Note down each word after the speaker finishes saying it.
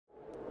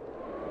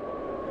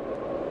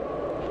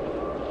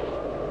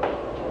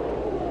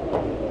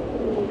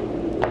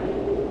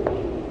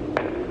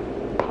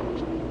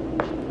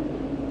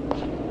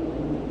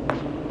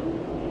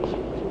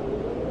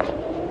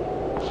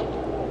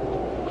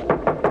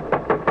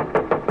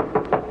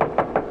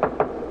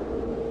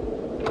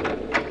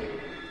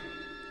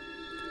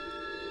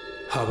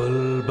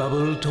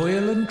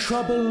toil and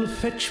trouble,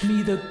 fetch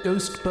me the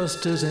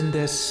Ghostbusters and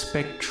their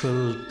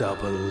spectral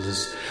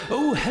doubles.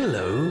 Oh,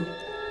 hello.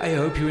 I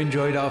hope you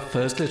enjoyed our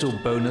first little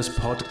bonus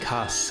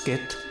podcast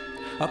skit.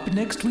 Up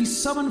next, we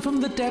summon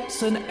from the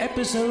depths an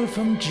episode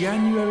from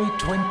January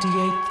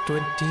 28th,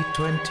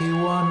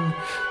 2021,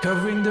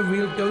 covering the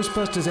real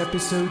Ghostbusters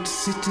episode,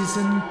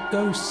 Citizen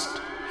Ghost.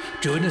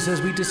 Join us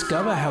as we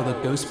discover how the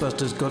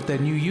Ghostbusters got their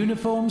new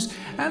uniforms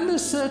and the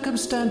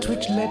circumstance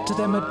which led to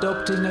them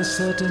adopting a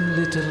certain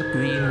little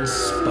green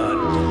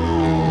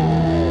spud.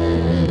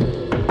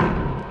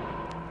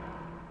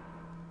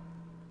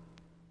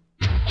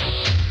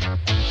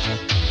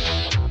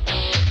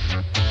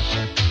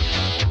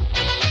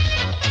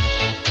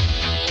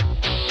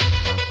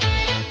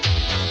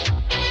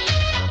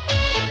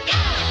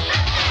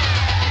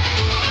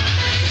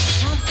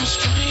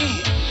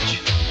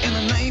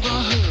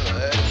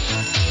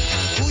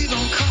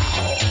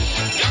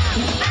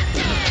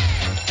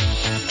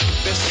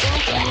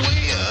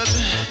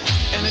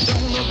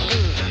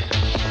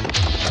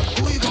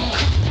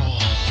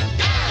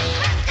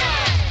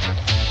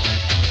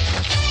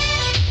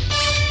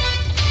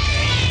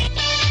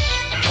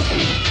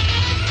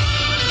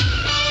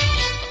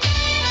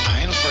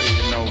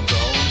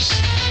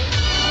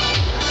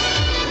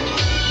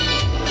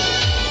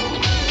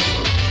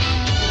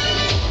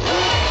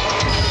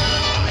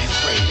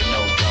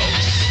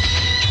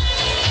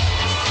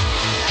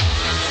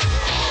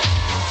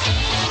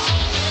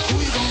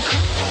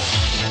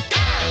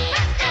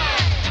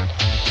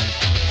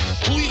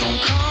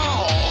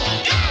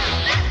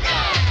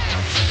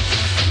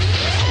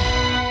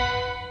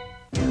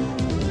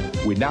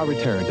 Now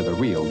return to the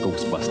real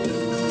Ghostbusters.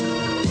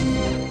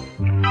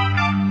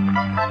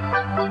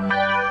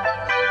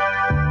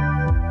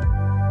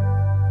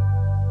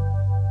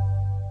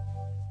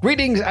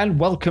 Greetings and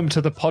welcome to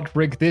the Pod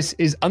Rig. This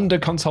is Under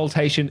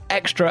Consultation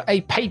Extra,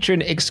 a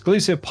patron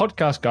exclusive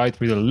podcast guide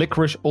through the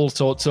licorice all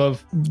sorts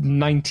of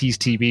 90s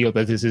TV,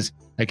 although this is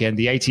again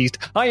the 80s.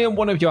 I am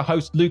one of your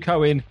hosts, Luke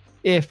Owen,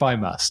 if I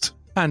must.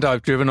 And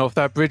I've driven off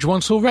that bridge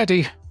once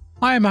already.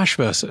 I am Ash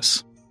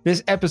Versus.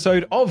 This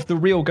episode of The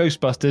Real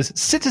Ghostbusters,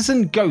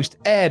 Citizen Ghost,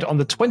 aired on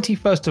the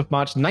 21st of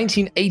March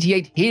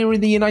 1988 here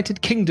in the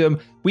United Kingdom.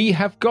 We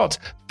have got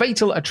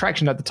Fatal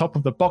Attraction at the top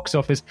of the box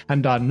office,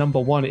 and our number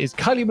one is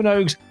Kylie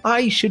Minogue's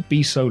I Should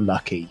Be So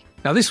Lucky.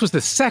 Now, this was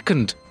the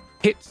second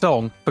hit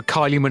song for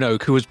Kylie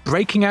Minogue, who was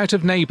breaking out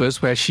of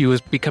Neighbours, where she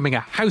was becoming a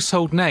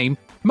household name,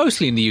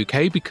 mostly in the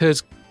UK,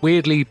 because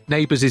weirdly,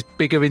 Neighbours is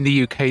bigger in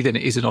the UK than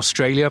it is in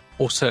Australia,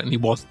 or certainly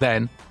was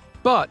then.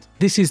 But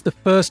this is the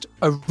first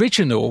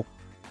original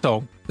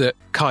song that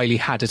Kylie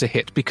had as a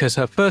hit, because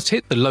her first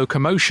hit, The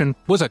Locomotion,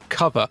 was a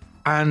cover,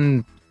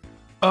 and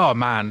oh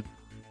man,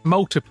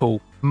 multiple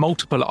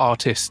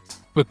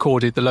artists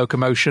recorded The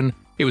Locomotion.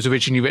 It was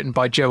originally written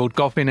by Gerald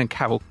Goffin and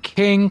Carole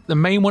King. The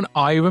main one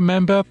I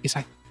remember is,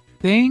 I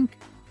think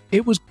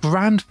it was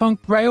Grand Funk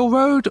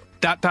Railroad.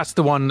 That's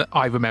the one that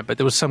I remember.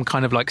 There was some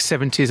kind of like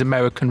 70s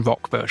American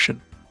rock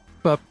version,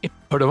 but it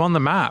put her on the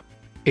map.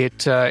 It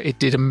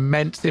did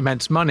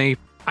immense money,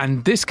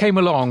 and this came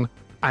along.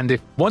 And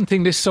if one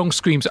thing this song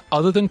screams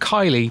other than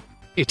Kylie,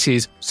 it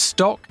is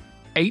Stock,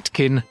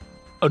 Aitken,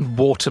 and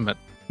Waterman.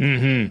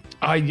 Mm-hmm.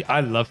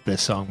 I love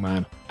this song,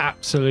 man.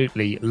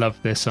 Absolutely love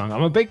this song.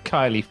 I'm a big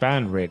Kylie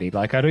fan, really.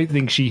 Like, I don't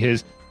think she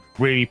has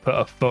really put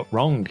a foot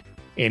wrong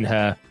in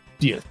her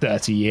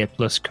 30-year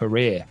plus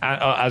career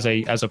as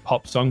a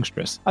pop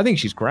songstress. I think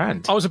she's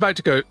grand. I was about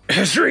to go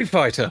Street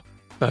Fighter,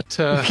 but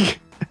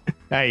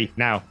hey,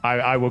 now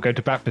I will go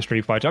to bat for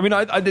Street Fighter. I mean,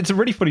 it's a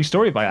really funny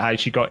story about how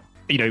she got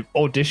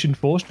auditioned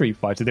for Street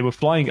Fighter. They were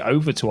flying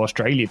over to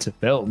Australia to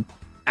film,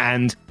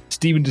 and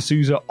Steven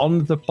D'Souza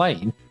on the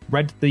plane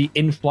read the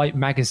in-flight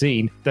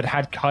magazine that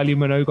had Kylie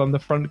Minogue on the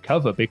front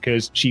cover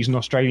because she's an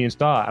Australian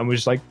star, and was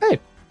just like, hey,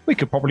 we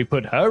could probably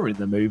put her in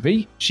the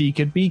movie. She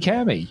could be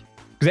Cammy.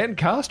 Because they hadn't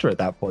cast her at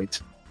that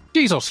point.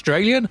 She's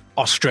Australian.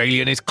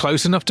 Australian is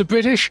close enough to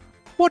British.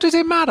 What does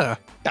it matter?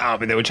 I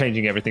mean, they were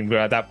changing everything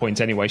at that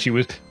point anyway. She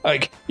was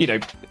like,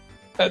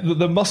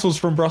 the Muscles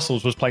from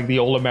Brussels was playing the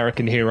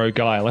all-American hero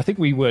Guile. I think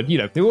they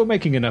were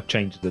making enough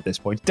changes at this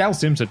point. Dal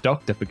Sim's a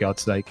doctor, for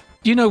God's sake.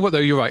 You know what, though?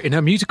 You're right. In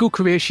her musical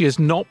career, she has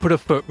not put a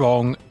foot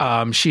wrong.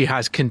 She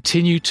has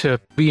continued to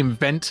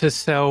reinvent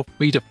herself,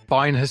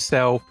 redefine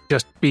herself,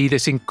 just be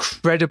this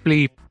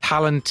incredibly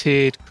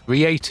talented,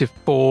 creative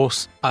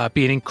force,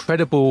 be an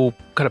incredible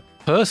kind of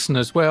person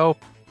as well.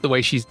 The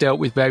way she's dealt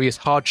with various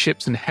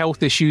hardships and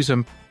health issues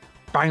and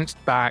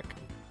bounced back.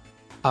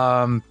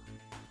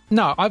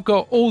 No, I've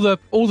got all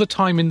the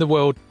time in the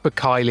world for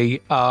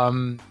Kylie.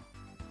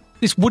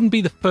 This wouldn't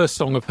be the first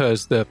song of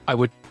hers that I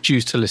would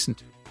choose to listen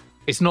to.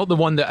 It's not the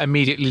one that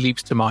immediately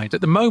leaps to mind.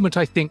 At the moment,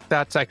 I think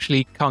that's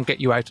actually Can't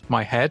Get You Out of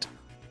My Head.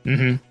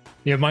 Mm-hmm.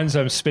 Yeah, mine's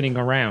Spinning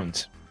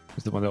Around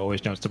is the one that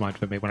always jumps to mind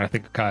for me when I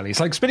think of Kylie. It's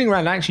like Spinning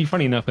Around, actually,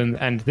 funny enough,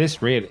 and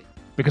this really,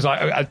 because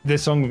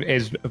this song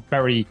is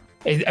very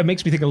it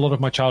makes me think a lot of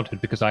my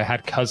childhood because I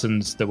had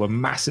cousins that were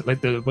massive,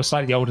 like that were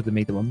slightly older than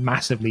me, that were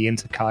massively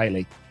into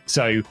Kylie.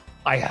 So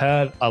I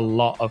heard a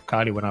lot of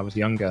Kylie when I was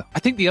younger. I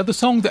think the other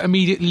song that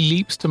immediately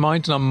leaps to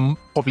mind, and I'm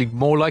probably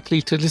more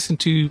likely to listen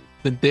to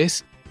than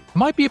this,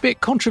 might be a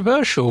bit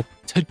controversial.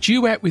 It's a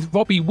duet with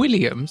Robbie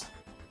Williams.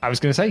 I was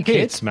going to say,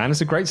 Kids, man,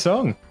 it's a great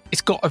song.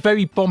 It's got a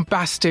very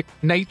bombastic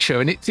nature,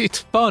 and it's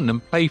fun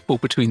and playful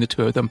between the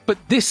two of them. But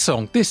this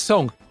song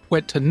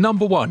went to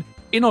number 1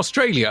 in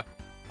Australia,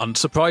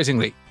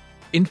 unsurprisingly,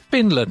 in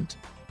Finland,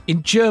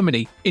 in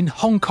Germany, in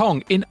Hong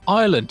Kong, in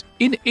Ireland,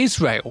 in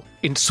Israel,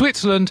 in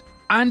Switzerland,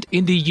 and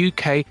in the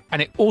UK,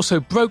 and it also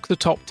broke the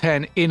top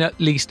 10 in at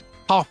least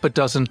half a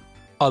dozen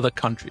other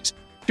countries.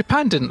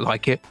 Japan didn't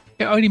like it.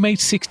 It only made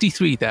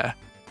 63 there.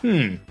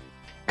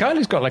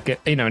 Kylie's got like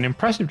an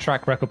impressive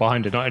track record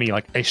behind her, not only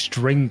like a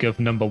string of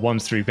number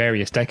ones through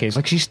various decades,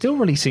 like she's still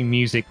releasing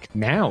music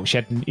now. She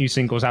had new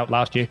singles out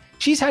last year.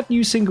 She's had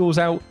new singles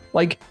out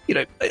like,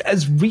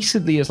 as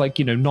recently as like,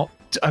 not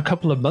a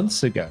couple of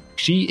months ago.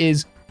 She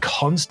is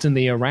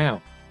constantly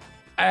around,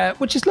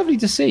 which is lovely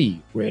to see,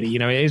 really.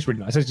 It is really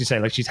nice. As you say,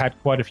 like she's had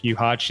quite a few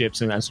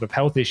hardships and sort of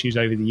health issues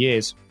over the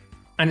years.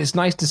 And it's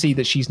nice to see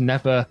that she's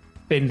never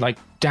been like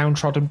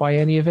downtrodden by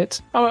any of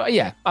it. Oh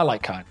yeah, I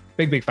like Kylie.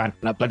 Big fan,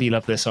 and I bloody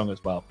love this song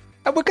as well.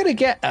 And we're going to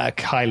get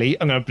Kylie,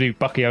 I'm going to do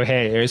Bucky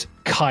O'Hare as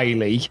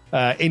Kylie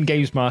in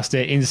Games Master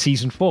in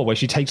Season 4, where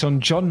she takes on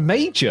John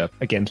Major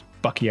against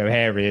Bucky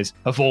O'Hare is,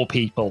 of all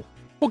people.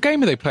 What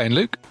game are they playing,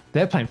 Luke?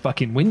 They're playing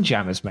fucking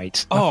Windjammers,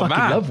 mate. Oh,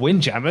 I love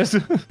Windjammers.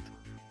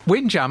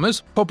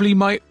 Windjammers, probably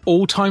my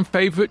all-time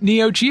favourite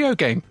Neo Geo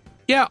game.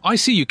 Yeah, I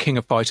see you, King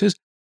of Fighters.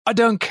 I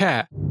don't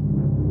care.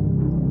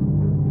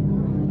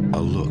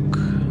 A look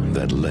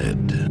that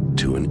led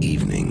to an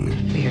evening.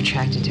 We were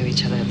attracted to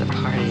each other at the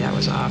party. That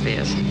was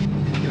obvious.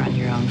 You're on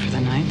your own for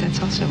the night.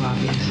 That's also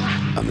obvious.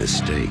 A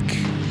mistake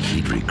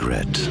he'd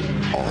regret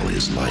all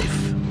his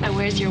life. Now,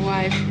 where's your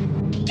wife?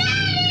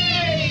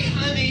 Hey,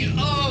 honey.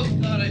 Oh,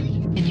 God.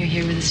 And you're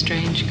here with a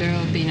strange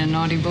girl being a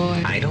naughty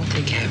boy. I don't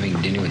think having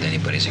dinner with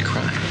anybody is a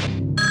crime.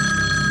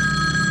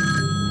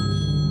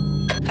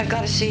 I've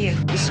got to see you.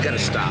 This is going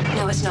to stop.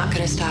 No, it's not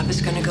going to stop.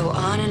 It's going to go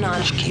on and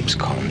on. She keeps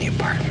calling the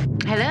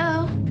apartment.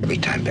 Hello? Every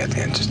time Beth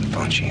answers the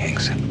phone, she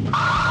hangs up.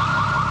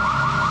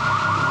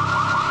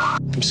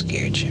 I'm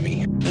scared,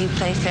 Jimmy. You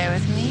play fair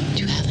with me?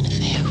 Do you have an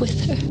affair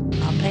with her?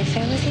 I'll play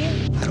fair with you.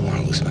 I don't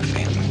want to lose my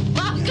family.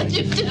 How could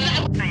you do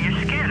that? So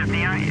you're scared of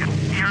me, aren't you?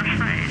 You're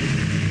afraid.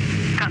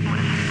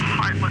 Gutless,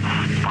 heartless,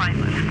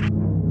 spineless.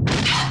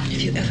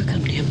 If you ever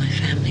come near my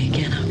family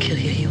again, I'll kill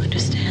you. You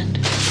understand?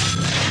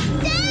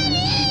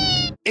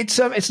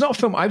 It's not a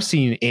film I've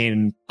seen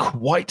in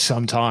quite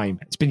some time.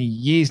 It's been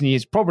years and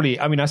years. Probably,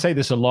 I mean, I say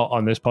this a lot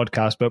on this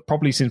podcast, but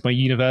probably since my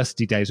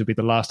university days would be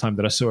the last time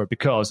that I saw it,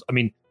 because, I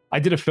mean, I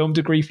did a film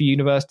degree for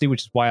university,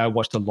 which is why I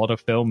watched a lot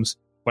of films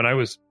when I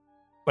was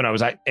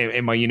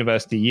in my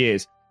university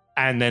years.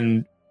 And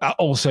then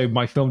also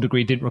my film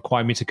degree didn't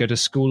require me to go to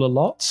school a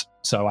lot.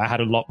 So I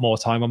had a lot more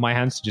time on my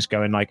hands to just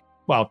go and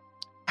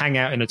hang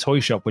out in a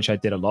toy shop, which I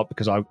did a lot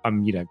because I'm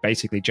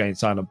basically Jay and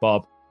Silent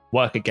Bob,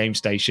 work at Game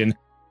Station,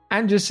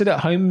 and just sit at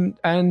home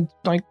and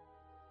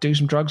do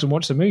some drugs and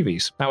watch some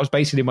movies. That was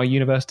basically my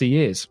university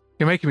years.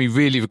 You're making me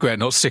really regret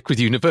not stick with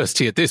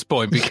university at this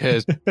point,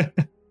 because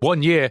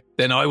 1 year,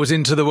 then I was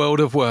into the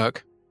world of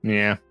work.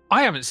 Yeah.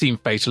 I haven't seen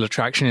Fatal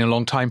Attraction in a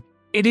long time.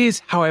 It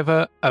is,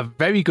 however, a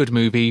very good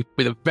movie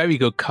with a very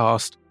good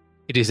cast.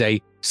 It is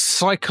a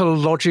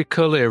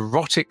psychological,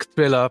 erotic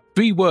thriller.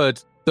 3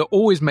 words that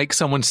always make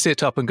someone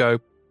sit up and go,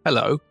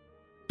 hello,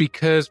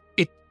 because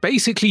it's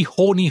basically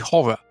horny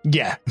horror.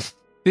 Yeah.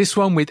 This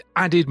one with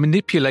added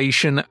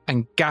manipulation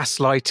and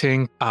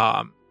gaslighting.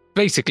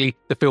 Basically,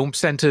 the film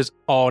centers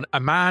on a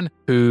man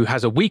who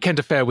has a weekend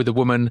affair with a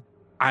woman,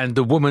 and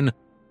the woman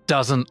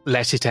doesn't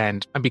let it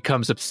end and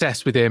becomes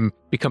obsessed with him,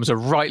 becomes a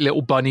right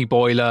little bunny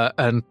boiler.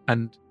 And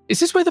is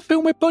this where the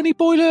film with Bunny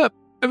Boiler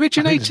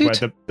originated? I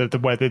think this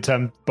is where the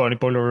term Bunny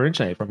Boiler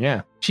originated from,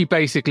 yeah. He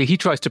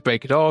tries to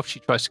break it off. She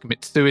tries to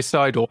commit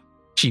suicide, or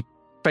she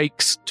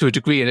fakes to a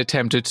degree an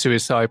attempted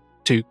suicide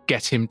to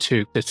get him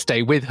to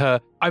stay with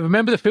her. I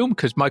remember the film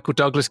because Michael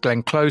Douglas,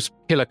 Glenn Close,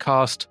 killer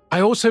cast.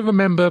 I also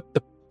remember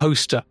the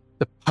poster.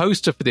 The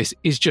poster for this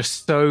is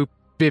just so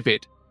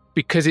vivid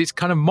because it's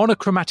kind of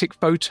monochromatic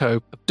photo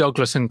of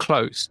Douglas and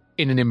Close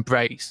in an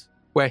embrace,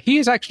 where he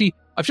is actually,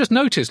 I've just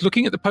noticed,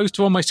 looking at the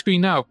poster on my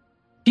screen now,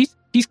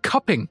 he's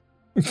cupping.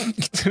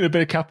 A bit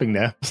of cupping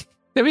there.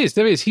 There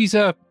is. He's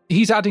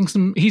adding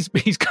some,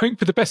 he's going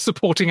for the best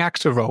supporting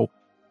actor role.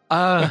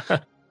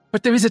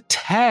 But there is a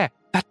tear.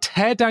 That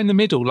tear down the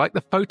middle, like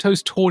the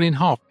photo's torn in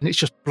half, and it's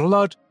just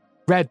blood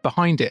red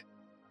behind it.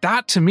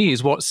 That, to me,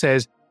 is what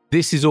says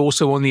this is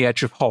also on the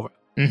edge of horror.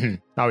 Mm-hmm.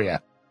 Oh, yeah.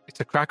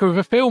 It's a cracker of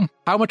a film.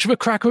 How much of a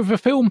cracker of a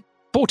film?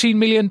 $14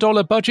 million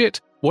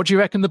budget. What do you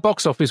reckon the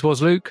box office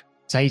was, Luke?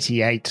 It's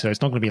 88, so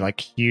it's not going to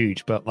be,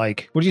 huge, but,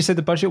 what did you say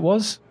the budget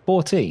was?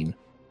 14?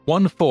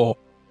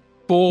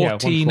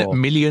 14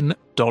 million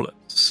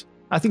dollars.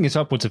 I think it's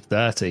upwards of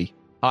 30.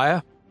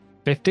 Higher?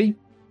 50?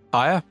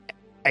 Higher?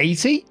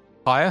 80?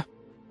 Higher.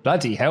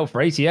 Bloody hell,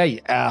 for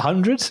 88.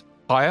 100?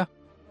 Higher.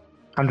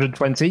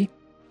 120?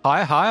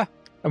 Higher.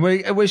 And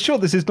we're sure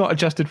this is not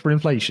adjusted for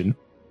inflation?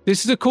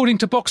 This is according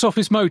to Box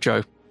Office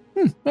Mojo.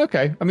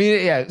 Okay. I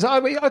mean, yeah.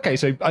 So, okay,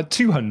 so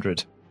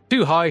 200.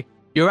 Too high.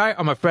 You're out,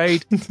 I'm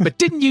afraid. But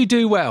didn't you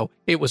do well?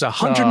 It was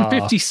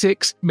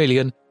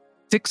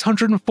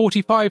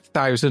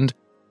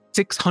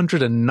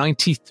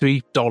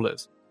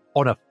 $156,645,693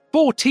 on a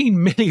 $14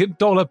 million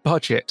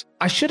budget.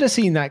 I should have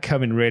seen that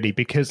coming, really,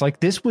 because like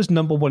this was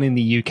number one in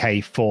the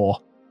UK for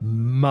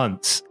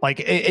months. Like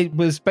it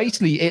was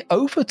basically, it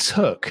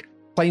overtook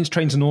Planes,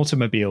 Trains and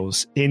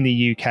Automobiles in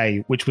the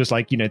UK, which was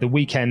like, the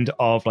weekend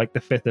of like the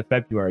 5th of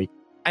February.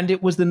 And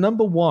it was the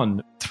number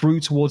one through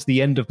towards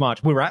the end of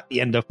March. We're at the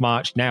end of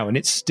March now, and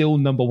it's still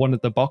number one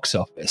at the box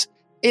office.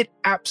 It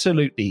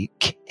absolutely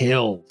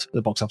killed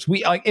the box office.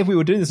 If we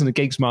were doing this in a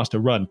Gigs Master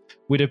run,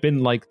 we'd have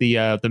been like the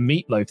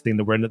Meatloaf thing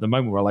that we're in at the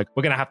moment. We're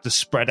going to have to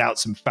spread out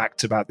some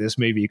facts about this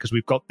movie because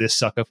we've got this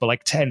sucker for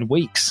like 10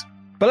 weeks.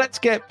 But let's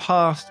get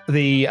past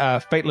the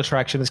Fatal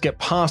Attraction. Let's get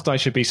past I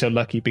Should Be So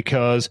Lucky,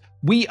 because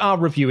we are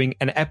reviewing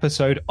an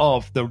episode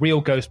of The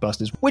Real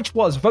Ghostbusters, which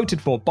was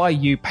voted for by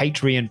you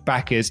Patreon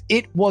backers.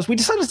 We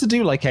decided to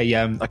do like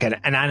an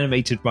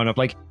animated run of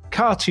like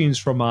cartoons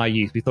from our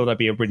youth. We thought that'd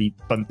be a really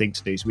fun thing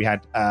to do. So we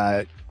had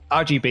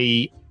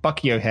RGB,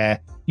 Bucky O'Hare,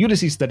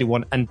 Ulysses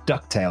 31, and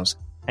DuckTales.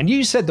 And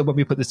you said that when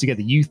we put this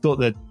together, you thought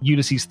that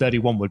Ulysses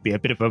 31 would be a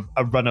bit of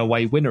a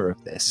runaway winner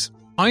of this.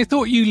 I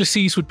thought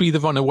Ulysses would be the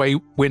runaway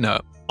winner.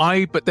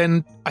 But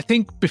then I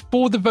think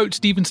before the votes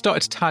even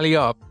started to tally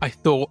up, I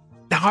thought,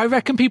 I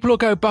reckon people will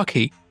go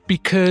Bucky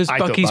because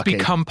Bucky's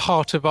become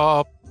part of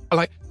our...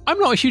 Like, I'm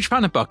not a huge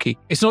fan of Bucky.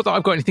 It's not that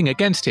I've got anything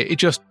against it.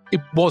 It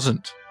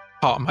wasn't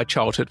part of my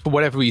childhood. For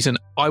whatever reason,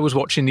 I was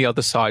watching the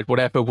other side,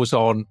 whatever was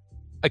on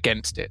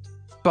against it.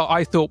 But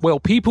I thought, well,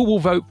 people will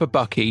vote for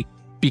Bucky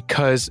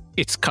because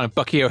it's kind of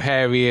Bucky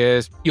O'Hare,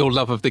 your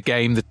love of the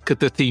game,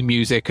 the theme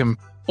music and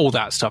all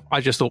that stuff.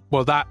 I just thought,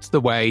 well, that's the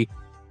way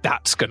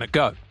that's going to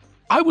go.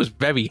 I was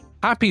very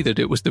happy that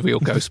it was The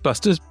Real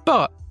Ghostbusters,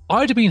 but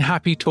I'd have been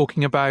happy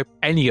talking about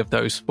any of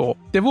those four.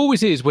 There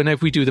always is,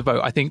 whenever we do the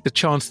vote, I think the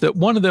chance that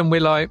one of them we're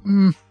like,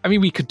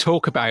 we could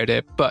talk about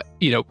it, but,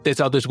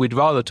 there's others we'd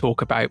rather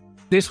talk about.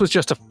 This was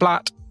just a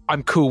flat,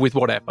 I'm cool with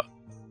whatever.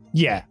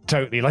 Yeah,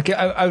 totally. Like,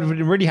 I would have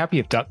been really happy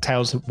if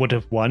DuckTales would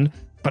have won,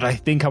 but I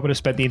think I would have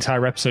spent the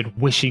entire episode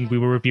wishing we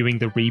were reviewing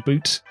the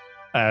reboot,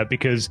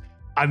 because,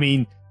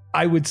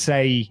 I would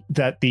say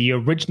that the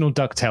original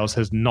DuckTales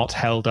has not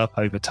held up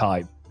over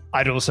time.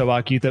 I'd also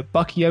argue that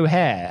Bucky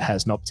O'Hare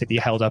has not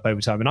particularly held up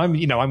over time. And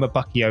I'm a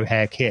Bucky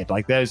O'Hare kid.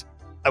 Like I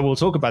will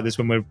talk about this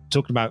when we're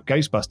talking about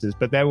Ghostbusters,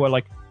 but there were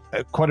like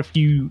quite a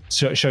few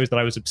shows that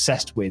I was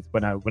obsessed with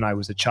when I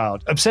was a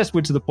child. Obsessed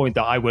with to the point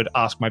that I would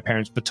ask my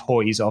parents for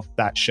toys off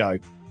that show.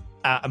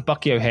 And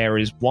Bucky O'Hare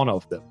is one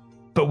of them.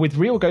 But with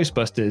Real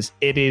Ghostbusters,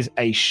 it is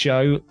a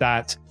show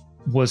that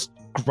was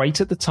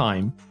great at the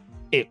time.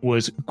 It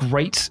was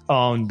great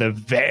on the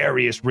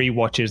various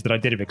rewatches that I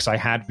did of it, because I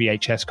had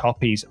VHS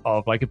copies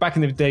of, like, back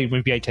in the day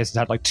when VHS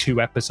had like 2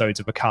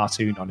 episodes of a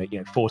cartoon on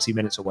it, 40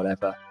 minutes or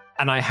whatever.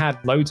 And I had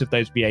loads of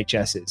those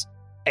VHSs.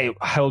 It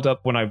held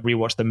up when I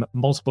rewatched them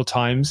multiple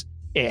times.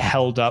 It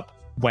held up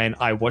when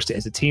I watched it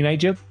as a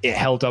teenager. It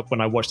held up when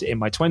I watched it in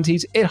my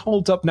 20s. It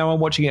holds up now I'm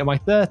watching it in my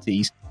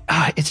 30s.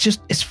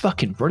 It's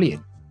fucking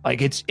brilliant.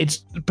 Like,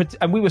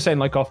 and we were saying,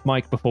 like, off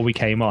mic before we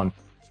came on,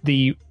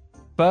 the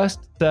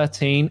first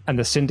 13 and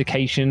the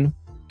syndication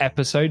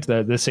episodes,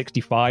 the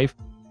 65,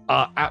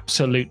 are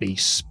absolutely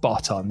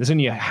spot on. There's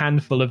only a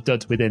handful of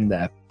duds within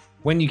there.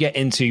 When you get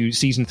into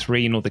season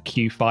 3 and all the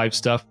Q5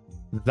 stuff,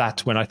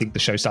 that's when I think the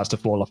show starts to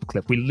fall off a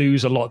cliff. We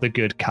lose a lot of the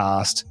good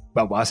cast.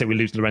 Well, I say we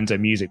lose Lorenzo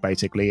Music,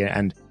 basically,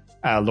 and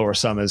Laura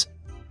Summers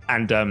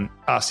and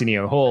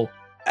Arsenio Hall.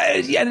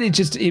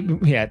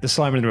 The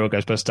Slime and the Real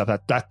Ghostbusters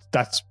stuff,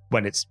 that's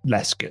when it's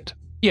less good.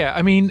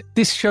 Yeah,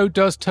 this show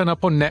does turn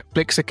up on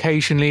Netflix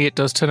occasionally. It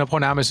does turn up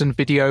on Amazon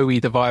Video,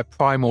 either via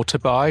Prime or to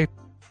buy. If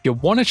you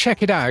want to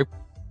check it out,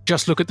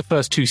 just look at the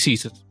first 2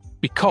 seasons.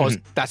 Because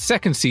that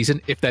second season,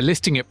 if they're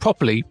listing it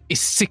properly,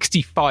 is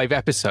 65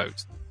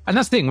 episodes. And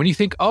that's the thing, when you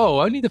think,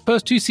 only the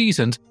first 2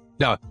 seasons,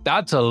 no,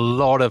 that's a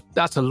lot of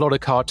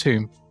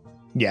cartoon.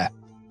 Yeah.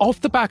 Off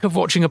the back of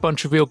watching a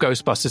bunch of Real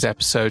Ghostbusters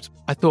episodes,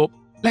 I thought,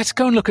 let's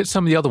go and look at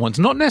some of the other ones.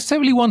 Not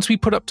necessarily ones we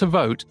put up to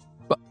vote,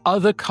 but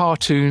other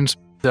cartoons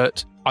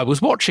that I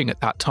was watching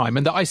at that time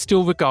and that I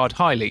still regard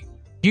highly.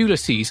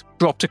 Ulysses,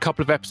 dropped a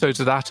couple of episodes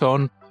of that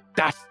on.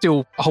 That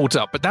still holds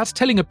up, but that's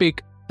telling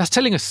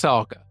a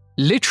saga.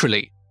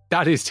 Literally,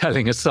 that is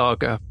telling a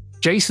saga.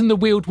 Jason the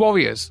Wheeled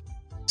Warriors,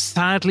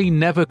 sadly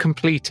never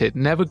completed,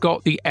 never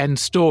got the end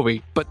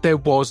story, but there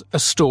was a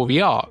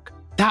story arc.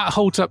 That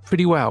holds up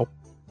pretty well.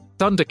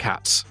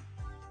 Thundercats,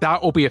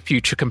 that will be a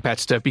future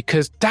competitor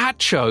because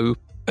that show,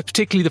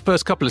 particularly the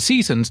first couple of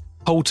seasons,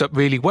 holds up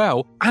really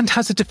well and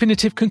has a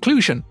definitive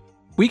conclusion.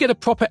 We get a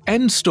proper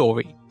end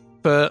story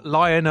for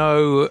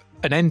Lion-O,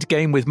 an end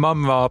game with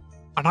Mum-Ra,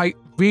 and I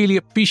really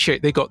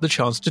appreciate they got the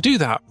chance to do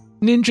that.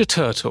 Ninja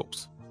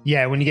Turtles.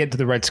 Yeah, when you get to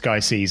the Red Sky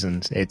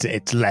seasons,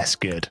 it's less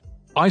good.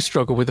 I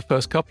struggle with the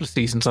first couple of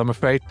seasons, I'm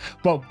afraid.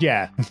 Well,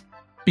 yeah.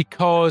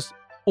 Because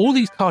all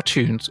these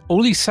cartoons,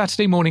 all these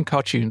Saturday morning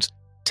cartoons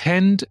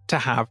tend to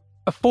have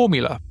a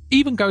formula,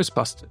 even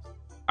Ghostbusters.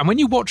 And when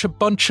you watch a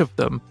bunch of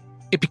them,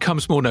 it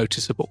becomes more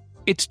noticeable.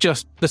 It's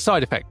just the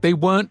side effect. They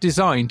weren't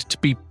designed to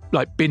be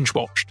like binge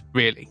watched,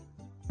 really.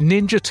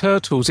 Ninja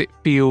Turtles, it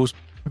feels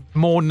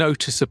more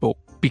noticeable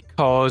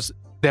because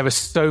there are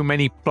so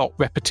many plot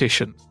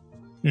repetitions.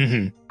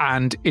 Mm-hmm.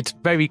 And it's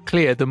very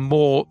clear the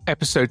more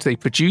episodes they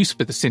produce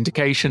for the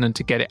syndication and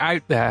to get it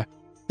out there,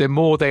 the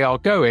more they are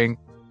going,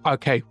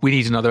 okay, we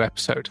need another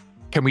episode.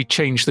 Can we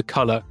change the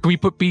colour? Can we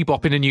put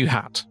Bebop in a new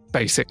hat,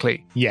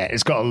 basically? Yeah,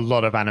 it's got a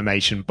lot of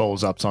animation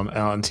balls ups on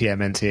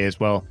TMNT as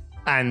well.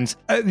 And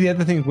the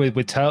other thing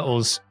with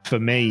Turtles, for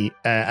me,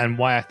 and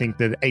why I think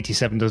that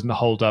 87 doesn't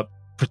hold up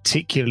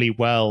particularly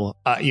well,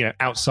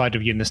 outside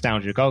of your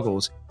nostalgia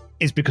goggles,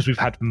 is because we've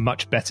had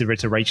much better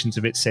iterations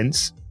of it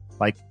since.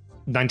 Like,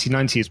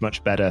 1990 is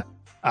much better.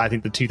 I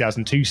think the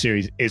 2002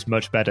 series is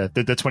much better.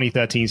 The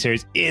 2013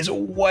 series is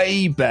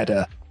way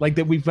better. Like,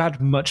 that we've had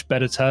much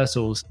better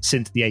Turtles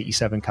since the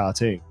 87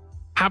 cartoon.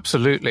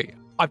 Absolutely.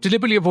 I've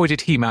deliberately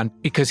avoided He-Man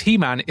because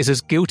He-Man is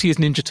as guilty as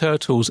Ninja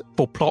Turtles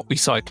for plot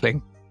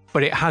recycling,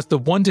 but it has the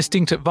one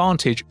distinct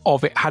advantage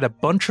of it had a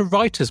bunch of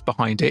writers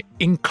behind it,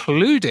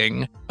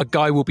 including a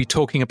guy we'll be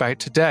talking about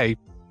today,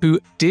 who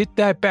did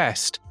their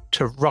best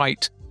to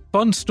write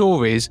fun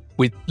stories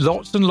with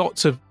lots and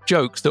lots of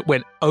jokes that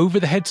went over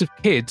the heads of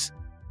kids,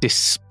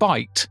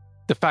 despite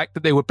the fact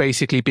that they were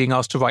basically being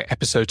asked to write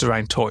episodes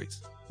around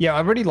toys. Yeah,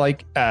 I really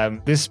like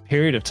this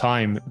period of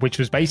time, which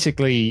was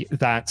basically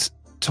that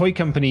toy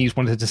companies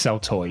wanted to sell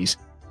toys.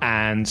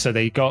 And so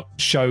they got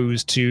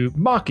shows to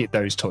market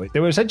those toys. They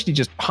were essentially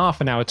just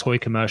half-an-hour toy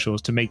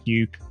commercials to make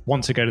you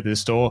want to go to the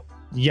store,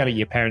 yell at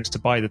your parents to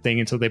buy the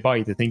thing until they buy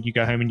you the thing. You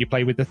go home and you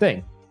play with the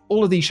thing.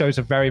 All of these shows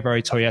are very,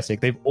 very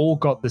toyetic. They've all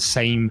got the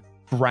same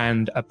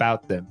brand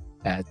about them.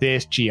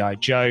 This, G.I.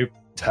 Joe,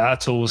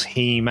 Turtles,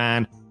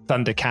 He-Man,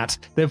 Thundercats.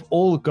 They've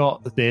all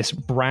got this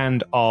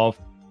brand of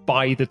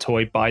buy the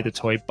toy, buy the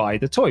toy, buy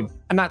the toy.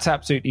 And that's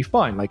absolutely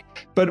fine.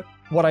 But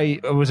what I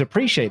always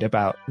appreciate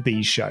about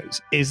these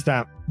shows is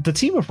that the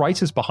team of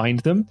writers behind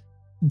them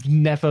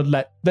never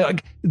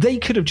they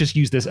could have just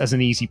used this as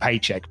an easy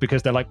paycheck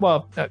because they're like,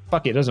 well,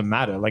 fuck it doesn't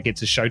matter. Like,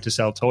 it's a show to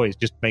sell toys,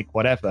 just make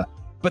whatever.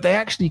 But they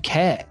actually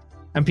care.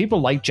 And people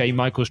like J.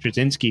 Michael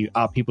Straczynski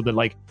are people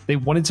that they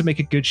wanted to make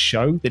a good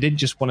show. They didn't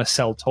just want to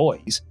sell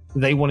toys.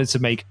 They wanted to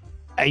make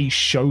a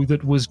show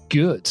that was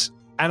good.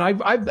 And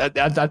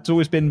that's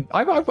always been,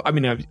 I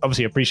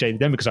obviously appreciated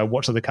them because I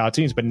watched other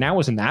cartoons, but now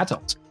as an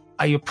adult,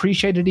 I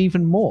appreciate it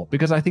even more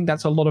because I think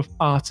that's a lot of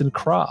art and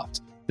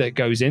craft that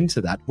goes into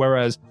that.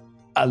 Whereas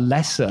a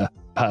lesser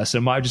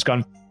person might have just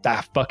gone,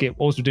 fuck it,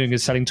 all we're doing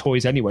is selling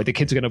toys anyway. The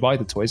kids are going to buy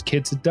the toys.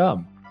 Kids are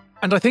dumb.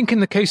 And I think in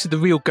the case of the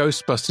real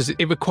Ghostbusters,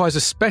 it requires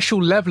a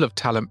special level of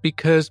talent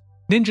because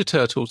Ninja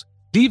Turtles,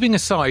 leaving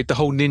aside the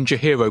whole ninja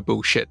hero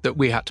bullshit that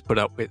we had to put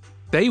up with,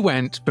 they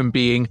went from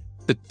being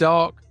the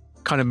dark,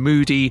 kind of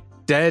moody,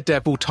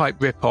 Daredevil type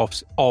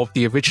ripoffs of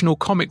the original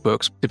comic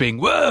books to being,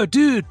 whoa,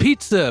 dude,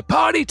 pizza,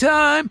 party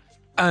time.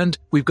 And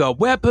we've got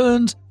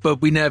weapons,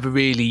 but we never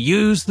really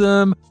use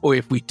them. Or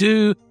if we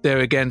do, they're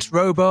against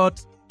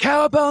robots.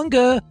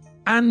 Cowabunga!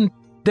 And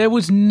there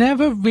was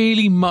never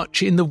really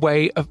much in the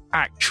way of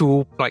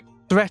actual,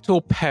 threat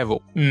or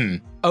peril.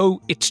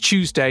 Oh, it's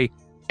Tuesday.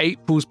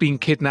 April's been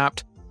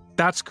kidnapped.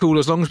 That's cool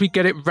as long as we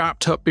get it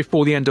wrapped up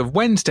before the end of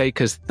Wednesday,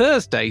 because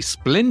Thursday,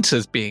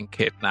 Splinter's being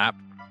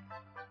kidnapped.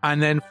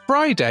 And then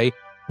Friday,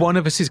 one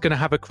of us is going to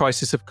have a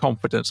crisis of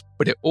confidence,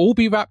 but it'll all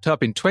be wrapped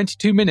up in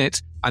 22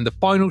 minutes, and the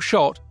final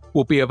shot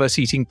will be of us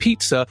eating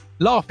pizza,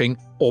 laughing,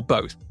 or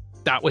both.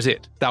 That was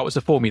it. That was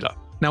the formula.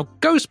 Now,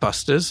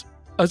 Ghostbusters,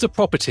 as a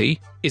property,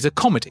 is a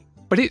comedy,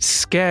 but it's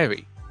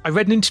scary. I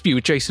read an interview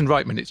with Jason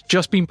Reitman. It's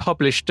just been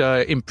published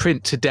in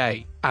print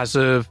today as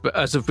of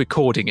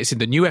recording. It's in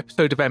the new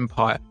episode of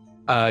Empire.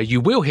 You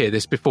will hear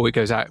this before it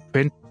goes out of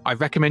print. I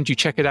recommend you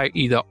check it out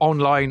either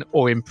online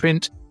or in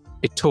print.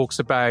 It talks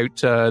about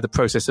the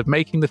process of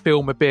making the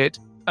film a bit.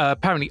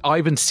 Apparently,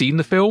 Ivan's seen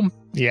the film.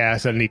 Yeah, I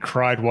suddenly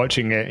cried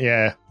watching it,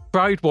 yeah.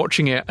 Cried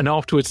watching it and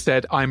afterwards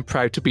said, I'm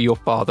proud to be your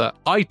father.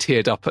 I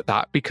teared up at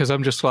that because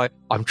I'm just like,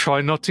 I'm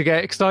trying not to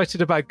get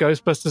excited about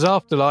Ghostbusters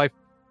Afterlife,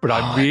 but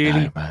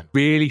I'm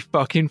really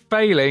fucking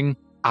failing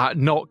at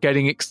not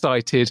getting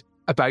excited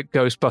about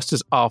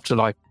Ghostbusters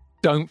Afterlife.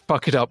 Don't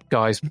fuck it up,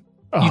 guys.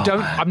 You don't.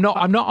 Man.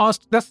 I'm not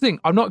asked. That's the thing.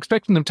 I'm not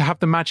expecting them to have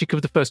the magic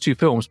of the first two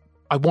films.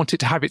 I want it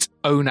to have its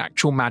own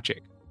actual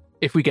magic.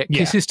 If we get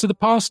kisses to the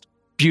past,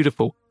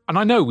 beautiful, and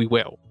I know we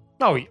will.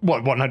 Oh,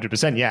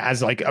 100%. Yeah,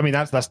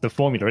 that's the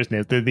formula, isn't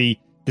it? The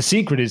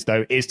secret is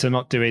to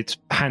not do it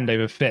hand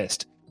over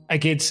fist.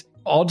 Like, it's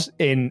odd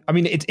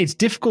it's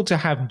difficult to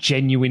have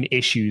genuine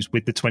issues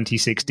with the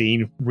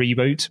 2016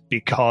 reboot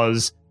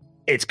because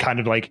it's kind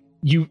of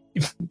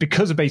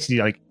because of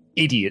basically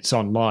idiots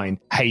online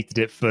hated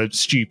it for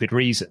stupid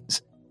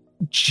reasons.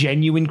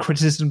 genuine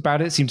criticism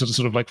about it seems to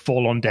sort of like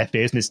fall on deaf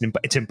ears, and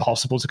it's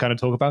impossible to kind of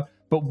talk about.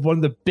 But one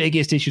of the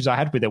biggest issues I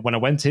had with it when I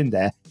went in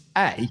there,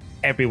 A,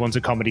 everyone's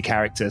a comedy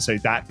character, so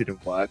that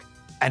didn't work.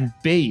 And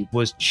B,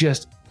 was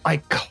just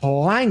like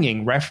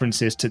clanging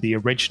references to the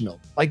original.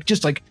 Like,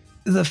 just like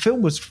the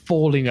film was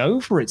falling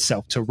over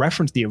itself to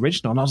reference the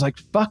original. And I was like,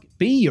 fuck,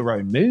 be your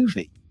own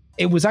movie.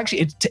 It was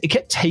actually, it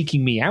kept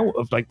taking me out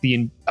of like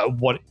the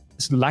what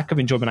lack of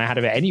enjoyment I had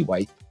of it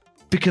anyway.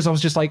 Because I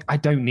was just like, I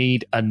don't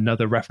need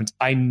another reference.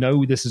 I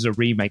know this is a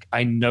remake.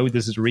 I know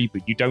this is a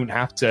reboot. You don't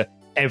have to,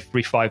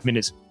 every 5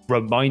 minutes,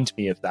 remind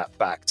me of that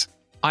fact.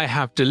 I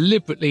have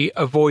deliberately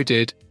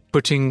avoided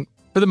putting,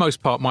 for the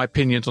most part, my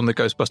opinions on the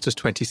Ghostbusters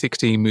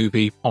 2016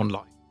 movie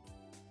online.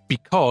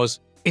 Because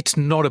it's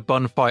not a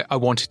bun fight I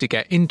wanted to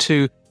get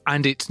into,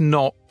 and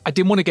I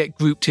didn't want to get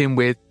grouped in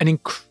with an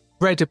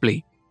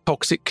incredibly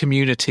toxic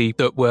community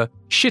that were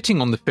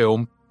shitting on the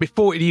film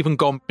before it even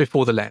gone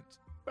before the lens.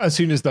 As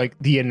soon as like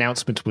the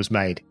announcement was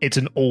made, it's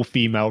an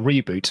all-female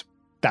reboot.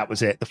 That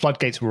was it. The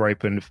floodgates were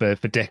open for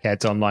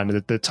dickheads online,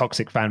 the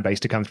toxic fan base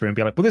to come through and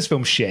be like, well, this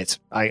film's shit.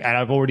 And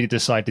I've already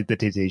decided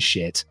that it is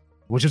shit.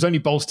 Which was only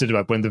bolstered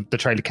up when the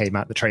trailer came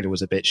out. The trailer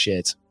was a bit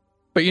shit.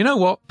 But you know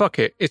what? Fuck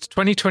it. It's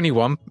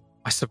 2021.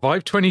 I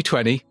survived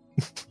 2020.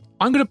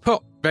 I'm going to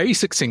put very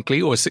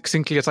succinctly, or as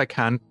succinctly as I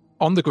can,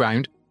 on the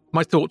ground,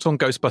 my thoughts on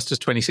Ghostbusters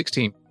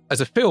 2016. As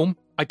a film,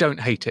 I don't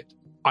hate it.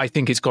 I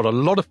think it's got a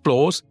lot of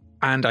flaws.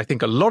 And I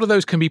think a lot of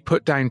those can be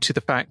put down to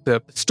the fact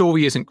that the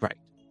story isn't great.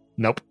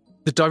 Nope.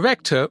 The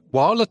director,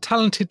 while a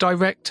talented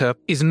director,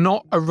 is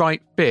not a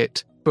right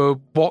fit for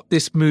what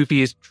this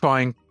movie is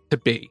trying to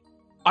be.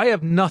 I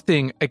have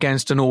nothing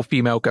against an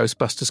all-female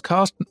Ghostbusters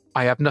cast.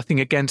 I have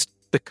nothing against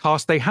the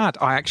cast they had.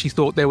 I actually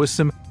thought there was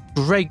some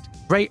great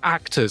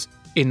actors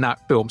in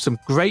that film, some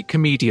great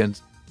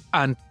comedians.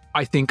 And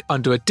I think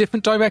under a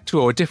different director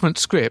or a different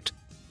script,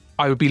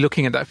 I would be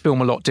looking at that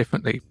film a lot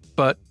differently.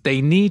 But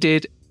they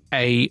needed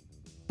a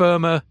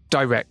firmer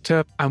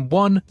director and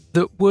one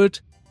that would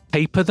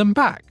taper them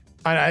back.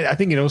 I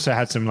think it also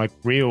had some like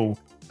real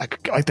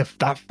like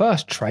that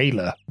first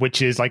trailer,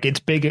 which is like it's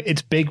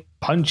big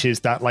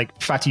punches that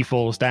like Fatty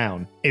falls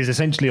down is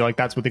essentially like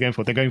that's what they're going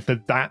for. They're going for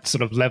that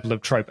sort of level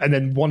of trope, and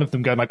then one of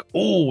them going like,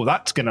 oh,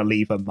 that's gonna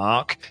leave a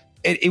mark.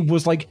 It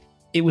was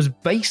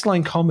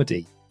baseline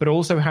comedy, but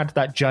also had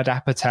that Judd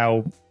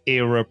Apatow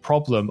era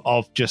problem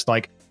of just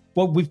like,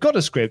 well, we've got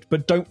a script,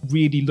 but don't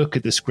really look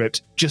at the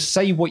script. Just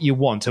say what you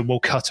want and we'll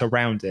cut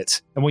around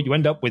it. And what you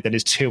end up with then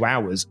is 2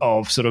 hours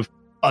of sort of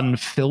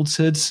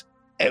unfiltered,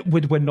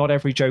 when not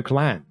every joke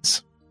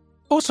lands.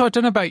 Also, I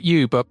don't know about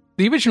you, but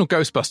the original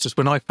Ghostbusters,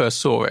 when I first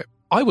saw it,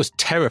 I was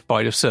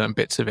terrified of certain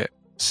bits of it.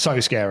 So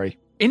scary.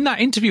 In that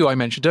interview I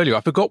mentioned earlier,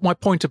 I forgot my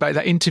point about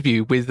that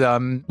interview with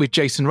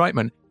Jason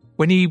Reitman,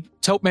 when he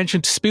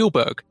mentioned to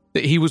Spielberg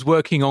that he was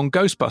working on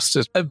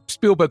Ghostbusters.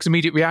 Spielberg's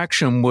immediate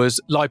reaction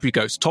was Library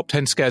Ghosts, top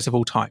 10 scares of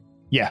all time.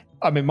 Yeah.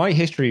 I mean, my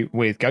history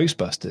with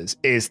Ghostbusters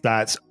is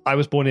that I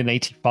was born in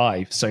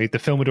 85, so the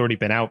film had already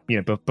been out,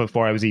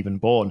 before I was even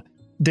born.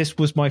 This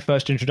was my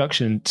first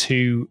introduction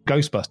to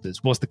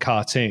Ghostbusters, was the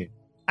cartoon.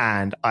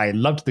 And I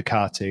loved the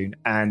cartoon.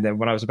 And then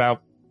when I was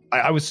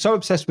I was so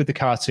obsessed with the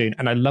cartoon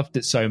and I loved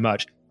it so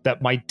much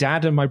that my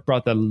dad and my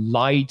brother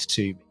lied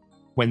to me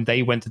when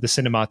they went to the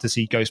cinema to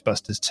see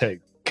Ghostbusters 2.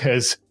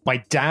 Because my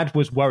dad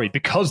was worried,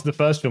 because the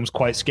first film's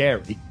quite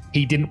scary,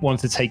 he didn't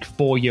want to take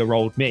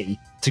 4-year-old me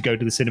to go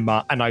to the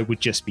cinema and I would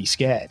just be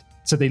scared.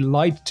 So they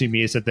lied to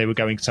me and said they were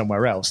going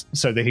somewhere else.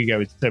 So they could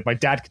go. So my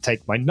dad could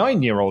take my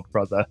 9-year-old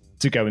brother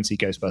to go and see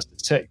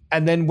Ghostbusters 2.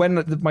 And then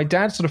when my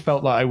dad sort of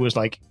felt like I was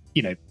like,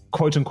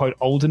 quote unquote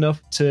old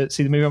enough to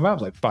see the movie, I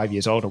was like 5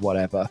 years old or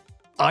whatever.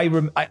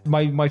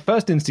 My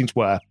first instincts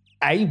were,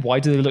 A, why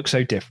do they look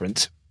so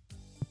different?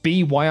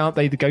 B, why aren't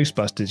they the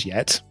Ghostbusters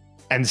yet?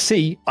 And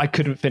C, I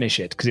couldn't finish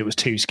it because it was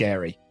too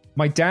scary.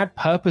 My dad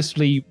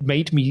purposely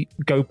made me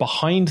go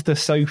behind the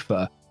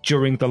sofa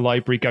during the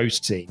library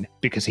ghost scene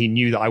because he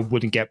knew that I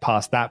wouldn't get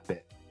past that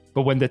bit.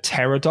 But when the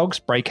terror dogs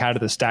break out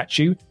of the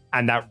statue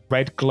and that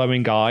red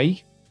glowing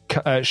eye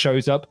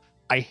shows up,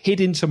 I hid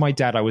into my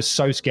dad. I was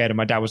so scared, and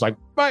my dad was like,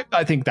 right,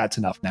 I think that's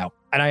enough now.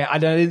 And I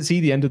didn't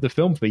see the end of the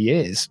film for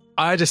years.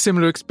 I had a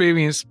similar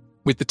experience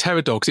with the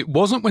terror dogs. It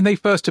wasn't when they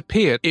first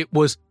appeared. It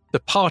was the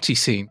party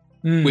scene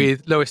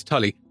with Lois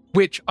Tully,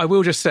 which I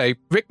will just say,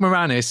 Rick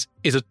Moranis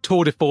is a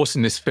tour de force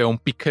in this film,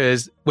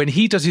 because when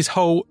he does his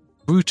whole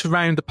route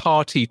around the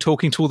party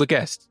talking to all the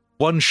guests,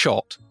 one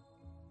shot,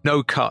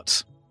 no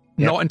cuts.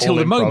 Not until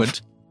the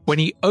moment when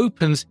he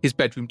opens his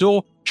bedroom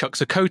door,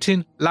 chucks a coat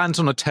in, lands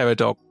on a terror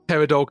dog.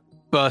 Terror dog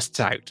bursts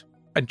out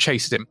and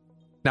chases him.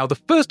 Now, the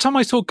first time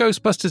I saw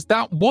Ghostbusters,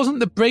 that wasn't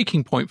the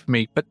breaking point for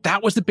me, but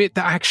that was the bit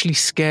that actually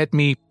scared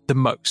me the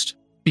most,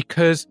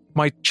 because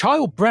my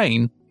child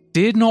brain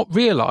did not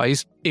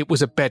realize it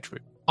was a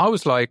bedroom. I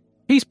was like,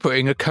 he's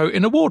putting a coat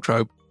in a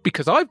wardrobe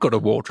because I've got a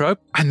wardrobe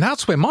and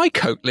that's where my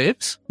coat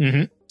lives.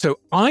 Mm-hmm. So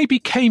I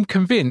became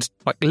convinced,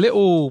 like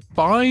little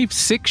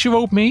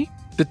 5-6-year-old me,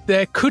 that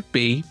there could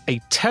be a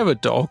terror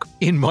dog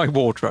in my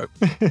wardrobe.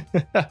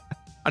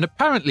 And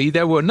apparently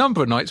there were a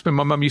number of nights when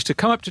my mum used to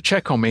come up to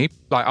check on me,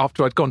 like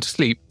after I'd gone to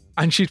sleep,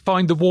 and she'd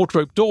find the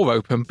wardrobe door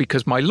open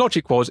because my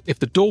logic was if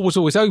the door was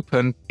always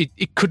open,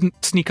 it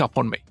couldn't sneak up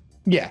on me.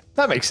 Yeah,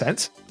 that makes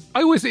sense.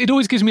 It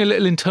always gives me a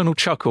little internal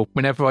chuckle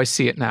whenever I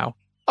see it now.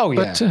 Oh,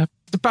 yeah.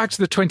 But back to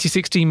the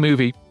 2016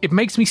 movie, it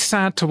makes me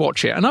sad to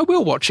watch it, and I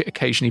will watch it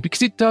occasionally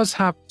because it does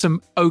have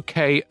some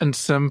okay and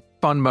some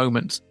fun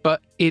moments,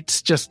 but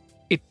it's just,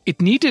 it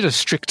needed a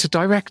stricter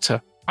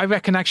director. I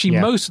reckon actually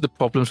most of the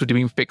problems would have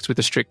been fixed with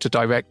a stricter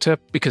director,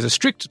 because a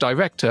stricter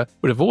director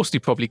would have also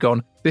probably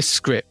gone, this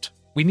script,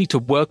 we need to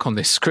work on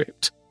this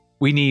script.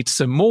 We need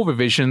some more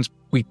revisions.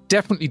 We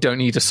definitely don't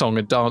need a song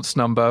and dance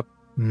number.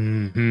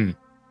 Mm-hmm.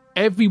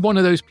 Every one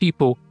of those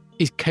people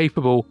is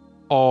capable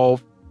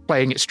of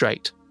playing it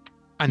straight.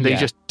 And they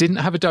just didn't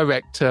have a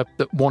director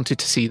that wanted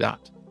to see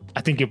that. I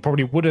think it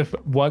probably would have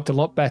worked a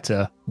lot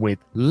better with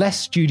less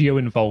studio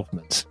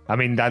involvement. I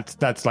mean,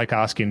 that's like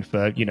asking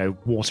for,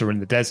 water in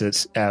the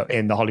deserts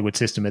in the Hollywood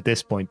system at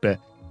this point, but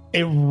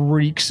it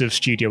reeks of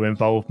studio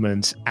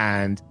involvement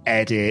and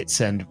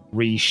edits and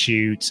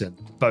reshoots and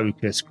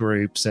focus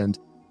groups, and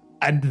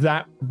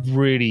that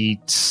really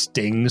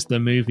stings the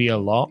movie a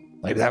lot.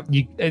 Like that,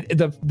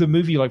 the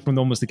movie, like from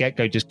almost the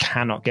get-go, just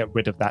cannot get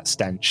rid of that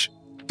stench.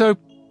 So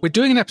we're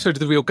doing an episode of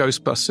The Real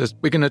Ghostbusters.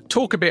 We're going to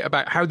talk a bit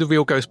about how The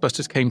Real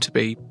Ghostbusters came to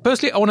be.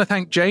 Firstly, I want to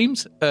thank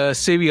James,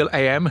 Serial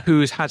AM,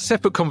 who's had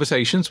separate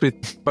conversations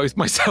with both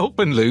myself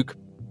and Luke,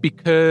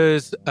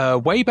 because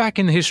way back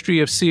in the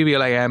history of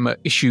Serial AM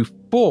issue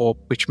 4,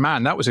 which,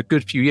 man, that was a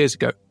good few years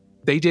ago,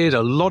 they did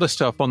a lot of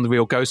stuff on The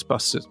Real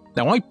Ghostbusters.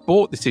 Now, I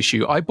bought this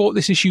issue. I bought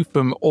this issue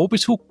from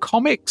Orbital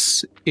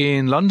Comics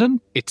in London.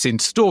 It's in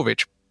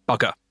storage.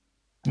 Bugger.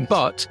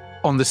 But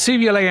on the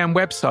Serial AM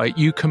website,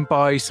 you can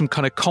buy some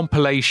kind of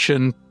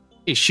compilation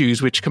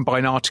issues which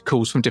combine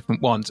articles from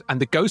different ones. And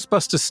the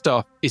Ghostbusters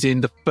stuff is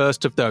in the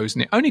first of those.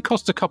 And it only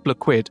costs a couple of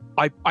quid.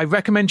 I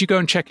recommend you go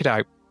and check it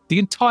out. The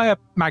entire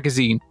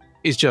magazine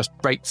is just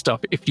great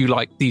stuff if you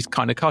like these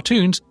kind of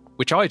cartoons,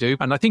 which I do.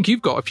 And I think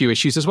you've got a few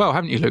issues as well,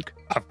 haven't you, Luke?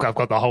 I've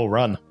got the whole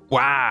run.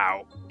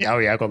 Wow. Oh,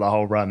 yeah, I've got the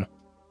whole run.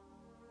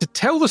 To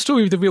tell the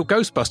story of The Real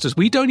Ghostbusters,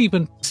 we don't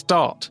even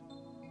start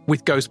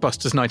with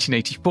Ghostbusters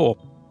 1984.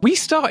 We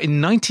start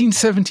in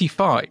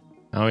 1975.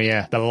 Oh,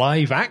 yeah, the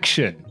live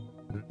action.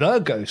 The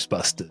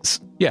Ghostbusters.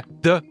 Yeah,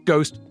 The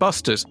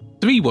Ghostbusters.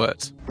 3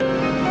 words.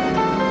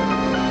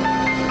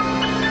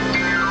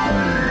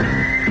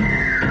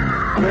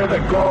 We're the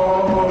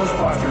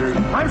Ghostbusters.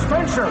 I'm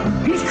Spencer.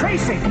 He's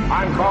Tracy.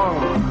 I'm Kong.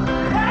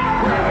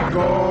 We're the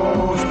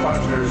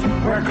Ghostbusters.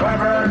 We're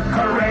clever,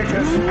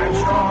 courageous, and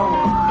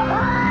strong.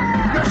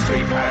 Your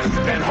sleep has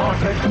been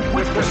haunted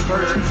with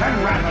whispers and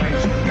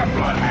rattlings. Your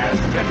blood has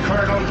been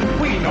curdled.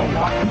 We know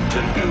what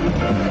to do.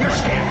 Your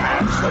skin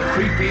has the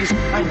creepies.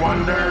 I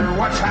wonder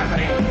what's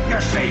happening. You're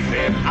safe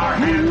in our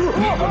hands.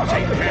 We will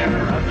take care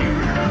of you.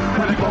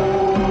 We're the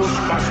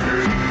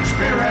Ghostbusters.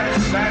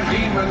 Spirits and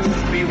demons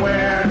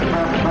beware.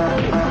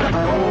 The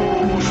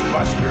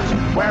Ghostbusters.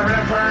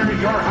 Wherever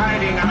you're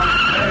hiding out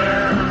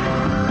there.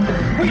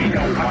 We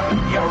know what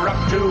you're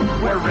up to.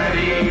 We're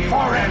ready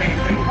for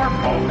anything. We're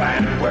bold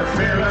and we're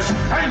fearless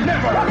and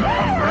never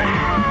afraid.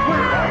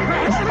 We're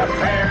always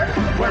prepared.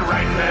 We're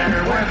right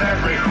there with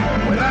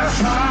everything. With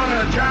us on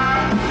the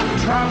job,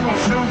 trouble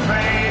soon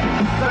fade.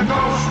 The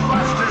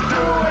Ghostbusters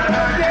do it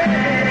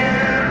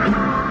again.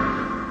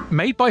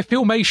 Made by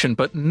Filmation,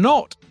 but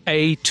not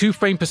a 2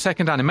 frame per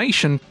second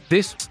animation,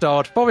 this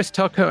starred Forrest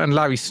Tucker and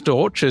Larry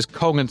Storch as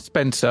Kong and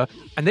Spencer,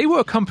 and they were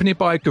accompanied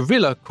by a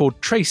gorilla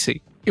called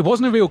Tracy. It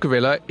wasn't a real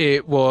gorilla,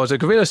 it was a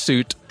gorilla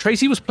suit.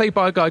 Tracy was played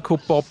by a guy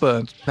called Bob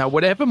Burns. Now,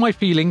 whatever my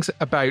feelings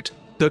about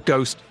the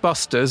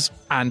Ghostbusters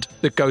and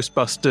the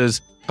Ghostbusters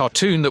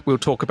cartoon that we'll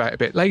talk about a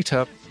bit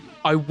later,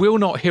 I will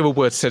not hear a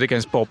word said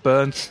against Bob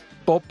Burns.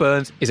 Bob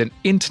Burns is an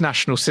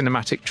international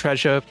cinematic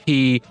treasure.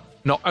 He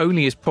not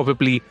only is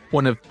probably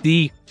one of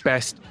the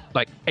best,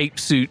 ape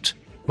suit,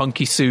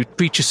 monkey suit,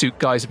 creature suit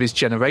guys of his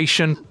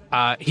generation,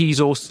 he's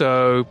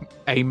also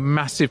a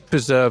massive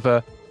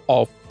preserver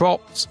of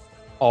props,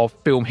 of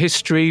film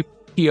history.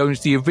 He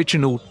owns the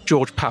original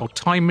George Powell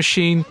time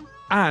machine,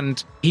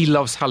 and he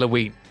loves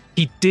Halloween.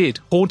 He did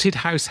Haunted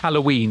House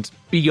Halloweens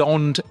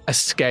beyond a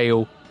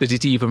scale that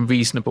is even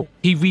reasonable.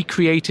 He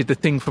recreated the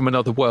thing from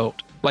another world.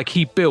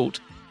 He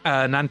built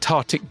an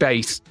Antarctic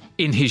base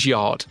in his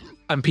yard,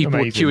 and people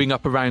were queuing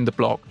up around the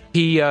block.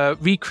 He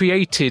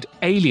recreated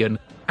Alien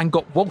and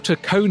got Walter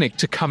Koenig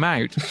to come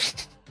out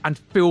and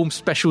film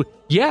special.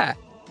 Yeah,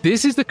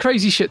 this is the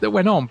crazy shit that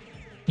went on.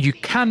 You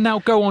can now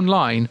go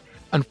online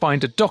and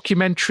find a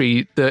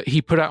documentary that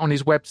he put out on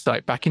his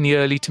website back in the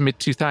early to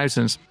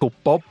mid-2000s called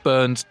Bob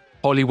Burns'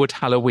 Hollywood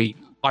Halloween.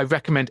 I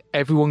recommend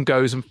everyone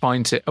goes and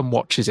finds it and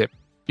watches it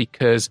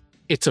because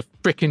it's a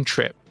freaking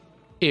trip.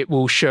 It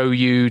will show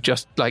you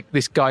just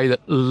this guy that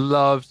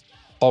loves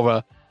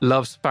horror,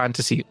 loves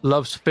fantasy,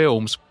 loves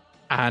films.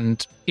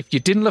 And if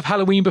you didn't love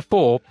Halloween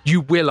before,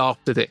 you will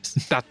after this.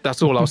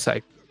 That's all I'll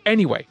say.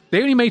 Anyway,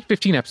 they only made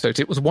 15 episodes.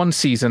 It was one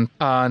season.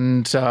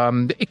 And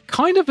it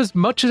kind of, as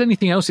much as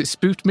anything else, it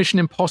spoofed Mission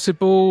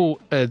Impossible.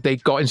 They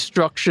got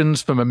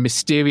instructions from a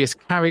mysterious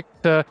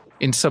character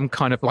in some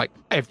kind of like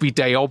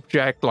everyday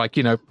object, like,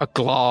 you know, a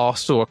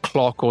glass or a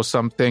clock or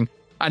something.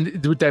 And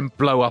it would then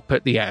blow up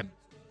at the end.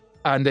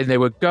 And then they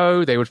would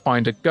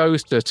find a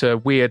ghost at a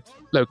weird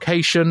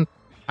location.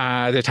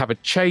 They'd have a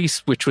chase,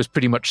 which was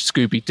pretty much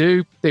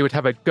Scooby-Doo. They would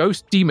have a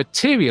ghost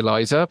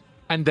dematerializer,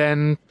 and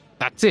then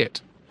that's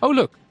it. Oh,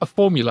 look, a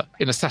formula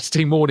in a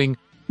Saturday morning,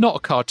 not a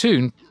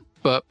cartoon,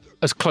 but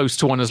as close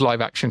to one as live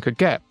action could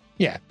get.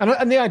 Yeah,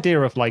 and the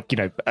idea of, like, you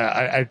know,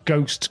 a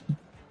ghost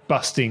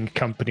busting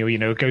company or, you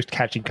know, a ghost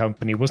catching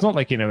company was not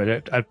like, you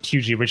know, a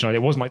hugely original.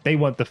 It wasn't like they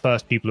weren't the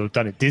first people who have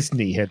done it.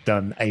 Disney had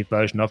done a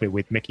version of it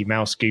with Mickey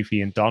Mouse,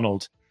 Goofy, and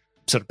Donald,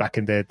 sort of back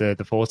in the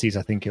 40s,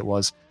 I think it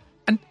was.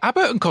 And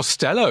Abbott and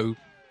Costello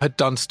had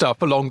done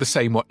stuff along the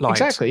same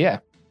lines. Exactly, yeah.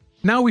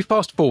 Now we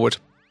fast forward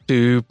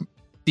to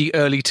the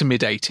early to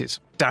mid-80s.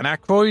 Dan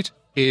Aykroyd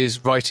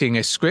is writing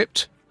a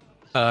script.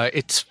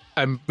 It's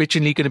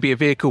originally going to be a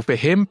vehicle for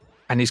him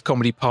and his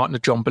comedy partner,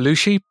 John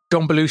Belushi.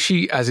 John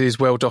Belushi, as is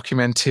well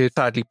documented,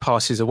 sadly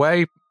passes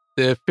away.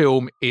 The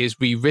film is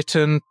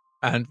rewritten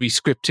and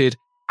rescripted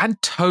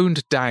and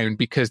toned down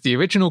because the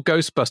original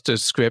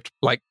Ghostbusters script,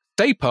 like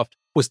Stay Puft,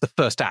 was the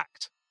first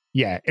act.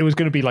 Yeah, it was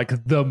going to be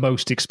like the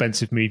most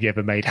expensive movie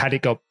ever made. Had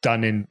it got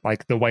done in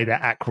like the way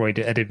that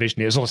Aykroyd had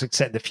envisioned it, was also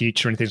set in the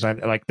future and things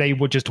like that. Like they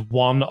were just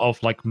one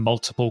of like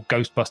multiple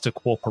Ghostbuster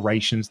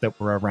corporations that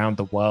were around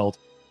the world.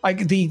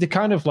 Like the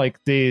kind of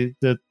like the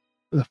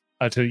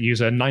to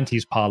use a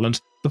 90s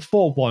parlance, the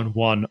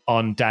 411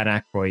 on Dan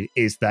Aykroyd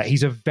is that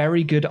he's a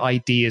very good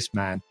ideas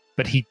man,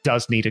 but he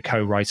does need a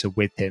co-writer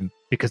with him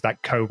because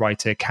that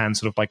co-writer can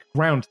sort of like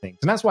ground things.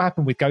 And that's what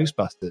happened with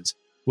Ghostbusters.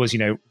 Was, you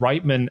know,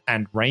 Reitman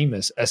and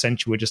Ramis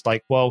essentially were just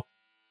like, well,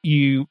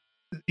 you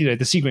know,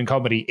 the secret in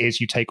comedy is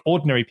you take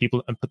ordinary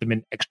people and put them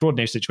in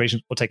extraordinary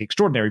situations, or take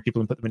extraordinary people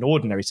and put them in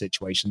ordinary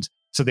situations.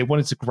 So they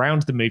wanted to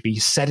ground the movie,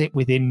 set it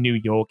within New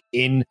York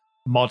in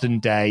modern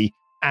day,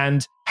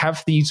 and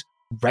have these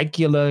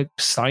regular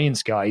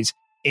science guys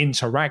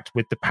interact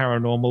with the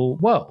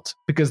paranormal world,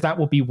 because that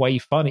will be way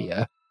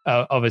funnier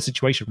of a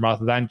situation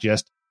rather than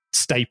just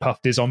Stay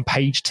Puft is on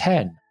page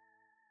 10.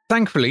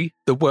 Thankfully,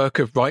 the work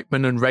of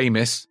Reitman and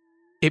Ramis,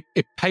 it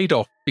paid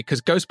off because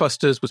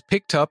Ghostbusters was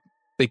picked up.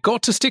 They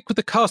got to stick with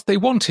the cast they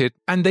wanted,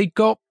 and they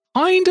got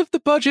kind of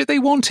the budget they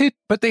wanted,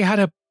 but they had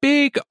a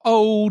big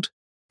old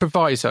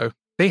proviso.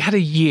 They had a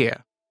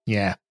year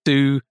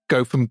to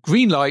go from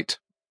green light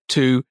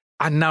to,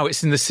 and now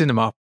it's in the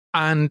cinema.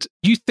 And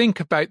you think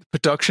about the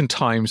production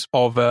times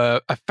of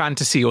a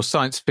fantasy or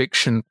science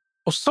fiction,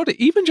 or sort of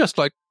even just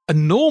like a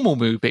normal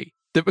movie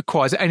that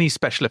requires any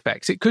special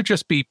effects. It could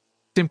just be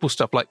simple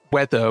stuff like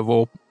weather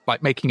or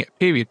like making it a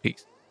period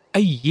piece. A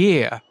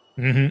year.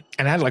 Mm-hmm.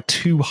 And it had like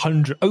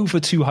over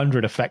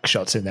 200 effect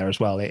shots in there as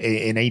well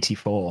in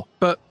 84.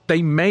 But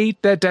they made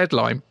their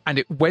deadline and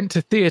it went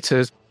to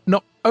theatres.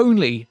 Not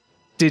only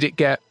did it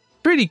get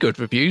pretty good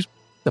reviews,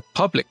 the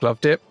public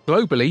loved it.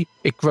 Globally,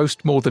 it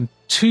grossed more than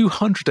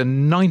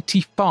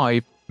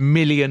 $295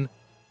 million.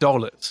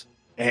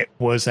 It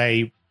was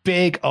a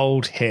big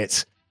old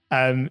hit.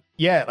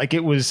 Yeah, like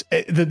it was,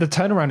 the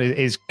turnaround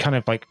is kind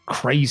of like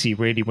crazy,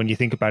 really, when you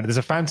think about it. There's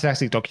a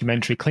fantastic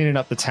documentary, Cleaning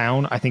Up the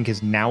Town, I think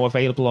is now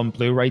available on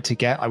Blu-ray to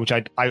get, which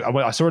I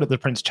saw it at the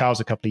Prince Charles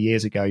a couple of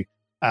years ago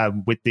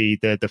with the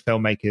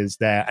filmmakers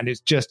there. And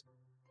it's just,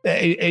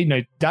 you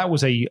know, that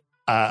was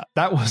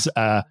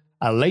a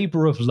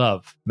labor of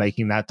love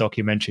making that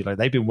documentary. Like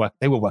they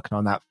were working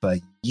on that for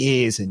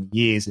years and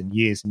years and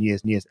years and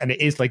years and years. And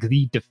it is like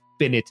the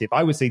definitive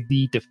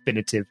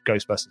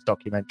Ghostbusters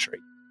documentary.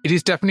 It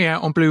is definitely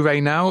out on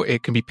Blu-ray now.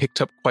 It can be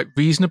picked up quite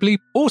reasonably.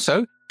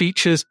 Also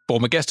features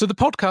former guest of the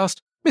podcast,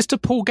 Mr.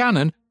 Paul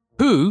Gannon,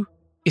 who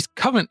is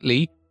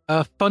currently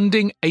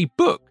funding a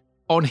book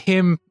on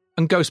him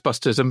and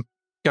Ghostbusters and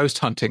ghost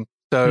hunting.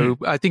 So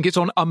I think it's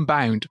on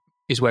Unbound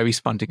is where he's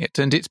funding it.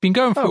 And it's been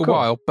going for a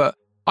while, but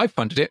I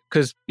funded it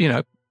because, you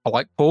know, I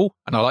like Paul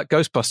and I like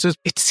Ghostbusters.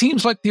 It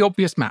seems like the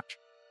obvious match.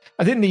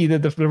 I think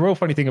the real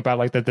funny thing about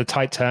like the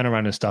tight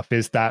turnaround and stuff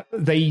is that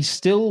they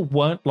still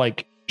weren't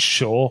like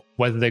sure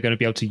whether they're going to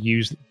be able to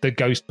use the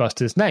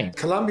Ghostbusters name.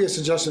 Columbia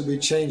suggested we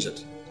change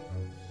it.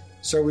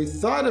 So we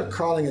thought of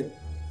calling it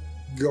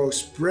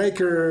Ghost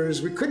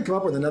Breakers. We couldn't come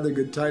up with another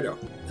good title.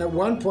 At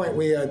one point,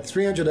 we had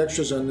 300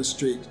 extras on the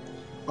street,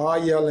 all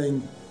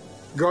yelling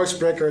Ghost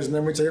Breakers, and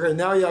then we'd say, okay,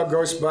 now yell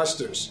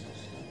Ghostbusters.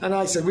 And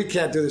I said, we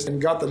can't do this,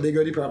 and got the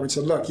legal department and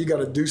said, look, you got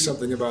to do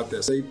something about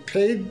this. They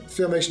paid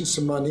Filmation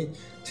some money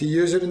to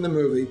use it in the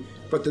movie,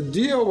 but the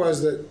deal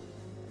was that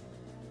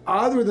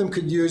either of them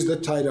could use the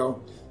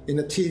title in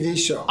a TV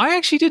show. I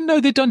actually didn't know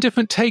they'd done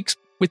different takes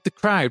with the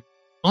crowd.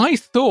 I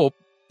thought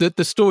that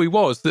the story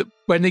was that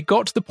when they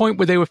got to the point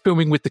where they were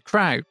filming with the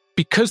crowd,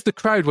 because the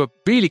crowd were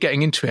really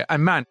getting into it,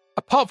 and man,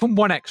 apart from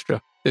one extra,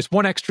 there's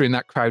one extra in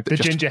that crowd. That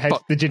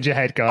the ginger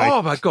head guy.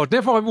 Oh my God,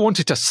 never ever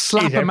wanted to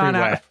slap a man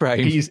out of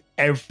frame. He's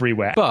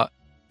everywhere. But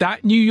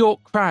that New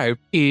York crowd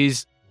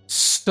is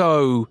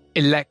so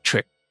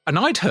electric. And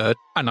I'd heard,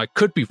 and I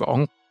could be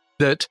wrong,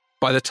 that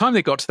by the time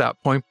they got to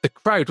that point, the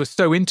crowd was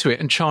so into it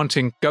and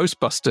chanting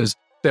Ghostbusters,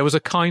 there was a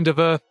kind of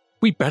a,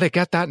 we better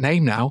get that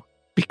name now,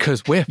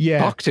 because we're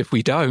fucked if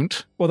we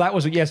don't. Well, that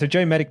was, so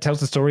Joe Medic tells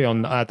the story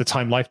on the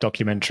Time Life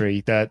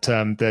documentary that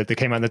that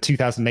came out in the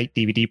 2008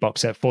 DVD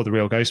box set for The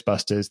Real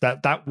Ghostbusters.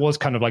 That was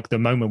kind of like the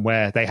moment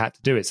where they had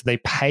to do it. So they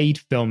paid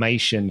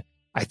Filmation,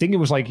 I think it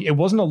was like, it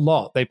wasn't a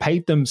lot. They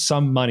paid them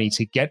some money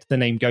to get the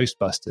name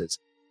Ghostbusters.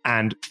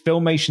 And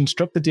Filmation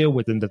struck the deal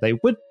with them that they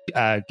would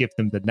give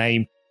them the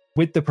name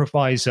with the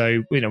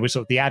proviso, with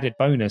sort of the added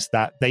bonus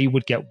that they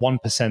would get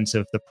 1%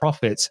 of the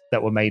profits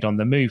that were made on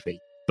the movie.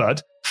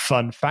 But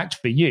fun fact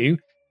for you,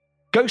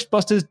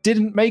 Ghostbusters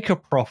didn't make a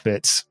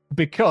profit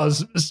because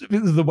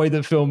the way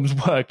that films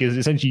work is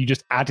essentially you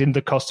just add in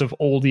the cost of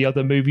all the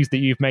other movies that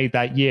you've made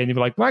that year. And you're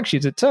like, well, actually,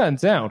 as it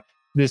turns out,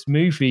 this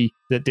movie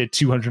that did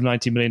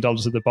 $290 million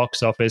at the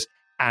box office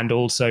and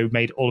also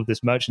made all of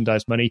this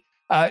merchandise money,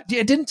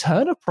 it didn't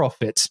turn a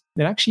profit.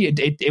 And actually,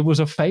 it was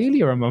a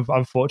failure.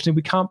 Unfortunately,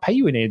 we can't pay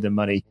you any of the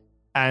money.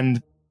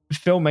 And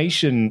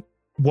Filmation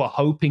were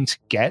hoping to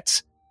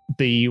get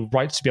the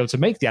rights to be able to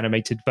make the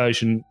animated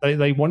version.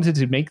 They wanted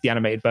to make the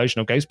animated version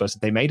of Ghostbusters.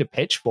 They made a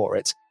pitch for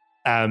it.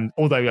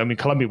 Although,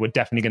 Columbia were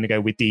definitely going to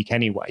go with Deke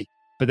anyway.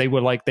 But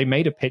they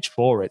made a pitch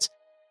for it.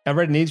 I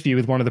read an interview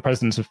with one of the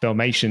presidents of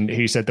Filmation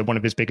who said that one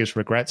of his biggest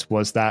regrets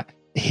was that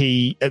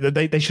they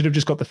should have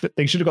just got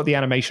the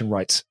animation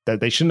rights. That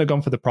they shouldn't have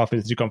gone for the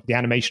profits, they've gone for the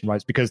animation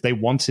rights because they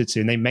wanted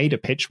to, and they made a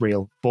pitch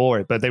reel for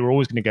it, but they were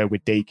always going to go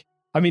with Deke.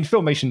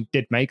 Filmation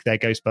did make their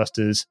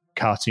Ghostbusters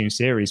cartoon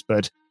series,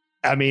 but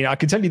I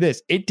can tell you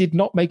this, it did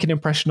not make an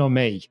impression on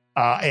me.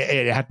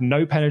 It had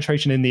no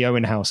penetration in the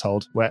Owen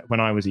household when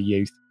I was a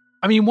youth.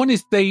 One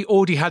is they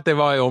already had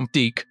their eye on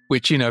Deke,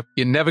 which, you're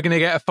never going to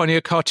get a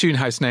funnier cartoon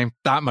house name.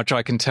 That much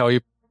I can tell you.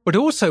 But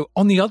also,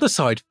 on the other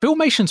side,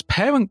 Filmation's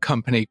parent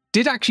company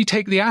did actually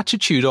take the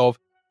attitude of,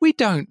 we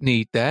don't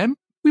need them.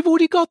 We've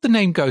already got the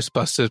name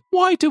Ghostbusters.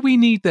 Why do we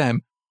need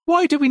them?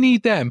 Why do we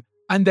need them?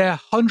 And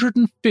their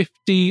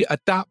 $150,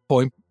 at that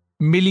point,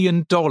 $1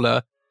 million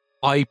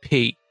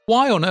IP.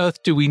 Why on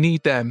earth do we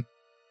need them?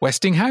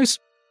 Westinghouse?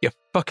 You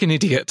fucking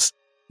idiots.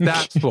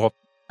 That's what.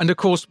 And of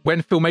course,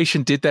 when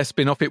Filmation did their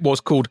spin-off, it was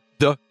called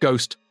The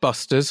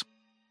Ghostbusters.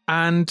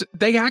 And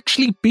they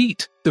actually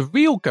beat the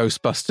real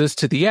Ghostbusters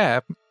to the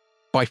air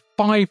by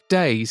 5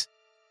 days.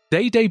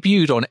 They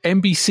debuted on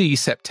NBC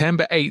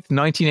September 8th,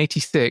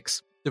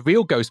 1986. The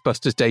real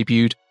Ghostbusters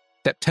debuted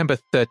September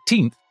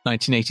 13th,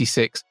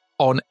 1986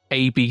 on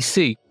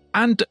ABC.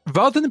 And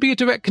rather than be a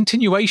direct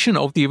continuation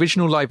of the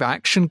original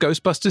live-action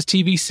Ghostbusters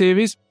TV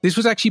series, this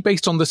was actually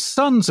based on the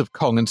sons of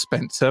Kong and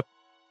Spencer,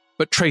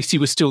 but Tracy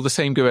was still the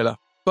same gorilla.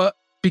 But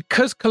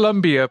because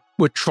Columbia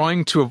were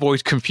trying to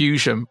avoid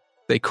confusion,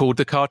 they called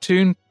the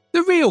cartoon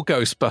The Real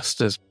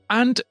Ghostbusters.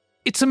 And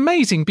it's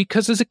amazing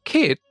because as a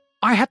kid,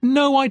 I had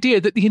no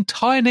idea that the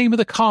entire name of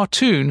the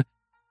cartoon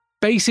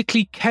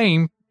basically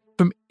came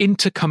from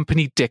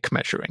intercompany dick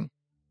measuring.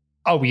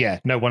 Oh, yeah.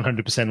 No,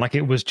 100%.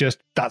 It was just,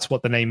 that's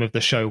what the name of the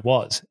show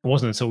was. It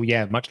wasn't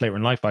until, much later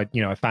in life, I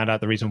found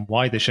out the reason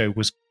why the show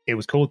was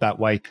called that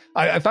way.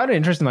 I found it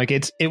interesting.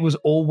 It was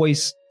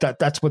always,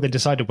 that's what they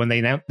decided when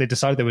they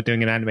decided they were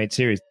doing an animated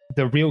series.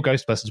 The Real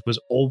Ghostbusters was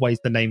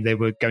always the name they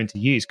were going to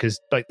use because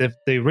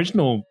the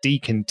original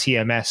Deke and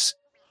TMS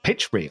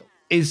pitch reel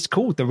is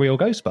called The Real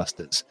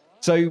Ghostbusters.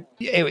 So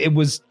it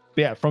was,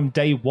 from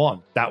day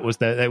one,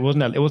 it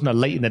wasn't a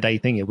late in the day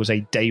thing. It was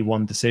a day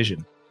one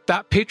decision.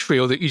 That pitch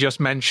reel that you just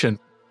mentioned,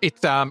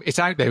 it's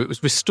out there. It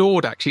was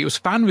restored, actually. It was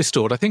fan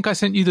restored. I think I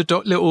sent you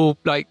the little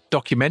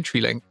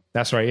documentary link.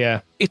 That's right,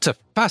 yeah. It's a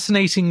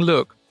fascinating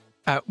look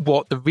at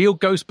what the real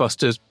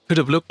Ghostbusters could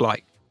have looked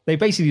like. They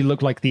basically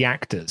look like the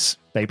actors.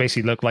 They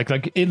basically look like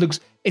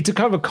it's a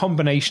kind of a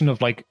combination of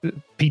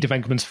Peter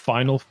Venkman's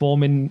final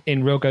form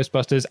in Real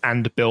Ghostbusters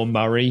and Bill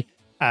Murray.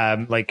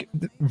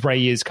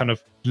 Ray is kind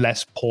of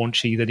less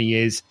paunchy than he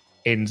is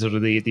in sort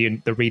of the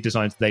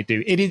redesigns that they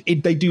do.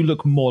 They do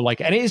look more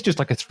like, and it is just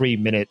like a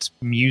 3-minute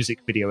music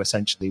video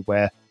essentially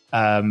where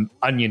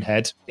Onion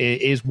Head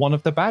is one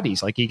of the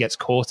baddies. He gets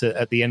caught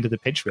at the end of the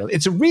pitch reel.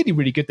 It's a really,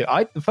 really good thing.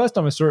 The first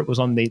time I saw it was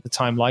on the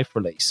Time Life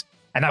release,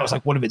 and that was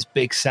one of its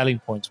big selling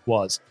points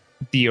was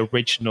the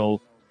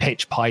original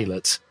pitch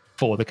pilot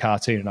for the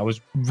cartoon, and I was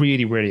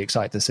really, really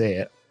excited to see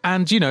it.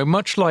 And,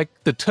 much like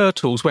the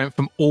Turtles went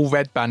from all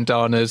red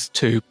bandanas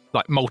to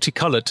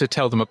multicolored to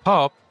tell them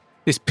apart,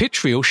 this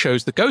pitch reel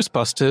shows the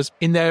Ghostbusters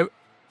in their,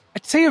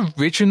 I'd say,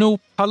 original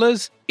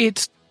colors.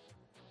 It's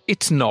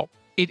not.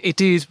 It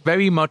is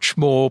very much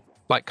more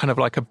kind of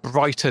a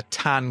brighter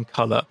tan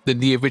color than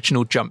the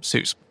original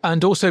jumpsuits.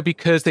 And also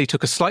because they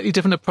took a slightly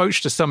different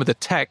approach to some of the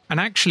tech.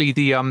 And actually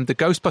the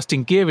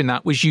Ghostbusting gear in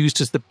that was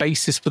used as the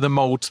basis for the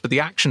molds for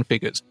the action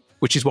figures,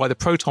 which is why the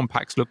proton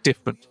packs look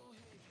different.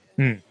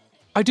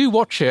 I do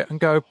watch it and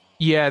go,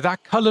 yeah,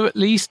 that color at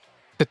least,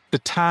 the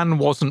tan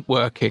wasn't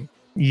working.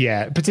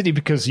 Yeah, particularly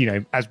because,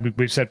 as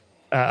we've said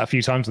a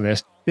few times on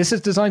this. This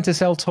is designed to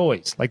sell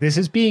toys. Like, this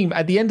is being,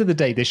 at the end of the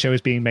day, this show is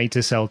being made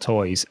to sell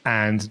toys,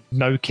 and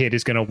no kid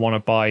is going to want to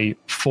buy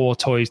 4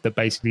 toys that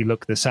basically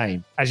look the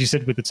same. As you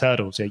said with the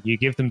Turtles, you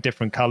give them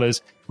different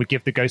colors. We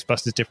give the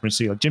Ghostbusters different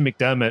seal. Jim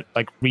McDermott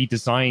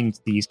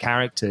redesigned these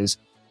characters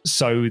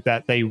so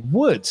that they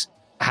would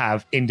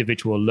have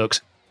individual looks,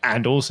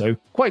 and also,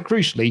 quite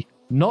crucially,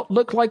 not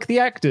look like the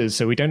actors,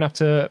 so we don't have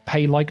to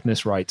pay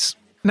likeness rights.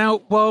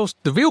 Now, whilst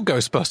the real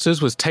Ghostbusters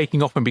was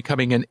taking off and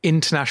becoming an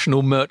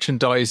international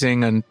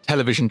merchandising and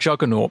television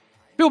juggernaut,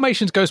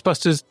 Filmation's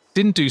Ghostbusters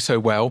didn't do so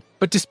well.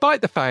 But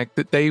despite the fact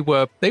that they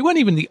weren't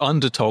even the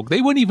underdog,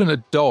 they weren't even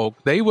a dog,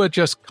 they were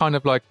just kind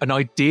of like an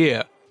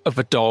idea of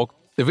a dog,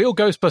 the real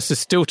Ghostbusters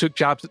still took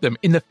jabs at them.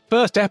 In the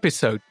first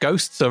episode,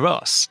 Ghosts Are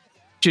Us,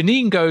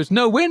 Janine goes,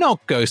 "No, we're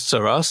not Ghosts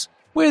Are Us.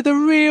 We're the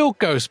real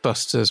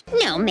Ghostbusters."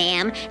 No,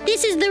 ma'am.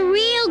 This is the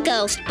real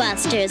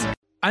Ghostbusters.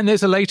 And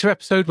there's a later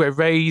episode where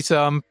Ray's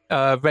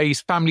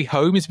family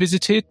home is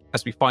visited.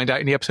 As we find out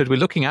in the episode we're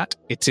looking at,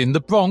 it's in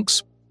the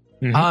Bronx.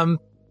 Mm-hmm.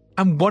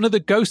 And one of the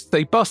ghosts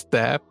they bust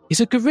there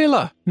is a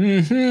gorilla.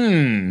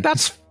 Mm-hmm.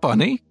 That's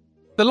funny.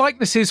 The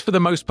likenesses, for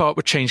the most part,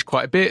 were changed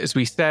quite a bit. As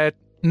we said,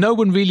 no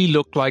one really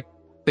looked like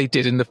they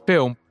did in the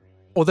film.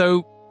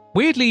 Although,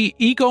 weirdly,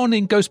 Egon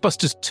in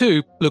Ghostbusters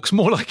 2 looks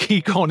more like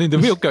Egon in the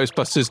real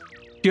Ghostbusters,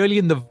 purely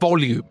in the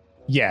volume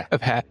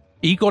of hair.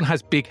 Egon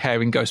has big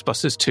hair in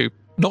Ghostbusters 2.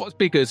 Not as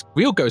big as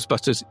real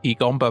Ghostbusters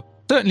Egon, but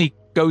certainly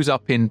goes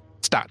up in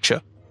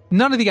stature.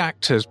 None of the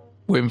actors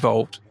were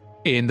involved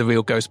in the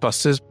real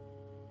Ghostbusters,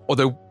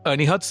 although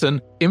Ernie Hudson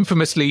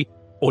infamously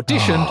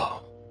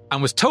auditioned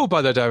and was told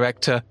by the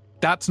director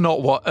that's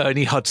not what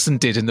Ernie Hudson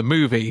did in the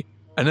movie.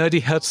 And Ernie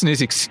Hudson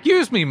is,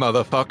 "Excuse me,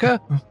 motherfucker,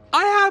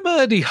 I am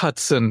Ernie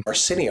Hudson."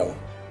 Arsenio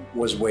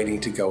was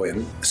waiting to go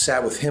in,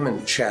 sat with him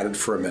and chatted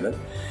for a minute,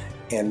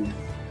 and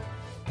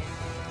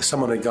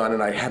someone had gone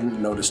and I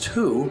hadn't noticed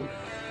who.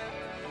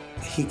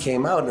 He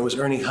came out and it was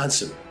Ernie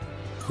Hudson,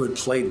 who had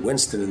played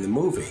Winston in the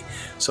movie.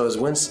 So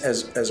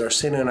as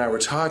Arsenio and I were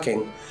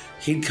talking,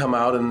 he'd come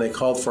out and they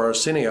called for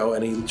Arsenio,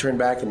 and he turned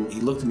back and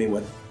he looked at me and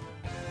went,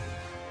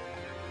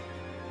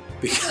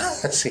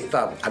 because he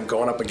thought, I'm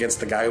going up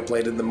against the guy who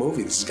played in the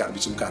movie. This has got to be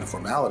some kind of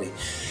formality.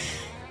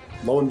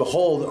 Lo and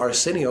behold,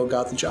 Arsenio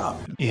got the job.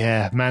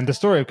 Yeah, man, the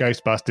story of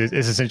Ghostbusters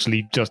is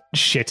essentially just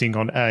shitting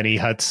on Ernie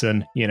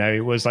Hudson. You know,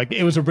 it was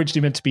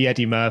originally meant to be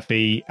Eddie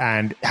Murphy,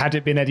 and had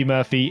it been Eddie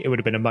Murphy, it would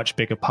have been a much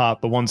bigger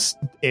part. But once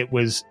it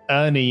was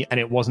Ernie and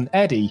it wasn't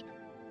Eddie,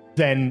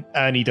 then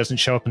Ernie doesn't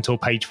show up until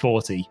page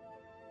 40.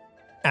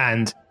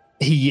 And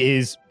he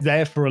is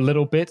there for a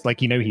little bit,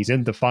 he's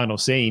in the final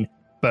scene.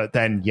 But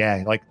then,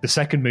 the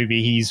second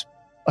movie, he's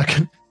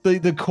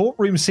the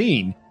courtroom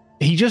scene,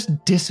 he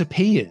just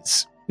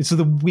disappears. So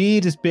the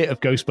weirdest bit of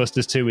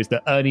Ghostbusters 2 is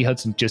that Ernie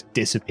Hudson just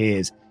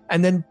disappears.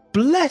 And then,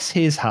 bless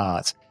his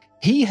heart,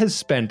 he has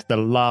spent the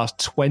last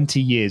 20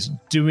 years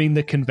doing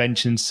the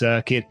convention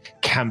circuit,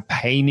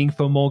 campaigning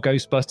for more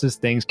Ghostbusters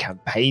things,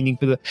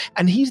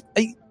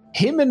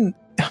 and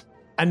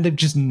and they've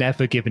just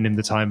never given him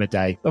the time of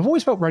day. I've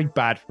always felt very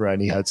bad for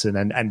Ernie Hudson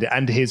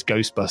and his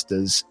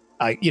Ghostbusters.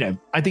 I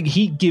think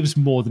he gives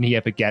more than he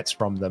ever gets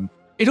from them.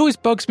 It always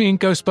bugs me in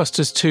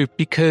Ghostbusters 2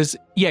 because,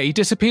 he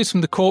disappears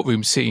from the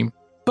courtroom scene,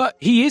 but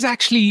he is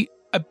actually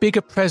a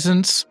bigger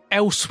presence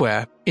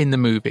elsewhere in the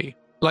movie.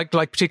 Like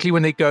particularly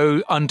when they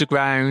go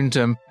underground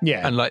and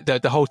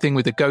the whole thing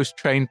with the ghost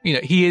train,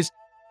 he is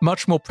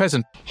much more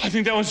present. I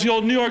think that was the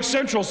old New York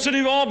Central, City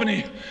of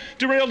Albany.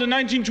 Derailed in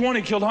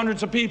 1920, killed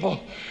hundreds of people.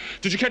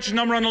 Did you catch the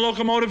number on the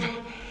locomotive?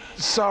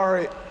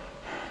 Sorry,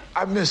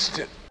 I missed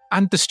it.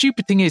 And the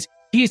stupid thing is,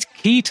 he is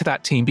key to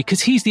that team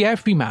because he's the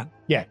everyman.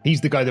 Yeah,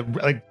 he's the guy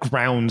that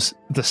grounds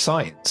the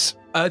science.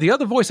 The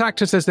other voice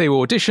actors, as they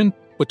were auditioned,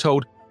 were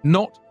told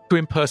not to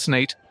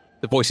impersonate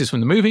the voices from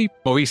the movie.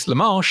 Maurice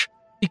LaMarche,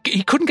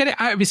 he couldn't get it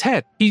out of his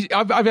head.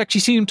 I've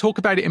actually seen him talk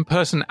about it in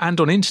person and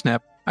on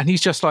internet, and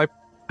he's just like,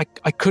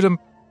 I couldn't.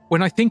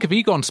 When I think of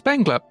Egon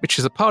Spengler, which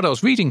is the part I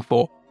was reading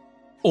for,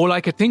 all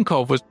I could think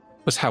of was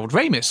Harold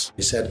Ramis.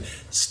 He said,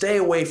 "Stay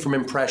away from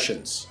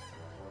impressions.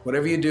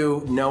 Whatever you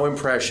do, no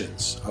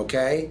impressions,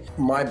 okay?"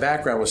 My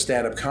background was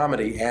stand-up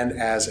comedy and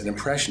as an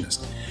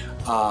impressionist.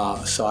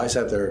 So I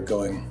sat there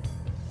going,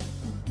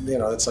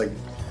 it's like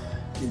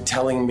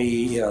telling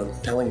me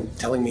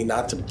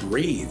not to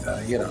breathe,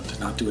 to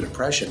not do an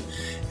impression.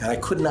 And I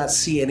could not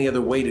see any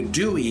other way to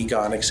do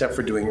Egon except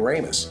for doing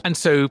Ramis. And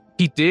so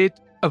he did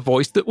a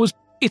voice that was,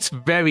 it's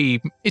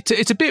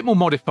a bit more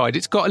modified.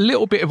 It's got a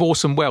little bit of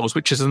Orson Welles,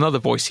 which is another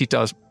voice he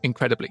does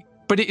incredibly.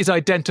 But it is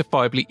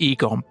identifiably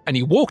Egon. And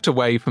he walked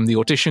away from the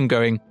audition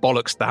going,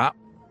 bollocks that.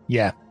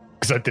 Yeah,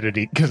 because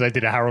I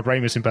did a Harold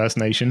Ramis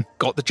impersonation.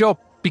 Got the job.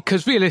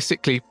 Because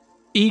realistically,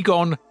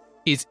 Egon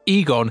is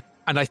Egon.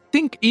 And I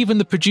think even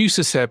the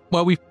producer said,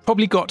 well, we've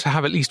probably got to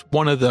have at least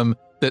one of them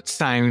that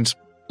sounds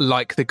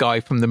like the guy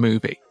from the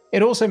movie.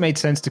 It also made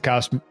sense to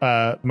cast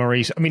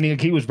Maurice. I mean,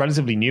 he was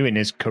relatively new in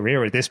his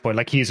career at this point.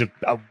 Like, he's a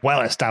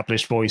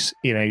well-established voice,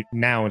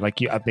 now.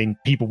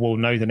 People will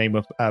know the name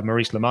of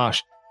Maurice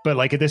LaMarche. But,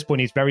 at this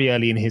point, he's very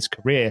early in his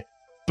career.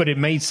 But it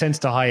made sense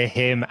to hire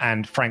him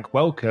and Frank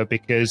Welker,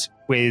 because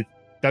with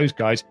those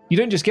guys, you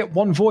don't just get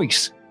one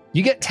voice,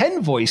 you get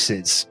 10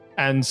 voices.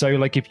 And so,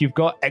 like, if you've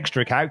got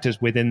extra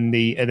characters within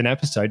an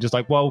episode, it's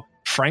like, well,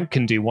 Frank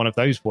can do one of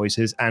those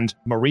voices and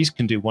Maurice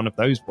can do one of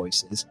those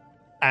voices.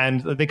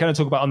 And they kind of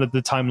talk about on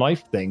the Time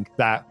Life thing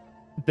that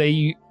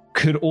they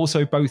could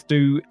also both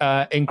do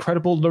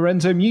incredible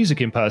Lorenzo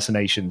music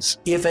impersonations.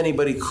 If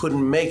anybody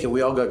couldn't make it,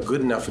 we all got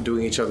good enough at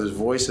doing each other's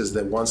voices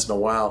that once in a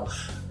while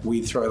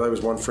we'd throw. There was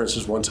for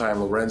instance, one time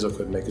Lorenzo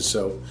couldn't make it,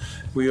 so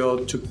we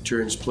all took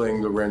turns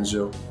playing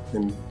Lorenzo.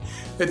 And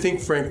I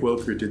think Frank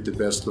Welker did the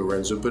best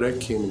Lorenzo, but I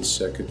came in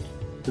second,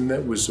 and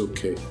that was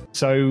okay.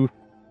 So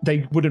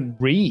they wouldn't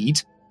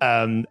read,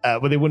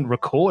 they wouldn't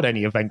record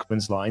any of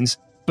Venkman's lines,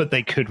 but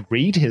they could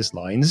read his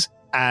lines.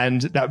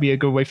 And that would be a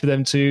good way for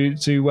them to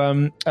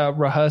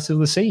rehearse all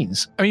the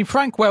scenes. I mean,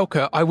 Frank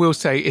Welker, I will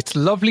say, it's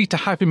lovely to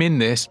have him in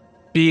this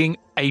being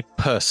a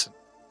person.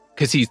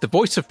 Because he's the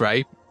voice of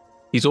Ray.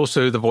 He's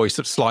also the voice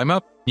of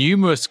Slimer.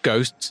 Numerous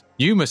ghosts,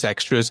 numerous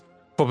extras,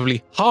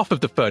 probably half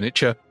of the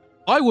furniture.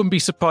 I wouldn't be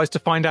surprised to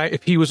find out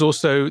if he was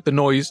also the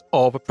noise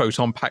of a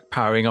proton pack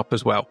powering up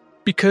as well.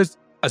 Because,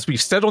 as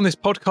we've said on this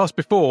podcast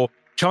before,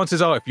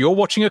 chances are if you're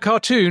watching a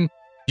cartoon,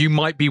 you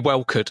might be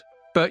Welkered.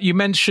 But you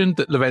mentioned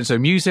that Lorenzo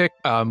Music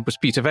was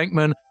Peter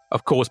Venkman,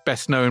 of course,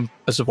 best known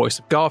as the voice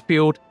of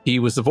Garfield. He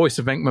was the voice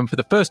of Venkman for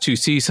the first 2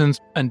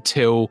 seasons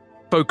until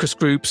focus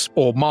groups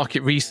or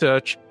market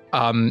research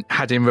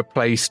had him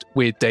replaced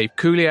with Dave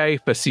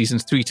Coulier for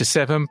seasons 3 to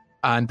 7.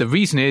 And the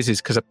reason is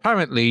because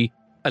apparently,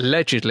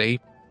 allegedly,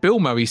 Bill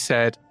Murray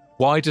said,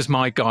 "Why does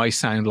my guy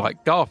sound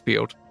like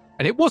Garfield?"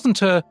 And it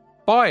wasn't a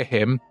fire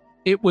him,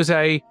 it was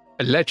a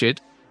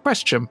alleged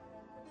question.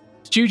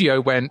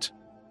 Studio went,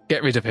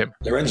 "Get rid of him."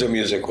 Lorenzo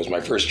Music was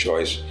my first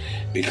choice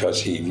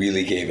because he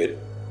really gave it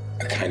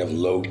a kind of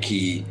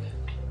low-key,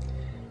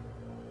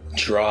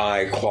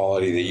 dry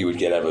quality that you would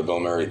get out of a Bill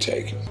Murray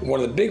take. One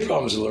of the big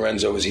problems with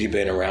Lorenzo was he'd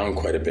been around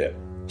quite a bit.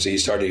 So you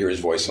started to hear his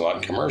voice a lot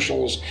in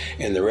commercials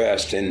and the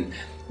rest, and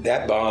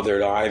that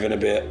bothered Ivan a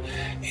bit.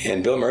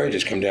 And Bill Murray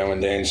just came down one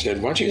day and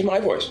said, "Why don't you use my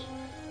voice?"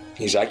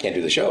 He said, "I can't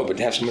do the show, but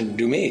have someone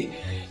do me."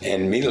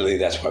 And immediately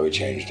that's why we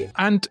changed it.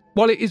 And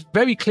while it is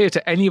very clear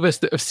to any of us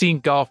that have seen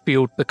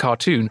Garfield the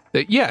cartoon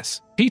that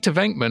yes, Peter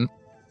Venkman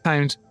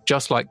sounds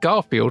just like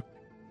Garfield,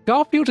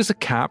 Garfield as a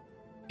cat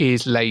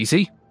is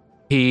lazy,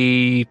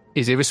 he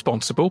is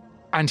irresponsible,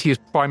 and he is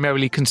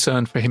primarily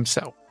concerned for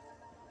himself.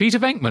 Peter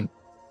Venkman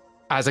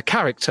as a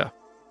character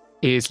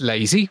is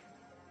lazy,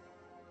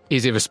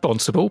 is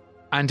irresponsible,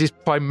 and is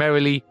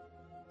primarily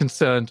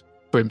concerned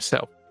for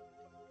himself.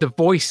 The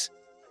voice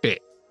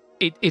bit.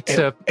 It's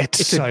so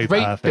a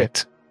great perfect.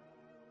 Bit.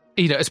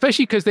 You know,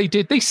 especially because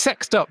they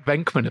sexed up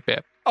Venkman a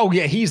bit. Oh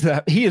yeah, he is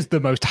the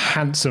most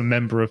handsome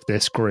member of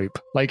this group.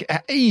 Like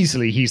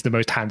easily, he's the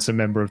most handsome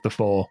member of the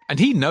 4. And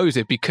he knows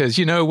it because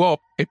you know what?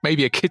 It may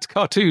be a kid's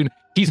cartoon.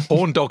 He's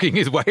horn dogging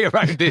his way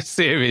around this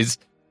series.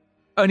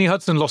 Ernie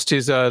Hudson lost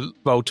his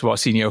role to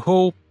Arsenio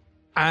Hall,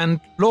 and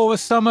Laura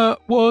Summer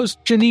was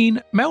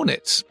Janine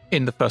Melnitz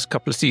in the first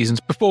couple of seasons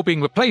before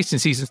being replaced in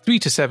seasons 3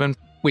 to 7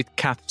 with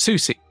Kath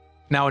Soucie.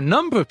 Now, a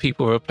number of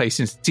people were replaced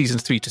in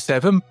seasons 3 to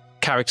 7.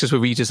 Characters were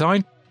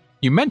redesigned.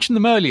 You mentioned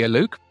them earlier,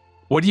 Luke.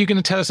 What are you going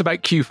to tell us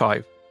about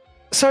Q5?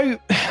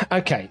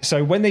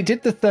 So when they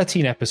did the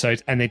 13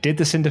 episodes and they did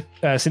the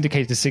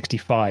syndicated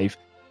 65,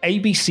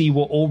 ABC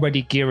were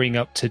already gearing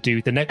up to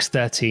do the next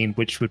 13,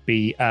 which would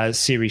be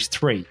Series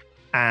 3.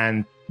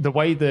 And the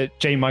way that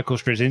J. Michael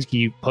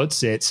Straczynski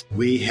puts it...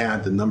 We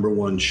had the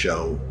 #1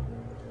 show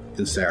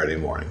in Saturday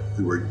morning.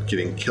 We were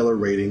getting killer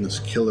ratings,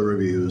 killer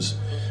reviews.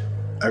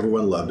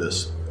 Everyone loved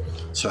us.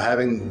 So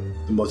having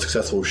the most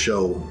successful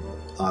show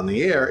on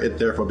the air, it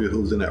therefore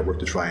behooves the network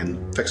to try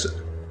and fix it.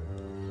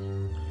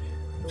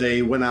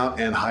 They went out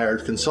and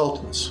hired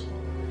consultants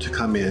to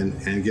come in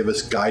and give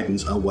us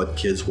guidance on what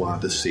kids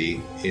wanted to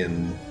see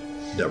in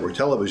network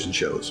television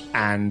shows.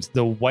 And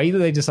the way that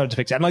they decided to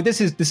fix it, and like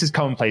this is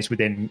commonplace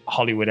within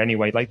Hollywood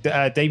anyway. Like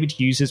David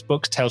Hughes'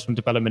 book, Tales from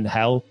Development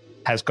Hell,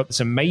 has got this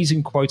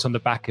amazing quote on the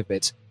back of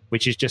it,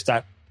 which is just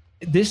that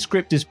this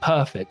script is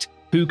perfect.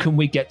 Who can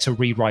we get to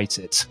rewrite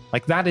it?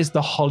 Like that is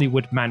the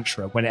Hollywood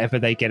mantra whenever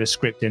they get a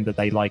script in that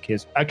they like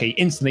is, okay,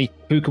 instantly,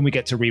 who can we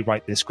get to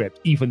rewrite this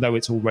script, even though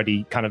it's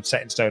already kind of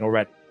set in stone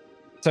already.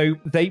 So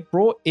they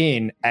brought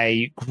in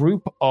a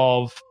group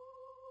of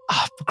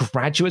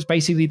graduates,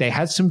 basically. They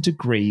had some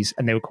degrees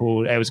and they were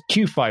called, it was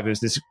Q5, it was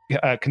this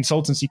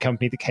consultancy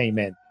company that came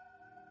in.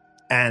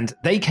 And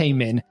they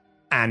came in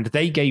and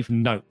they gave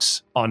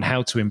notes on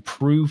how to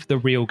improve the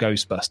real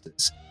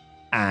Ghostbusters.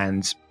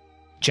 And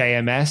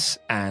JMS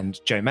and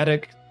Joe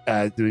Medic,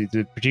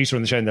 the producer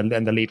on the show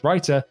and the lead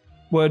writer,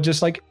 were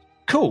just like,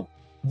 cool,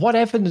 what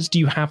evidence do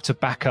you have to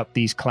back up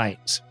these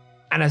claims?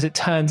 And as it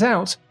turns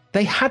out,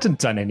 they hadn't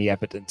done any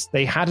evidence.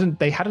 They hadn't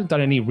done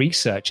any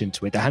research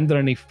into it. They hadn't done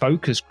any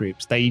focus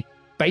groups. They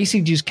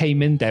basically just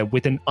came in there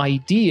with an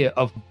idea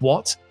of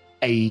what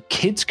a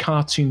kid's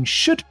cartoon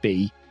should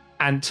be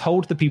and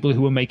told the people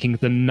who were making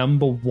the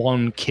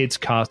 #1 kids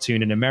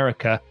cartoon in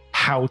America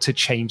how to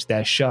change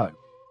their show.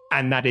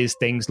 And that is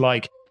things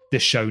like the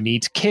show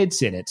needs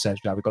kids in it. So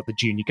now we've got the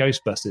Junior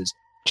Ghostbusters.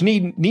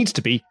 Janine needs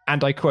to be,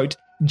 and I quote,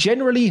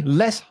 generally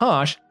less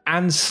harsh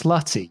and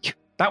slutty.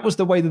 That was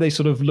the way that they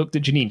sort of looked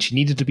at Janine. She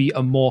needed to be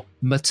a more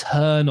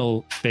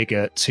maternal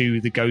figure to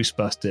the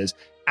Ghostbusters.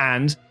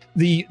 And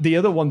the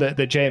other one that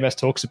JMS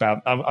talks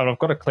about, I've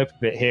got a clip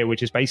of it here,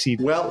 which is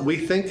basically... Well, we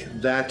think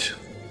that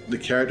the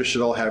characters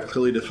should all have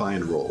clearly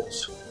defined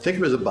roles. Think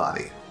of it as a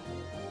body.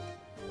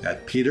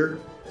 That Peter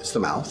is the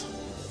mouth.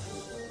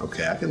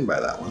 Okay, I can buy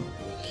that one.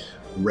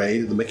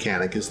 Ray, the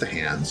mechanic, is the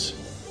hands.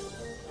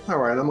 All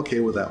right, I'm okay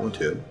with that one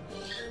too.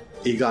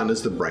 Egon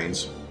is the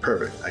brains.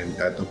 Perfect. I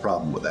got no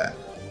problem with that.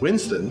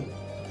 Winston,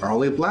 our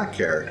only black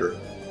character,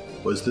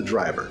 was the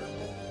driver.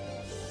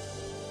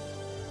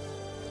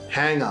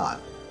 Hang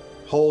on.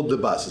 Hold the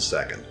bus a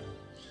second.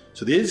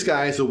 So these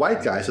guys, the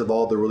white guys, have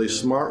all the really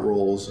smart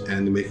roles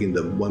and making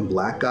the one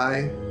black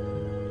guy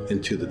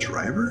into the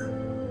driver?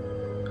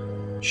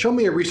 Show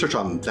me a research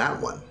on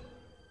that one.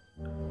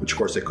 Which, of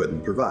course, they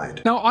couldn't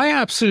provide. Now, I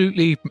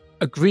absolutely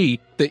agree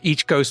that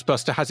each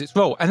Ghostbuster has its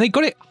role, and they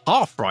got it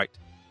half right.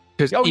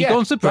 Because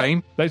Egon's the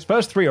brain. Those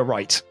first three are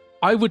right.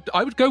 I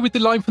would go with the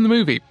line from the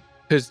movie.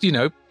 Because,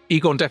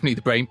 Egon definitely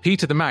the brain,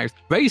 Peter the mouth,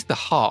 Ray's the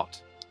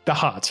heart. The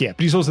heart, yeah.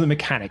 But he's also the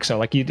mechanic.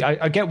 So, I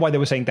get why they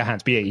were saying the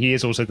hands, but yeah, he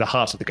is also the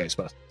heart of the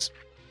Ghostbusters.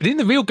 But in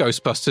the real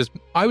Ghostbusters,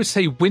 I would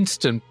say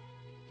Winston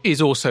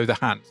is also the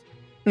hands.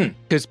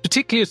 Because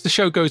particularly as the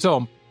show goes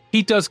on,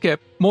 he does get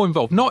more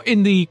involved. Not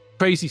in the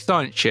crazy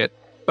science shit,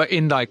 but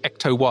in like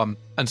Ecto-1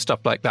 and stuff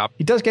like that.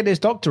 He does get his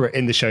doctorate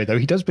in the show, though.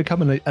 He does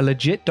become a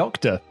legit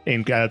doctor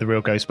in the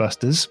real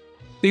Ghostbusters.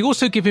 They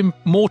also give him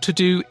more to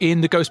do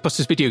in the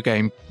Ghostbusters video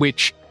game,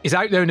 which is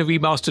out there in a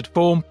remastered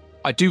form.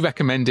 I do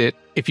recommend it.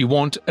 If you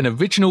want an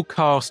original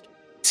cast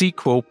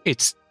sequel,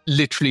 it's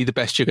literally the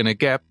best you're going to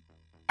get.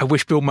 I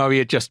wish Bill Murray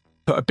had just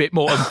put a bit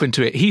more oomph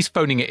into it. He's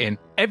phoning it in.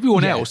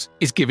 Everyone else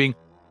is giving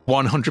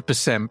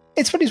 100%.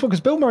 It's funny as well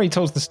because Bill Murray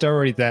tells the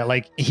story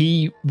that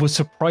he was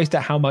surprised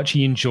at how much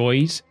he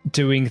enjoyed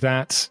doing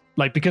that.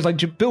 Because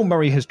Bill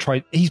Murray has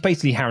tried, he's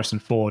basically Harrison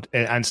Ford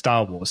and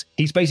Star Wars.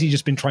 He's basically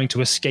just been trying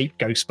to escape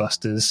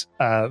Ghostbusters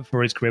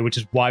for his career, which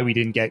is why we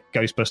didn't get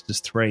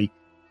Ghostbusters 3.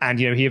 And,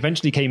 he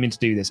eventually came in to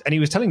do this. And he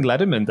was telling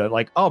Letterman that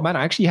oh man,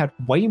 I actually had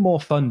way more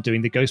fun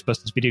doing the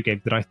Ghostbusters video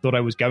game than I thought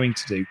I was going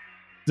to do.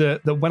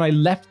 That when I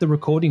left the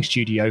recording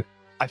studio,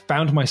 I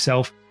found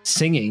myself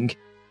singing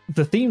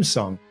the theme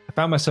song. I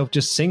found myself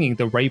just singing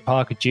the Ray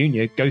Parker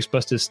Jr.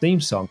 Ghostbusters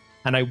theme song.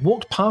 And I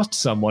walked past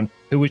someone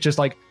who was just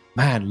like,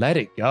 man, let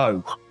it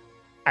go.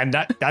 And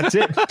that's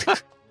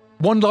it.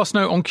 One last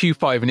note on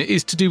Q5, and it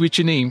is to do with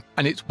Janine,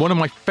 and it's one of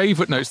my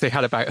favourite notes they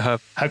had about her.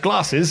 Her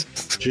glasses.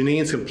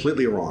 Janine's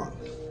completely wrong.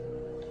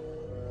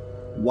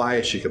 Why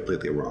is she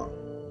completely wrong?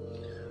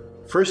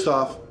 First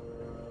off,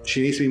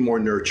 she needs to be more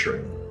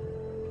nurturing.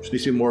 She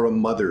needs to be more of a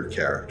mother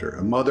character,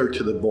 a mother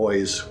to the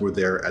boys who were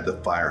there at the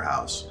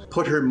firehouse.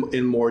 Put her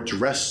in more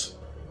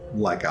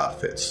dress-like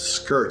outfits,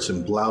 skirts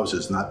and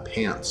blouses, not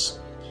pants.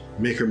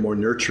 Make her more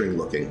nurturing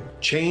looking.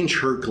 Change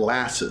her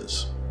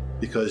glasses,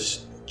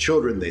 because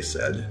children, they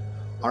said,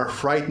 are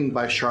frightened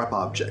by sharp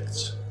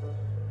objects.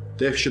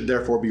 There should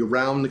therefore be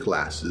round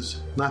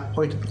glasses, not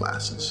pointed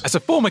glasses. As a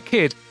former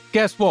kid,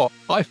 guess what?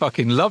 I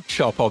fucking loved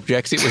sharp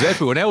objects. It was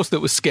everyone else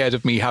that was scared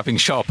of me having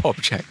sharp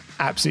objects.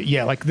 Absolutely,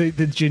 yeah. The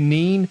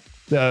Janine,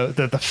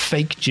 the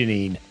fake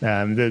Janine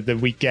that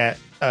we get.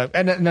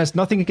 And there's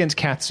nothing against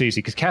Kath Soucie,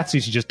 because Kath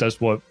Soucie just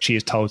does what she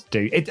is told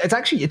to do.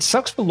 It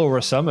sucks for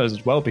Laura Summers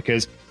as well,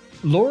 because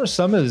Laura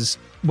Summers,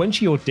 when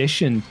she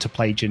auditioned to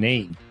play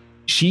Janine,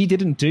 she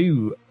didn't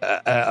do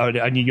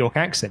a New York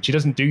accent. She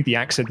doesn't do the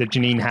accent that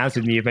Janine has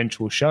in the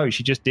eventual show.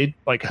 She just did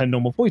her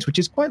normal voice, which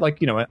is quite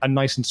a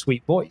nice and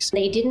sweet voice.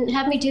 They didn't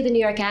have me do the New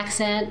York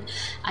accent.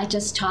 I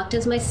just talked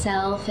as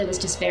myself. It was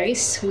just very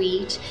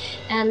sweet.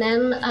 And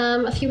then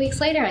a few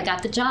weeks later, I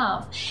got the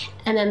job.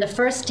 And then the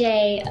first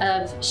day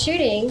of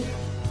shooting,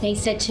 they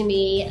said to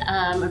me,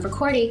 of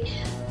recording,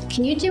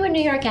 can you do a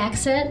New York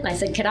accent? And I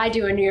said, could I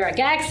do a New York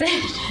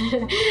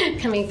accent?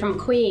 Coming from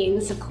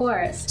Queens, of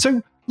course.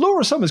 So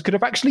Laura Summers could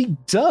have actually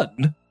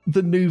done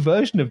the new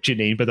version of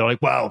Janine, but they're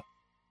like, well,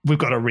 we've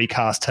got to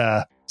recast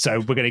her, so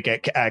we're going to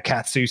get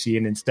Kath Soucie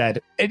in instead.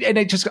 And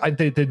it just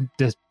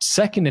the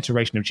second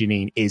iteration of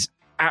Janine is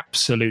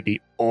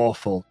absolutely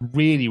awful,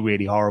 really,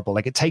 really horrible.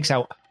 It takes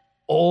out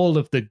all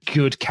of the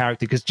good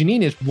character, because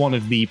Janine is one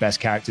of the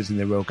best characters in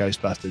the real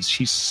Ghostbusters.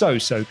 She's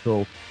so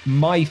cool.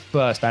 My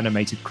first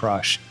animated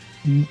crush.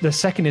 The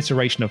second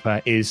iteration of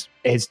her is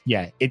it's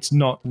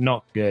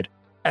not good.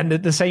 And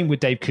the same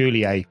with Dave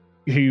Coulier,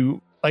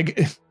 who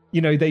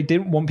they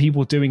didn't want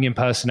people doing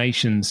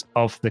impersonations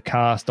of the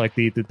cast,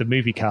 the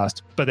movie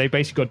cast, but they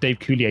basically got Dave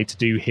Coulier to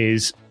do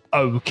his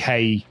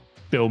okay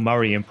Bill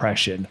Murray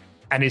impression,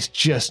 and it's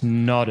just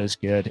not as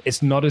good.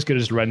 It's not as good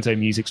as Lorenzo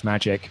Music's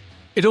magic.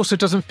 It also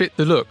doesn't fit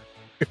the look.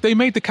 If they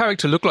made the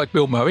character look like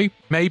Bill Murray,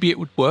 maybe it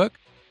would work.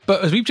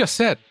 But as we've just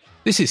said,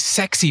 this is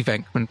sexy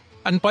Venkman.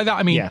 And by that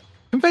I mean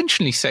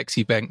conventionally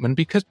sexy Venkman,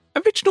 because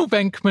original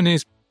Venkman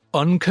is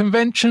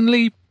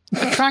unconventionally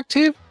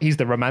attractive. He's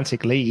the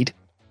romantic lead.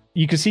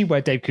 You can see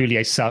where Dave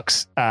Coulier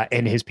sucks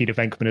in his Peter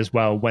Venkman as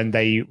well when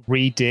they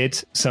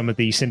redid some of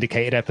the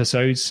syndicated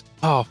episodes.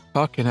 Oh,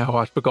 fucking hell,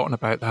 I'd forgotten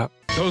about that.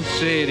 Don't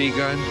say it,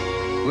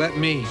 Egon. Let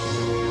me.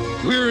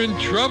 We're in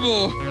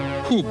trouble.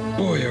 Oh,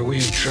 boy, are we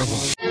in trouble.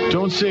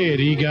 Don't say it,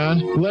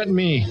 Egon. Let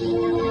me.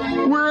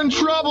 We're in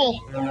trouble.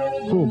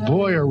 Oh,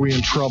 boy, are we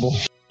in trouble.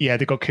 Yeah,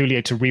 they got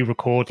Coulier to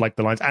re-record like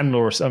the lines, and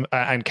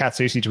and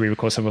Katsushi to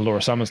re-record some of Laura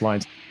Summers'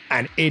 lines,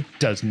 and it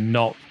does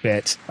not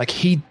fit. Like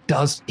he's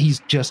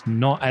just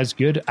not as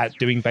good at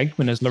doing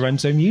Venkman as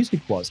Lorenzo Music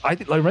was. I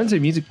think Lorenzo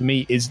Music for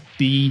me is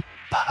the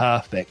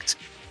perfect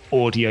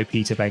audio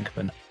Peter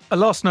Venkman. A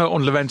last note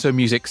on Lorenzo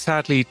Music,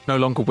 sadly no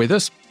longer with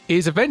us,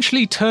 is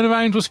eventually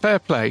turnaround was fair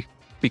play,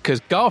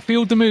 because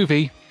Garfield the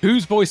movie,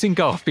 who's voicing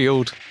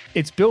Garfield?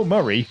 It's Bill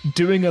Murray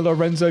doing a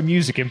Lorenzo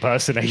Music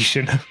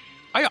impersonation.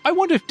 I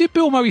wonder if did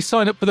Bill Murray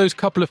sign up for those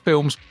couple of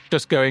films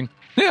just going,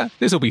 yeah,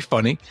 this will be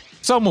funny.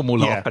 Someone will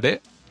laugh at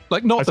it.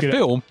 Like, not the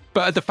film,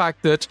 but at the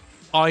fact that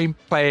I'm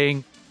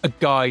playing a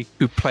guy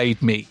who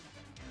played me.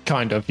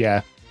 Kind of,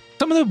 yeah.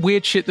 Some of the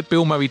weird shit that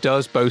Bill Murray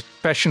does, both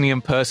professionally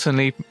and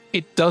personally,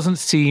 it doesn't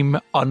seem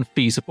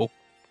unfeasible.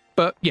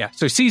 But yeah,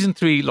 so season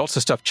 3, lots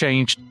of stuff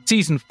changed.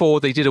 Season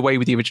 4, they did away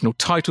with the original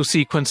title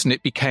sequence and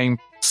it became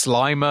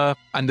Slimer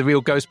and the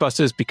Real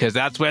Ghostbusters because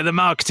that's where the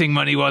marketing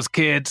money was,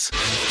 kids.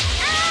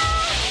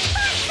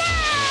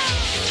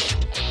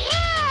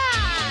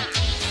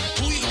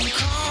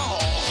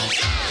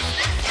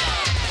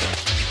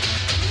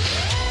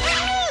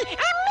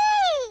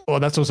 Well,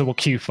 that's also what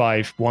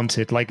Q5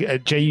 wanted.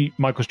 Like J.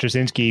 Michael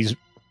Straczynski's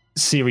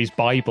series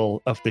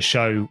Bible of the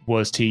show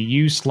was to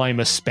use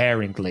Slimer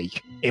sparingly.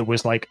 It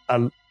was like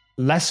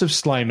less of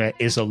Slimer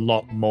is a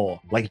lot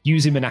more. Like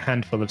use him in a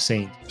handful of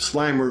scenes.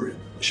 Slimer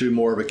should be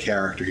more of a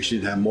character. He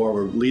should have more of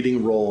a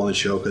leading role on the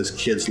show because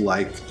kids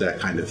like that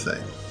kind of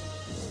thing.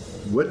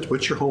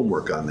 What's your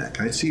homework on that?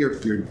 Can I see your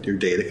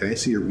data? Can I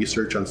see your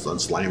research on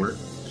Slimer?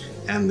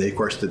 And they, of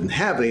course, didn't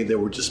have any. They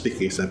were just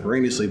speaking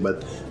extemporaneously,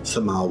 but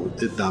somehow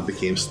it now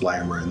became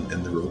Slimer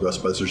and the Real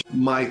Ghostbusters.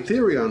 My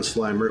theory on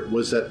Slimer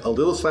was that a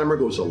little Slimer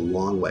goes a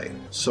long way.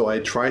 So I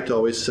tried to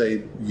always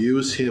say,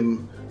 use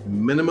him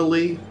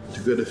minimally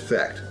to good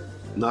effect,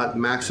 not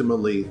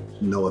maximally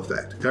no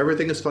effect. If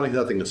everything is funny,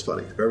 nothing is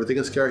funny. If everything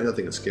is scary,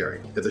 nothing is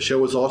scary. If the show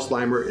was all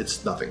Slimer,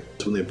 it's nothing.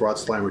 So when they brought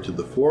Slimer to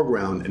the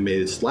foreground and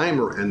made it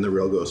Slimer and the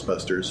Real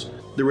Ghostbusters,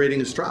 the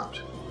ratings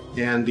dropped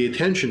and the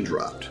attention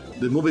dropped.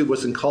 The movie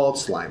wasn't called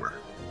Slimer.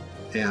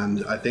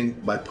 And I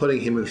think by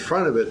putting him in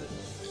front of it,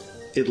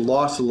 it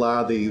lost a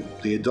lot of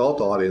the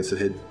adult audience that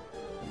had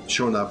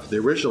shown up for the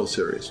original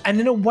series.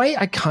 And in a way,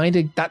 I kind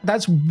of,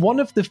 that's one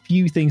of the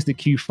few things that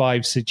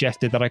Q5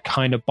 suggested that I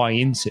kind of buy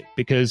into,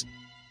 because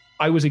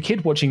I was a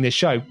kid watching this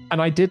show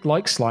and I did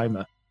like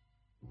Slimer.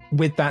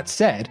 With that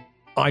said,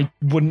 I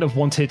wouldn't have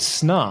wanted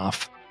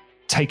Snarf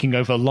taking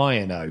over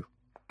Lion-O.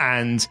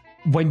 And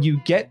when you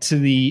get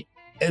to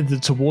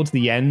towards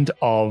the end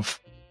of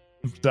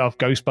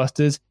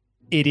Ghostbusters,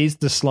 it is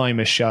the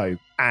Slimer show,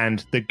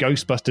 and the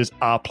Ghostbusters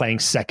are playing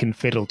second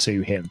fiddle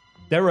to him.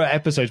 There are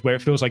episodes where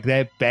it feels like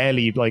they're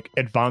barely like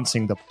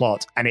advancing the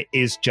plot, and it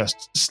is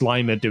just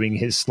Slimer doing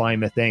his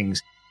Slimer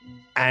things.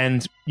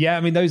 And yeah, I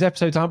mean, those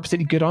episodes aren't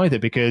particularly good either,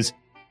 because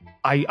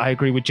I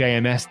agree with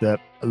JMS that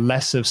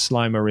less of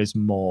Slimer is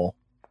more.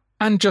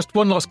 And just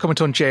one last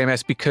comment on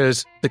JMS,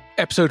 because the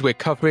episode we're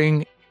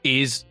covering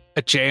is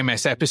a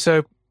JMS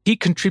episode. He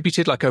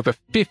contributed like over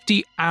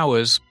 50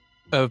 hours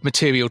of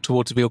material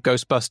towards the Real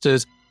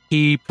Ghostbusters.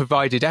 He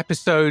provided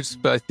episodes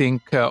for, I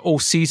think, all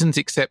seasons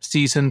except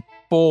season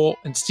 4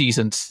 and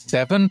season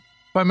 7,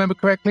 if I remember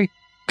correctly.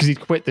 Because he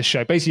quit the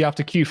show. Basically,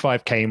 after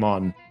Q5 came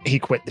on, he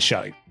quit the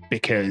show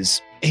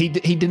because he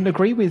didn't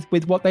agree with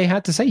what they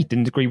had to say. He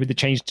didn't agree with the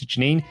change to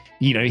Janine.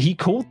 You know, he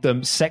called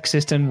them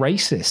sexist and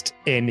racist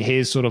in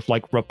his sort of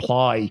like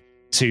reply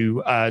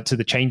to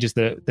the changes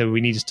that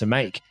we needed to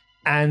make.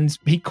 And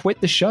he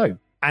quit the show.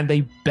 And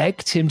they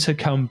begged him to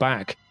come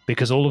back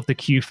because all of the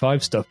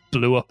Q5 stuff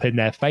blew up in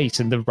their face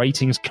and the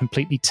ratings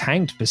completely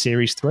tanked for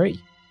Series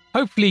 3.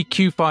 Hopefully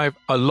Q5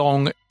 are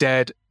long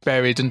dead,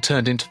 buried and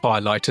turned into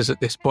firelighters at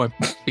this point,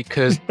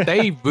 because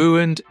they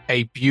ruined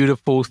a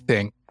beautiful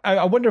thing.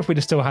 I wonder if we'd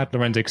have still had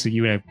Lorenzo, because,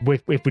 you know,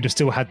 if we'd have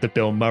still had the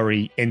Bill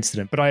Murray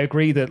incident. But I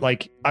agree that,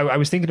 like, I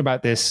was thinking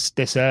about this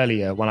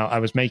earlier when I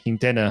was making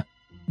dinner,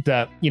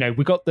 that, you know,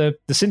 we got the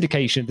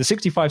syndication, the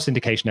 65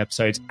 syndication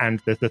episodes and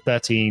the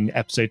 13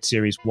 episode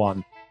series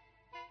 1.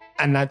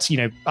 And that's, you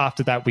know,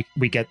 after that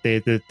we get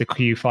the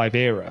Q5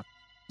 era.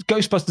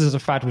 Ghostbusters as a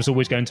fad was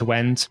always going to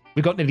end.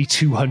 We got nearly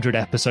 200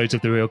 episodes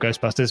of the Real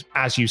Ghostbusters.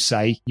 As you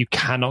say, you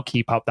cannot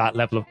keep up that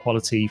level of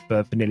quality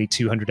for nearly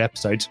 200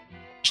 episodes.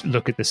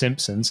 Look at The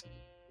Simpsons.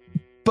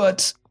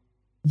 But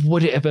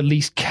would it have at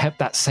least kept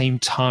that same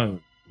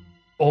tone?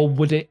 Or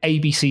would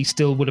ABC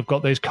still would have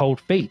got those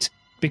cold feet?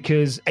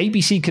 Because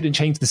ABC couldn't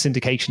change the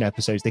syndication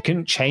episodes. They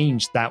couldn't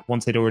change that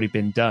once they'd already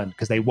been done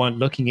because they weren't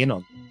looking in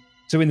on them.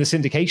 So in the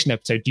syndication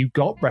episode, you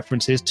got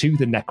references to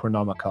the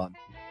Necronomicon.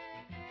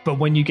 But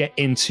when you get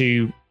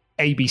into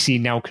ABC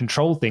now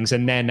control things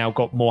and they're now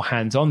got more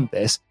hands on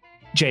this,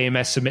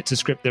 JMS submits a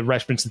script that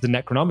references the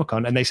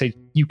Necronomicon, and they say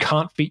you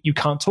can't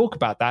talk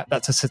about that.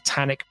 That's a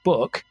satanic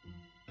book.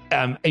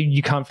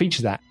 You can't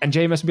feature that. And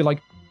JMS would be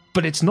like,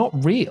 but it's not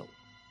real.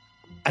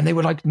 And they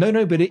were like,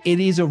 no, but it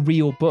is a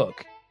real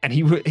book. And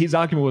his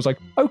argument was like,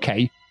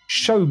 okay,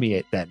 show me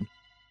it then.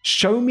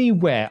 Show me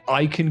where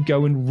I can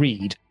go and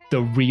read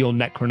the real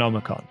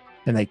Necronomicon.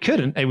 And they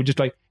couldn't. They were just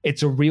like,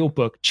 it's a real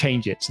book,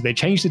 change it. So they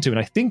changed it to, and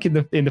I think in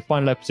the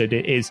final episode,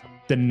 it is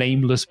the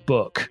Nameless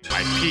Book.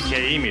 My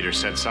PKE meter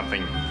said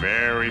something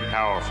very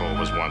powerful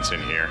was once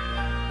in here.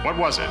 What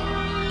was it?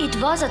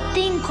 It was a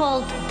thing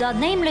called the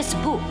Nameless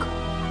Book.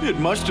 It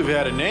must have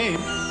had a name.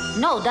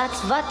 No,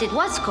 that's what it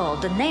was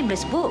called, the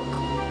Nameless Book.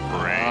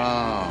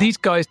 Right. These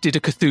guys did a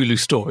Cthulhu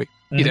story.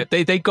 You know,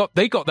 they got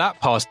that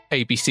past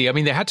ABC. I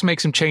mean, they had to make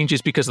some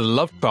changes because of the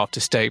Lovecraft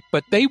estate,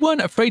 but they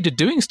weren't afraid of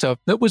doing stuff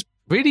that was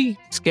pretty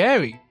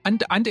scary,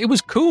 and it was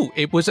cool.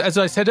 It was, as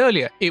I said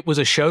earlier, it was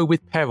a show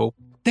with peril.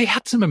 They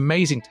had some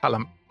amazing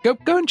talent. Go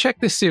and check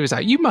this series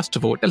out. You must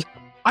have already.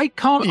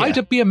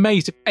 I'd be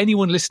amazed if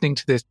anyone listening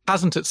to this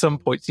hasn't at some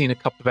point seen a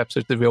couple of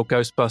episodes of The Real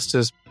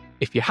Ghostbusters.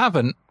 If you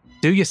haven't,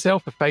 do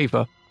yourself a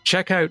favor.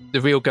 Check out The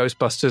Real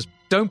Ghostbusters.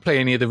 Don't play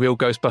any of the Real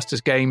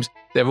Ghostbusters games.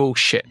 They're all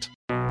shit.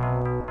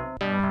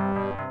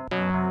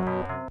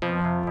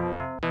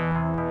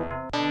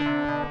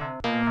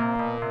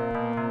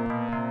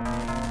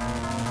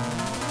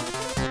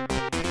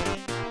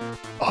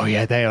 Oh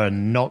yeah, they are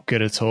not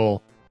good at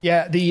all.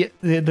 Yeah, the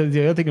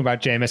other thing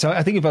about JMS,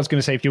 I think if I was going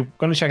to say, if you're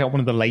going to check out one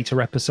of the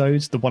later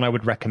episodes, the one I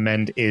would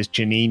recommend is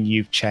Janine,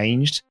 You've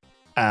Changed,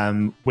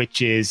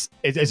 which is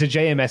it's a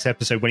JMS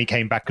episode when he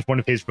came back, because one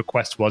of his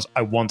requests was,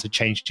 I want to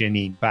change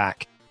Janine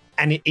back.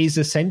 And it is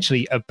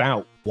essentially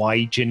about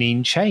why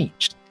Janine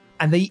changed.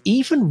 And they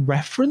even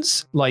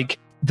reference like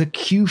the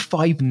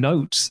Q5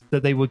 notes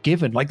that they were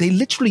given. Like they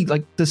literally,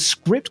 like the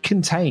script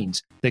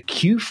contains the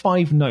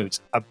Q5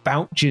 notes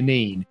about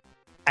Janine,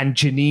 and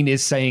Janine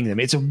is saying them.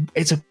 It's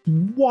a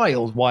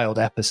wild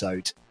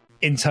episode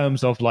in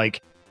terms of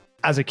like,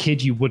 as a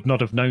kid, you would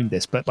not have known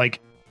this, but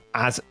like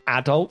as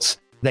adults,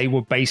 they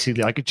were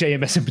basically like,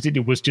 JMS in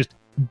particular was just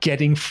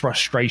getting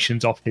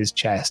frustrations off his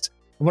chest.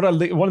 And one of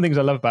the things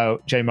I love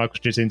about J. Michael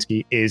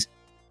Straczynski is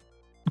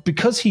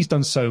because he's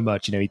done so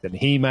much, you know, he's done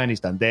He-Man,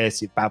 he's done this,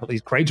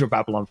 he's creator of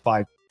Babylon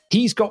 5,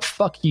 he's got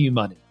fuck you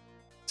money.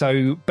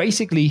 So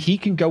basically he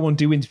can go and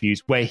do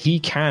interviews where he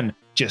can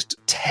just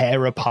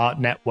tear apart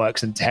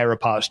networks and tear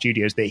apart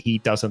studios that he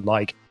doesn't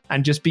like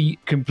and just be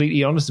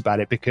completely honest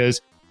about it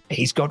because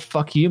he's got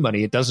fuck you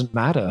money. It doesn't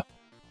matter.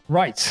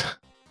 Right.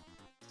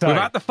 So, we're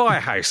at the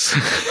firehouse.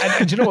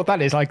 and do you know what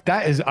that is? Like,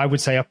 that is, I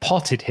would say, a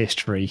potted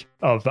history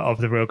of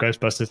the Real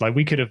Ghostbusters. Like,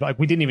 we could have, like,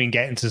 we didn't even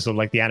get into sort of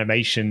like the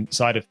animation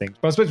side of things.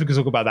 But I suppose we can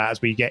talk about that as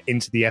we get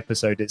into the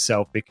episode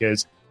itself,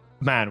 because,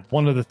 man,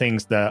 one of the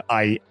things that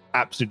I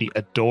absolutely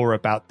adore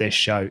about this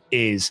show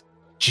is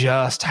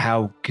just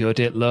how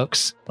good it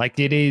looks. Like,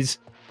 it is,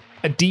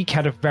 Deke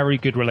had a very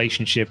good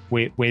relationship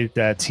with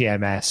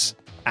TMS,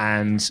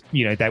 and,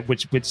 you know, that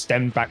which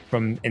stemmed back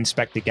from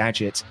Inspector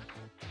Gadget.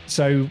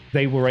 So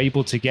they were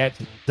able to get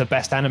the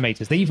best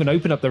animators. They even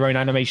opened up their own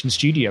animation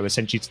studio,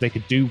 essentially, so they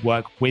could do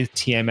work with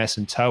TMS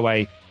and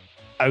Toei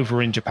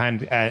over in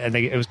Japan. And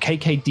it was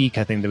KK Deke,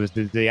 I think, that was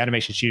the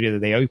animation studio that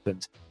they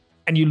opened.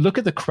 And you look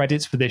at the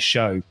credits for this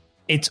show,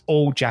 it's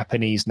all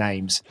Japanese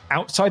names.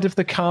 Outside of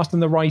the cast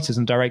and the writers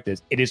and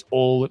directors, it is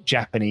all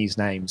Japanese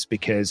names,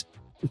 because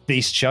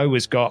this show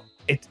has got...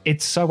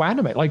 It's so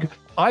animated. Like,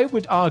 I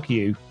would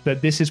argue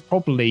that this is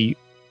probably...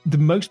 the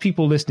most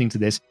people listening to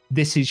this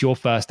is your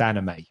first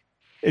anime.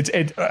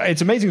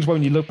 It's amazing as well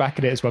when you look back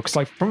at it as well, because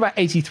like from about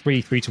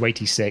 83 through to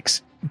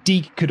 86,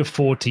 Deke could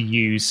afford to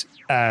use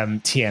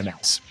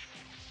TMS.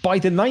 By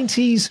the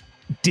 90s,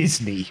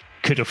 Disney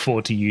could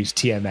afford to use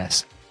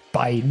TMS.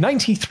 By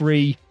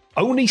 93,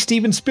 only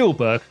Steven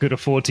Spielberg could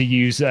afford to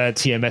use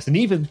TMS, and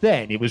even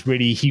then it was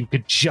really, he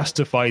could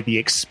justify the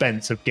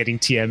expense of getting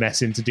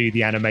TMS in to do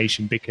the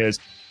animation, because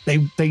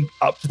they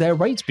upped their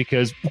rates,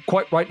 because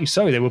quite rightly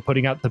so, they were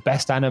putting out the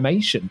best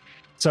animation.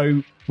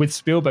 So with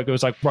Spielberg, it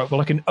was like, right, well,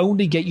 I can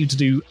only get you to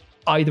do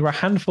either a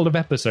handful of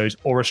episodes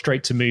or a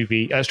straight to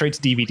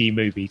DVD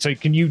movie. So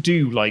can you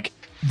do like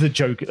the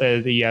joke,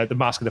 the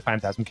Mask of the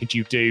Phantasm? Could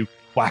you do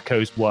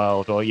Wacko's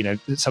World, or, you know,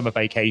 Summer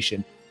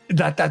Vacation?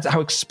 That's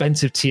how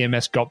expensive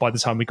TMS got by the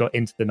time we got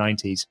into the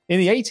 90s. In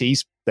the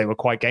 80s, they were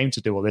quite game to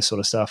do all this sort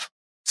of stuff.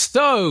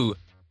 So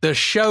the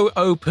show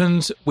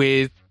opens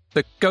with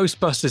the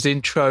Ghostbusters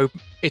intro.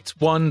 It's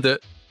one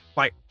that,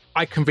 like,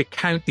 I can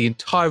recount the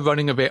entire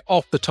running of it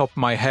off the top of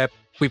my head.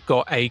 We've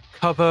got a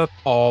cover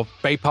of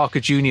Ray Parker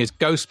Jr.'s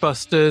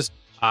Ghostbusters.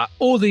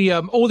 All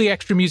the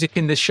extra music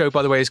in this show,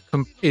 by the way,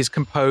 is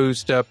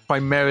composed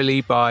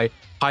primarily by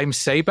Haim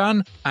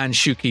Saban and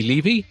Shuki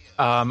Levy.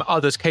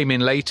 Others came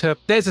in later.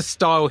 There's a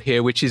style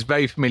here which is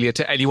very familiar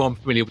to anyone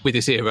familiar with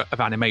this era of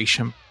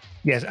animation.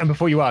 Yes, and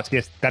before you ask,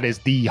 yes, that is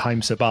the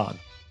Haim Saban,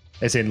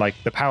 as in like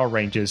the Power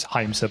Rangers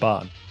Haim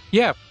Saban.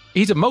 Yeah,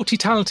 he's a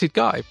multi-talented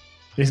guy.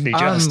 Isn't he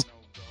just?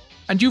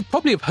 And you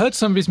probably have heard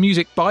some of his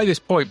music by this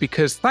point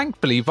because,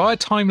 thankfully, via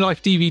Time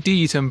Life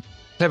DVDs and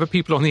clever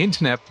people on the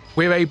internet,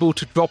 we're able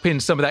to drop in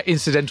some of that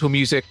incidental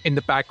music in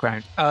the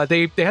background.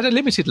 They had a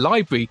limited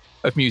library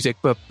of music,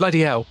 but bloody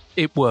hell,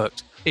 it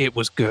worked. It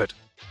was good.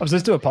 I was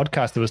listening to a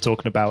podcast that was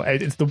talking about,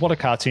 it's the What a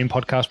Cartoon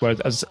podcast, where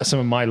some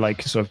of my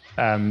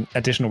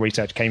additional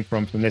research came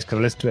from this, because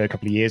I listened to it a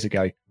couple of years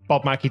ago.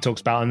 Bob Mackie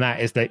talks about on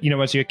that is that,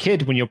 as you're a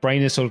kid, when your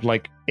brain is sort of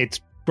like, it's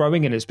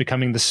growing and it's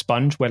becoming the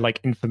sponge where like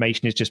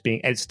information is just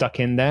it's stuck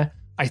in there.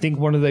 I think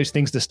one of those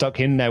things that stuck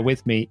in there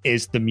with me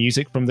is the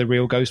music from the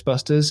real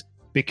Ghostbusters,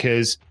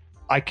 because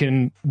I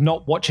can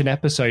not watch an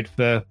episode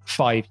for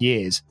 5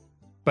 years,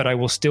 but I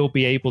will still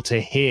be able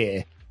to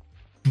hear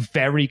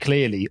very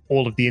clearly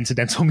all of the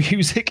incidental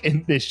music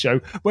in this show,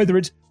 whether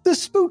it's the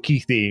spooky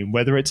theme,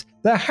 whether it's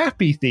the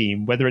happy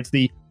theme, whether it's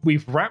the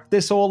we've wrapped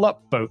this all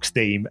up folks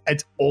theme.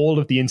 It's all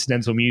of the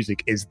incidental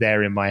music is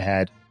there in my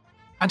head.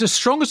 And as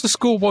strong as the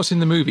score was in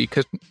the movie,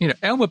 because,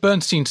 Elmer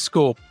Bernstein's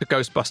score to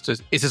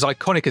Ghostbusters is as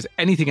iconic as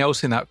anything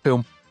else in that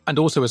film, and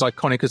also as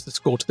iconic as the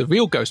score to the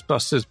real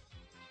Ghostbusters.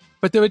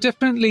 But there are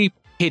definitely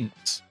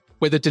hints,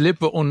 whether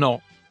deliberate or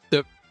not,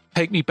 that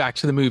take me back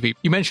to the movie.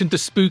 You mentioned the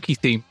spooky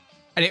theme,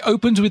 and it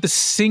opens with a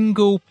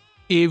single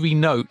eerie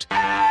note.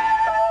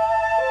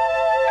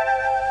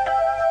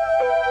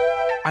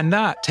 And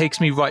that takes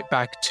me right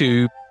back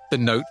to the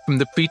note from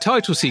the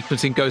pre-title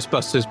sequence in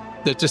Ghostbusters,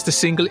 that just a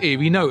single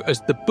eerie note as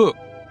the book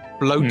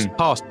floats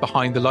past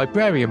behind the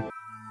librarian.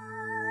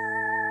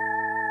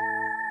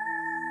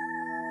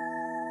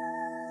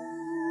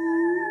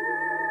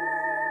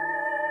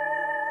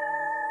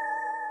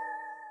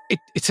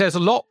 It says a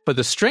lot for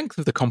the strength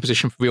of the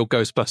composition for real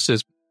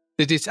Ghostbusters,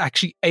 that it's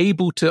actually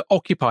able to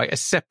occupy a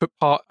separate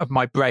part of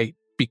my brain.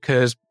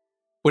 Because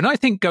when I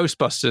think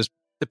Ghostbusters,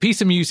 the piece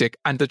of music,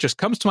 and that just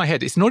comes to my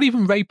head, it's not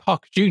even Ray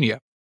Park Jr.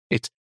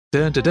 It's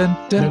dun dun dun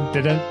dun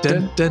dun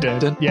dun dun dun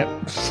dun. Yep.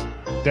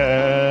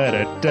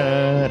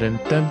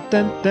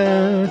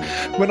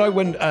 When I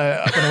went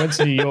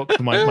to New York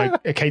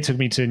for Kate took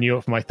me to New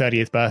York for my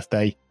 30th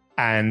birthday,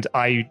 and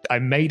I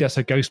made us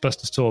a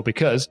Ghostbusters tour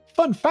because,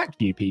 fun fact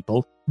for you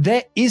people,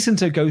 there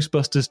isn't a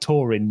Ghostbusters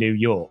tour in New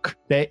York.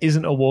 There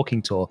isn't a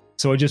walking tour.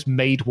 So I just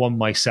made one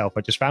myself.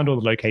 I just found all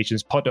the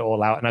locations, put it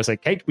all out, and I was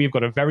like, Kate, we've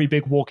got a very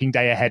big walking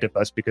day ahead of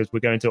us because we're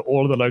going to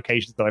all of the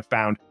locations that I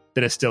found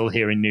that are still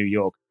here in New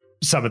York.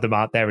 Some of them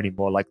aren't there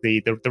anymore, like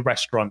the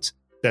restaurant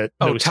that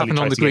Tavern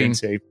on the Green.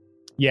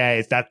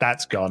 Yeah,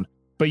 that's gone.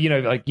 But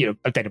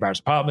Dana Barrett's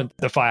apartment,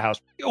 the firehouse,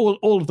 all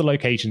of the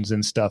locations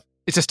and stuff.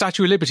 Is the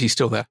Statue of Liberty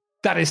still there?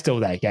 That is still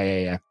there.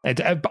 Yeah.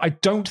 But I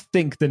don't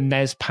think the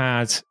NES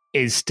pad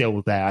is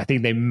still there. I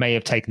think they may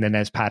have taken the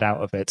NES pad out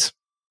of it.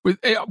 We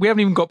haven't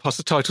even got past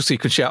the title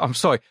sequence yet. I'm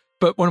sorry,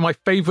 but one of my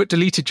favourite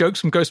deleted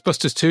jokes from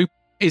Ghostbusters 2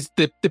 is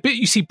the bit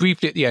you see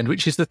briefly at the end,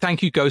 which is the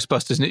 "Thank you,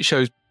 Ghostbusters," and it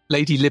shows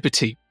Lady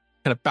Liberty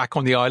kind of back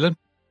on the island.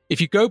 If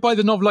you go by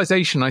the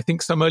novelization, I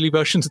think some early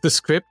versions of the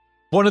script,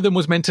 one of them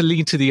was meant to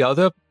lean to the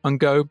other and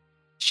go,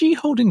 she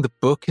holding the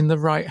book in the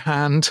right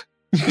hand?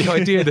 The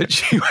idea that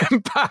she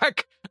went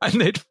back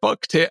and they'd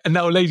fucked it, and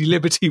now Lady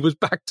Liberty was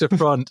back to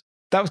front.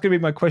 That was going to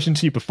be my question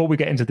to you before we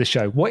get into the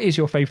show. What is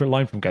your favourite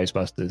line from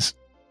Ghostbusters?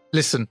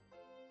 Listen,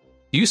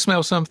 you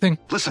smell something?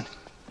 Listen,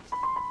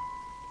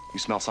 you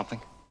smell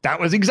something? That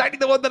was exactly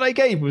the one that I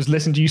gave, was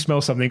listen, do you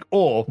smell something?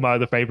 Or my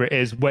other favourite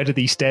is, where do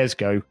these stairs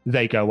go?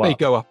 They go up. They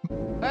go up.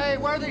 Hey,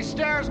 where do these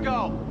stairs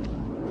go?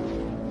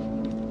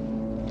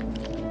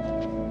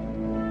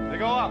 They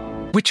go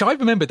up. Which I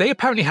remember, they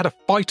apparently had a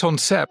fight on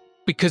set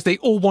because they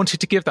all wanted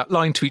to give that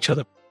line to each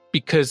other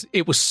because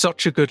it was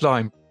such a good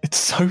line. It's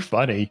so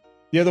funny.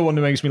 The other one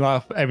that makes me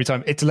laugh every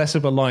time, it's less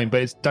of a line,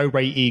 but it's Do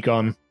Ray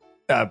Egon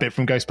bit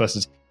from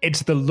Ghostbusters.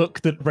 It's the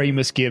look that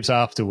Ramus gives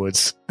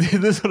afterwards.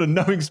 The sort of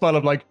knowing smile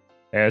of like,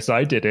 yes,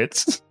 I did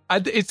it.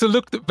 And it's the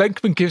look that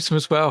Venkman gives him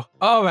as well.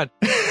 Oh, man.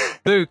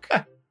 Luke,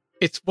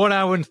 it's 1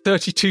 hour and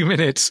 32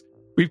 minutes.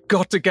 We've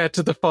got to get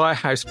to the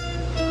firehouse.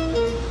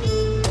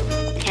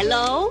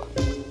 Hello?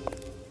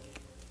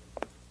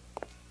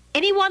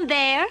 Anyone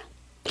there?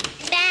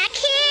 Back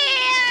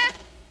here!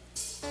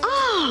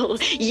 Oh,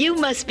 you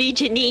must be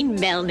Janine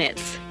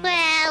Melnitz.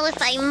 Well, if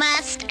I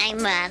must, I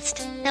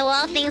must. Though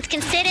all things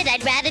considered,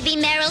 I'd rather be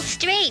Meryl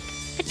Streep.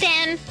 But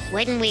then,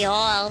 wouldn't we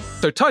all?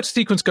 So title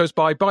sequence goes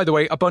by the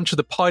way, a bunch of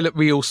the pilot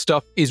reel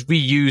stuff is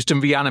reused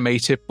and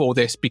reanimated for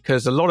this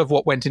because a lot of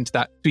what went into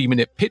that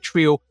 3-minute pitch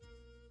reel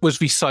was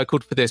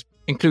recycled for this,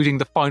 including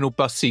the final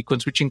bus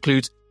sequence, which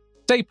includes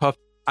Stay Puft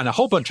and a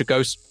whole bunch of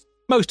ghosts,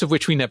 most of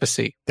which we never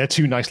see. They're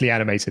too nicely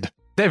animated.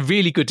 They're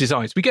really good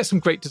designs. We get some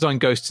great design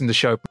ghosts in the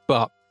show,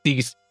 but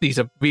these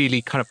are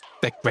really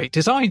they're great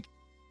design.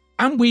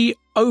 And we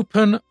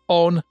open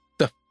on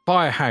the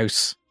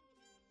firehouse.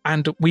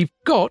 And we've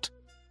got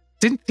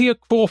Cynthia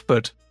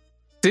Crawford.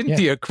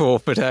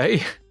 Crawford, eh?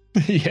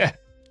 Yeah.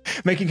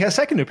 Making her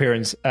second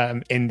appearance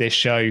in this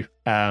show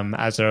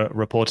as a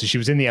reporter. She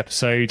was in the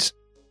episode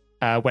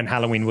When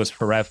Halloween Was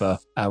Forever,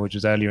 which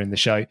was earlier in the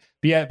show.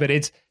 But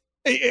do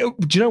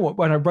you know what?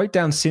 When I wrote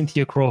down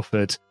Cynthia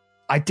Crawford,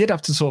 I did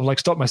have to sort of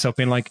stop myself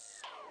being like,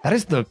 that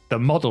is the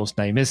model's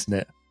name, isn't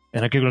it?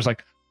 And I Googled, I was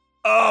like,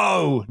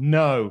 oh,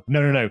 no.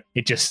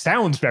 It just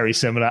sounds very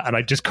similar, and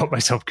I just got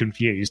myself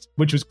confused,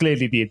 which was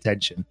clearly the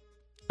intention.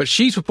 But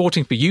she's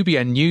reporting for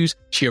UBN News.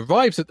 She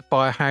arrives at the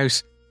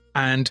firehouse,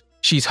 and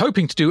she's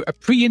hoping to do a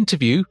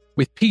pre-interview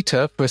with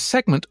Peter for a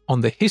segment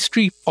on the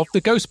history of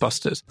the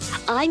Ghostbusters.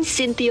 I'm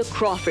Cynthia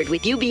Crawford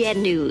with UBN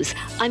News.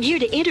 I'm here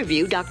to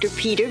interview Dr.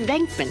 Peter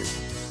Venkman.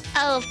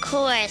 Oh, of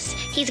course.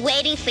 He's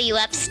waiting for you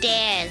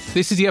upstairs.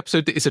 This is the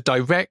episode that is a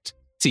direct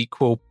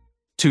sequel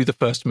to the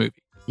first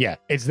movie. Yeah,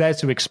 it's there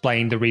to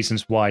explain the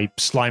reasons why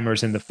Slimer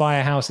is in the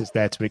firehouse. It's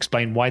there to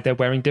explain why they're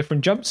wearing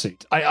different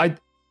jumpsuits.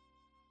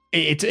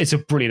 It's a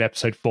brilliant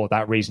episode for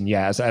that reason,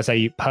 yeah, as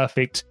a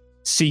perfect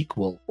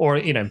sequel, or,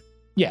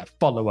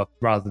 follow-up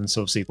rather than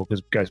sort of sequel,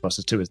 because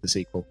Ghostbusters 2 is the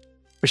sequel.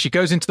 But she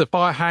goes into the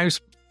firehouse,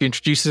 she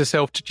introduces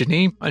herself to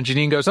Janine, and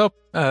Janine goes up,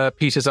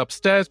 Peter's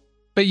upstairs,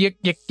 but you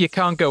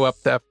can't go up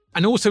there.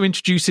 And also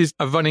introduces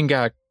a running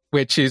gag,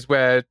 which is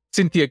where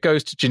Cynthia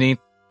goes to Janine,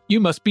 you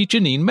must be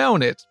Janine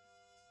Melnitz.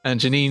 And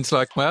Janine's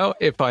like, well,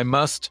 if I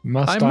must.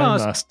 I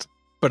must.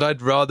 But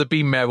I'd rather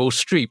be Meryl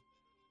Streep.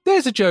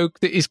 There's a joke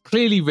that is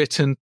clearly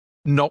written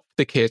not for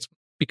the kids,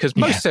 because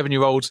most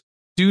 7-year-olds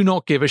do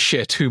not give a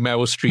shit who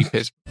Meryl Streep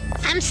is.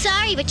 I'm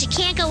sorry, but you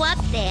can't go up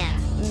there.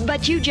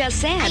 But you just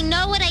said... I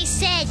know what I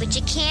said, but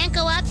you can't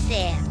go up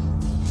there.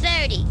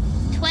 30,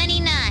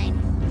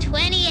 29,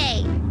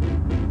 28...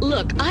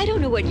 Look, I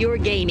don't know what your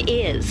game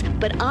is,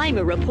 but I'm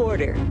a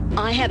reporter.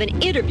 I have an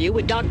interview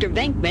with Dr.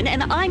 Venkman,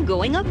 and I'm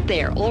going up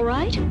there, all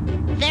right?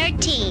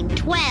 13,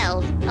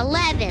 12,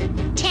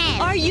 11,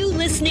 10. Are you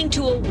listening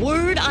to a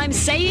word I'm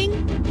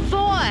saying?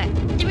 4,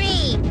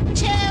 3,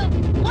 2,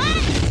 1.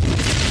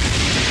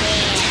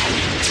 There.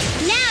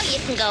 Now you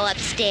can go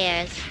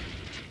upstairs.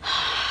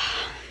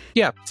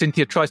 Yeah,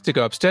 Cynthia tries to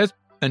go upstairs,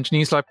 and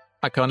Janine's like,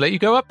 I can't let you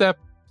go up there.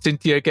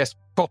 Cynthia gets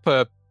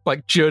proper...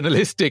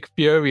 journalistic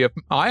fury of,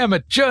 I am a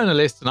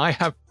journalist and I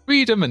have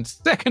freedom and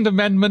Second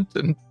Amendment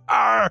and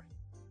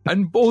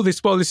all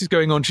this while this is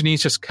going on,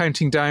 Janine's just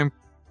counting down.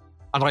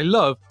 And I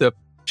love that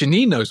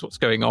Janine knows what's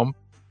going on.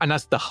 And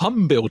as the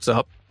hum builds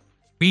up,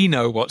 we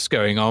know what's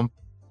going on.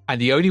 And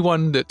the only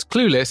one that's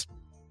clueless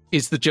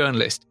is the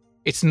journalist.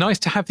 It's nice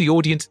to have the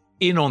audience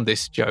in on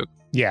this joke.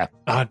 Yeah.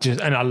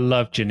 And I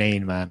love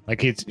Janine, man.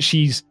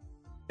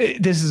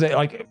 This is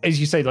as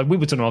you say, like we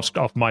were talking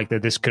off mic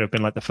that this could have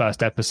been like the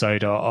first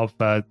episode of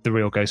the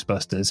real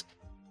Ghostbusters,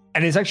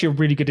 and it's actually a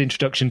really good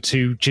introduction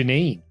to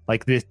Janine,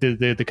 like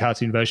the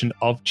cartoon version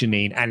of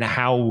Janine and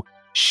how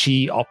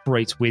she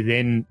operates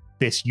within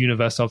this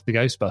universe of the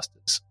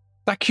Ghostbusters.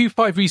 That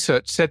Q5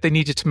 research said they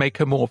needed to make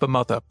her more of a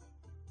mother.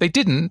 They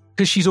didn't,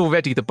 because she's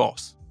already the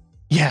boss.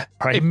 Yeah,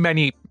 right. In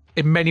many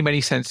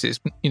senses,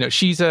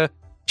 she's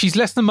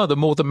less than mother,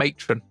 more the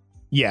matron.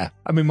 Yeah,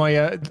 I mean,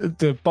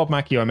 the Bob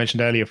Macchio I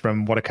mentioned earlier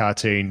from What a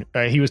Cartoon,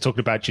 he was talking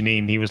about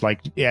Janine. He was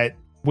like, yeah,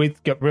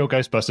 with Real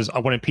Ghostbusters, I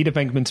wanted Peter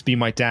Venkman to be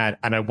my dad,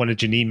 and I wanted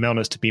Janine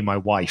Melnitz to be my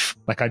wife.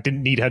 Like, I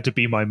didn't need her to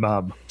be my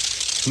mum.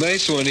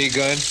 Nice one,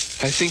 Egon.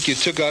 I think you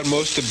took out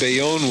most of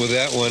Bayonne with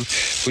that one.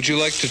 Would you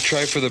like to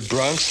try for the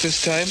Bronx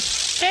this time?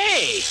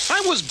 Hey,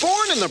 I was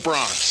born in the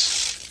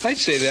Bronx. I'd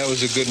say that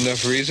was a good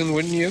enough reason,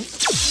 wouldn't you?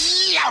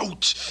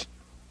 Ouch!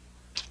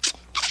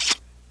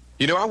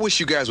 You know, I wish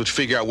you guys would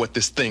figure out what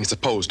this thing's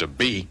supposed to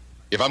be.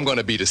 If I'm going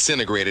to be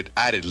disintegrated,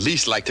 I'd at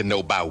least like to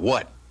know by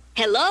what.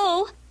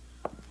 Hello?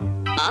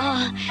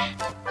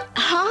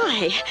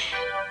 Hi.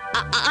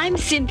 I'm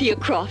Cynthia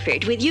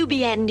Crawford with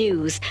UBN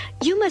News.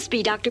 You must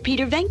be Dr.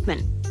 Peter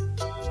Venkman.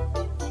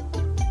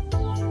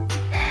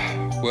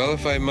 Well,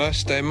 if I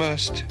must, I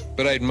must.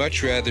 But I'd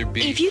much rather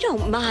be... If you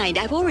don't mind,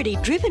 I've already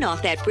driven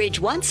off that bridge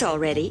once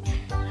already.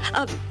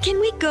 Can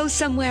we go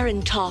somewhere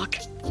and talk?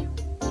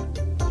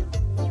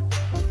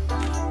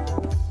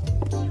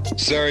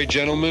 Sorry,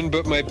 gentlemen,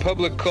 but my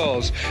public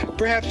calls.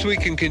 Perhaps we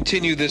can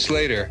continue this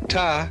later.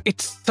 Ta.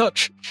 It's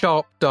such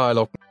sharp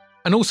dialogue.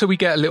 And also we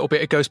get a little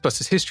bit of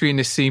Ghostbusters history in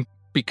this scene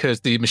because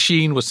the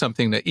machine was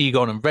something that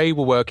Egon and Ray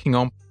were working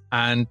on.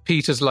 And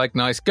Peter's like,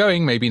 nice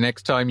going. Maybe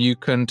next time you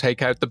can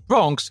take out the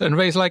Bronx. And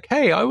Ray's like,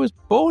 hey, I was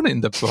born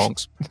in the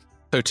Bronx.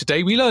 So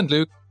today we learned,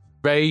 Luke,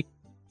 Ray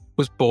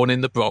was born in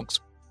the Bronx.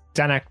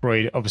 Dan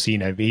Aykroyd, obviously,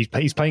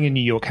 he's playing a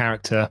New York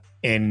character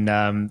in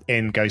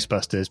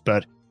Ghostbusters,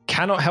 but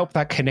cannot help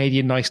that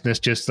Canadian niceness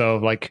just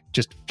sort of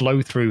just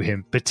flow through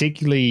him,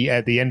 particularly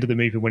at the end of the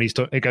movie when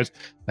he goes,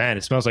 man,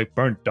 it smells like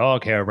burnt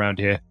dog hair around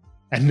here.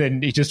 And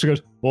then he just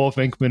goes, oh,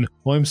 Venkman,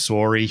 I'm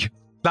sorry.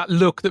 That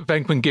look that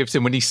Venkman gives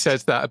him when he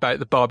says that about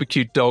the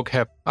barbecued dog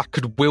hair, I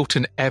could wilt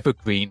an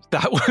evergreen.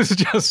 That was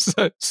just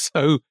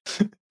so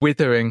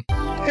withering.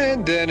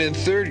 And then in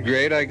third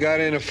grade, I got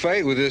in a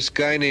fight with this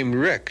guy named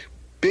Rick.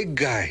 Big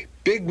guy,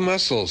 big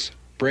muscles,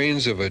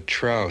 brains of a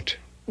trout.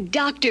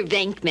 Dr.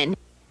 Venkman,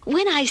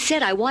 when I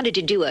said I wanted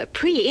to do a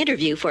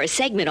pre-interview for a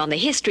segment on the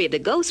history of the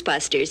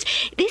Ghostbusters,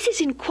 this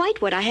isn't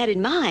quite what I had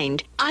in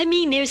mind. I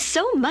mean, there's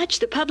so much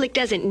the public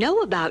doesn't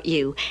know about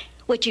you.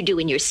 What you do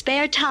in your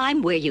spare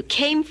time, where you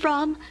came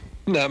from.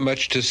 Not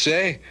much to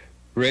say.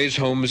 Ray's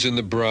home is in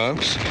the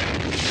Bronx.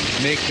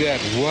 Make that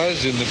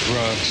was in the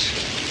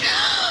Bronx.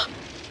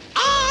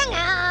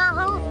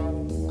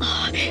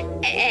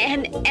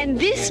 And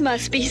this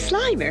must be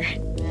Slimer.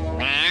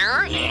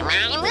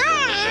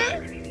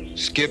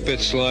 Skip it,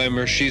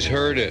 Slimer. She's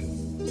heard it.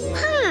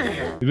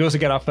 We also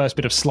get our first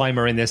bit of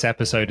Slimer in this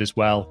episode as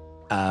well,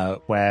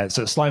 where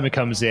so Slimer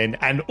comes in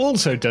and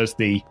also does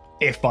the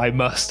 "if I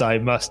must, I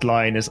must"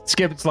 line as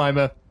 "Skip it,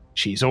 Slimer.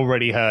 She's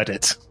already heard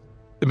it."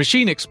 The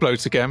machine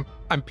explodes again,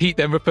 and Pete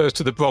then refers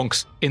to the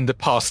Bronx in the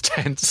past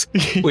tense,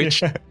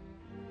 which,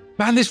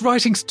 man, this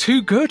writing's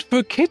too good for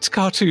a kid's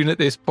cartoon at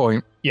this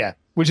point. Yeah,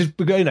 which is,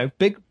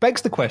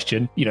 begs the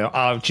question,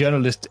 our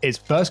journalist's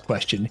first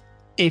question,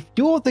 if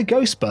you're the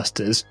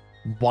Ghostbusters,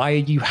 why are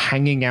you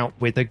hanging out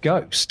with a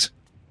ghost?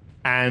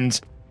 And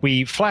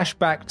we flash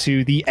back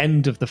to the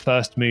end of the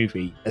first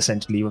movie,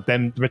 essentially, with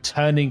them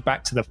returning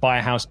back to the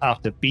firehouse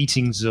after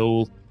beating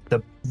Zool.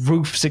 The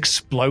roof's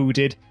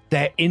exploded.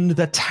 They're in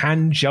the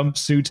tan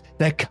jumpsuit.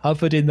 They're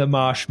covered in the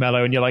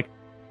marshmallow. And you're like,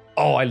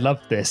 oh, I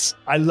love this.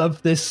 I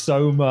love this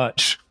so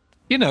much.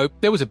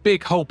 There was a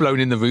big hole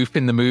blown in the roof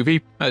in the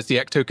movie as the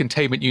ecto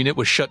containment unit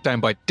was shut down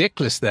by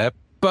Dickless there.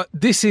 But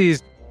this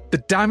is the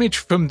damage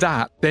from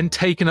that then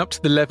taken up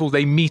to the level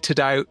they metered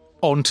out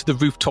onto the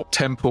rooftop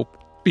temple,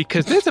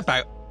 because there's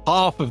about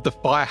half of the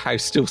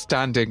firehouse still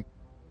standing.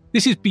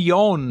 This is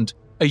beyond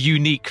a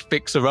unique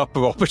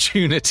fixer-upper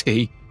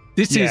opportunity.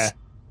 This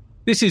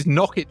is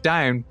knock it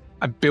down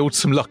and build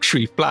some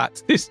luxury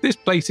flats. This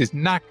place is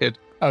knackered.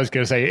 I was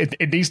going to say,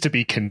 it needs to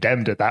be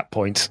condemned at that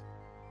point.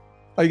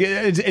 Like,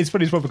 it's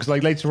funny as well, because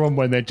later on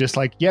when they're just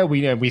like, yeah,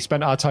 we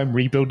spent our time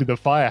rebuilding the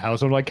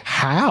firehouse. I'm like,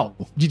 how?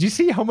 Did you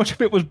see how much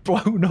of it was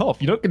blown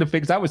off? You're not going to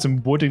fix that with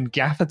some wooden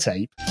gaffer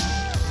tape.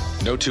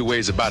 No two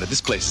ways about it. This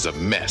place is a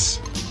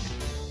mess.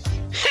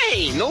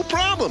 Hey, no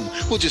problem.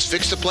 We'll just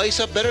fix the place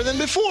up better than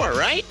before,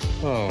 right?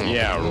 Oh,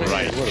 yeah,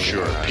 right.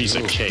 Sure, piece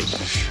of cake.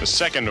 The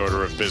second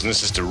order of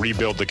business is to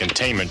rebuild the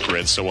containment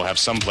grid so we'll have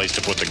some place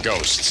to put the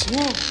ghosts.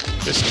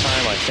 This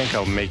time, I think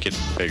I'll make it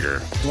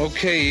bigger.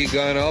 Okay,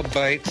 Egon, I'll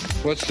bite.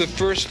 What's the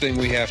first thing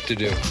we have to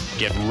do?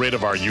 Get rid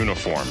of our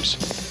uniforms.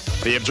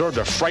 They absorbed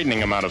a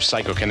frightening amount of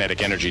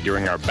psychokinetic energy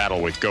during our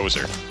battle with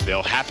Gozer.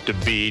 They'll have to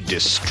be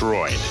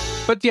destroyed.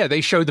 But yeah,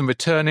 they show them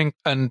returning,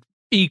 and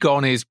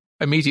Egon is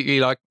immediately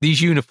like, these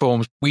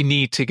uniforms, we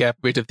need to get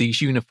rid of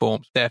these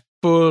uniforms. They're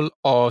full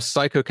of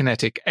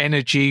psychokinetic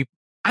energy.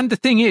 And the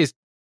thing is,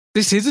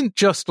 this isn't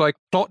just like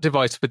plot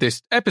device for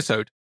this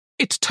episode.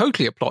 It's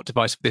totally a plot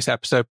device for this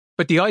episode.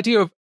 But the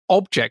idea of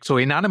objects or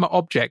inanimate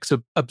objects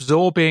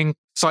absorbing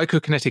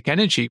psychokinetic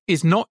energy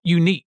is not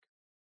unique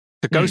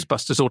to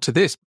Ghostbusters or to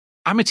this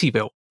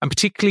Amityville, and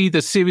particularly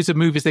the series of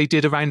movies they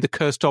did around the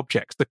cursed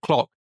objects, the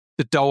clock,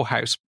 the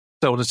dollhouse,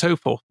 so on and so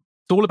forth.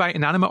 It's all about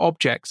inanimate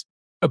objects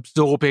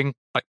absorbing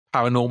like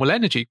paranormal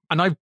energy.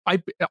 And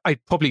I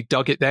probably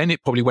dug it then.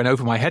 It probably went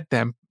over my head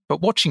then. But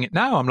watching it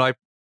now, I'm like,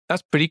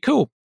 that's pretty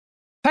cool.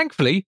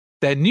 Thankfully,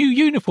 their new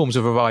uniforms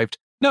have arrived.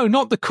 No,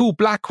 not the cool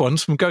black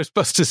ones from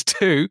Ghostbusters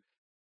 2.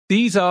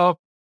 These are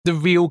the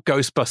real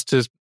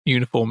Ghostbusters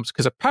uniforms,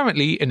 because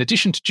apparently, in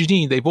addition to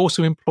Janine, they've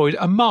also employed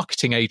a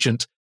marketing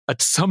agent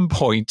at some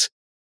point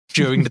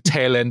during the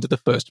tail end of the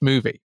first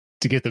movie.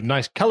 To give them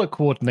nice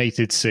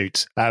color-coordinated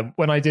suits.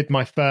 When I did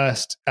my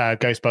first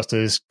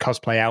Ghostbusters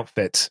cosplay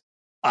outfit,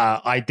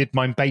 I did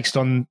mine based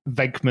on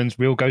Venkman's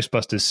real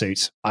Ghostbusters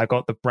suit. I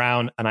got the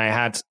brown, and I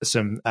had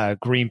some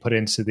green put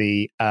into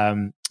the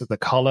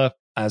collar,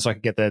 so I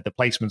could get the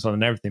placements on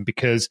and everything.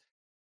 Because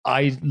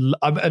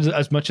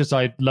as much as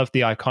I love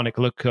the iconic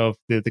look of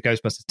the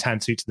Ghostbusters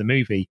tan suit to the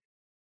movie,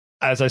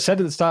 as I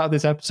said at the start of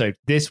this episode,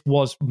 this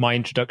was my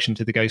introduction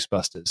to the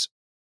Ghostbusters.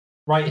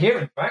 Right here,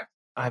 in fact.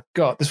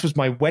 This was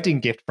my wedding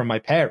gift from my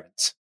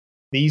parents.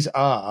 These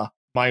are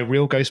my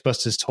real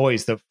Ghostbusters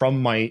toys that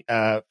from my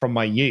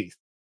youth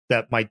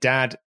that my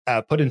dad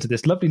put into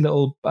this lovely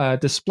little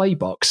display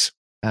box.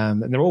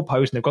 And they're all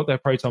posed and they've got their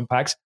proton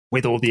packs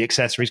with all the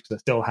accessories because I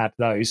still had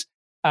those.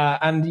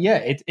 And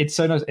yeah, it's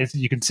so nice.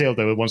 You can see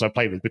the ones I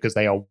played with because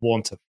they are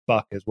worn to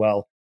fuck as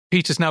well.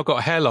 Peter's now got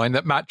a hairline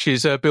that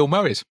matches Bill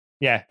Murray's.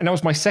 Yeah, and that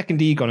was my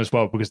second Egon as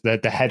well because the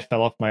head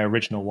fell off my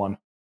original one.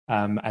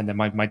 And then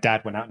my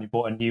dad went out and he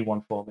bought a new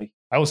one for me.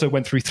 I also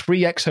went through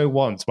 3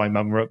 X01s. My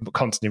mum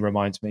constantly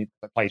reminds me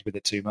I played with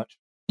it too much.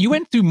 You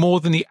went through more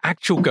than the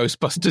actual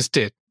Ghostbusters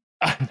did.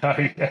 I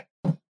know, yeah.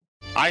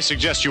 I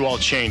suggest you all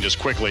change as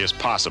quickly as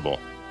possible.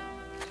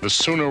 The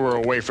sooner we're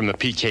away from the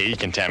PKE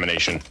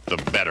contamination, the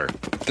better.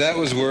 That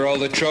was where all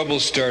the trouble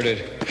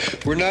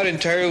started. We're not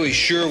entirely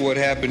sure what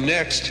happened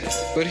next,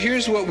 but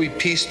here's what we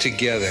pieced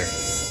together.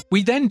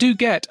 We then do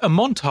get a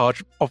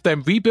montage of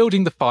them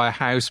rebuilding the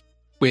firehouse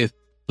with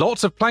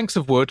lots of planks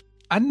of wood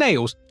and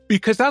nails,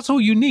 because that's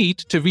all you need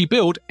to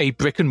rebuild a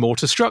brick and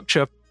mortar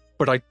structure.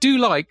 But I do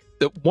like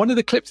that one of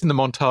the clips in the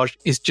montage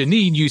is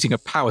Janine using a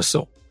power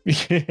saw.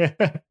 Yeah.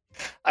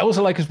 I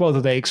also like as well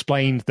that they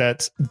explained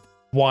that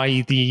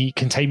why the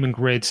containment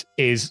grid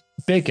is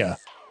bigger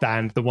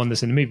than the one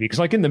that's in the movie. Because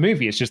like in the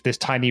movie, it's just this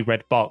tiny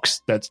red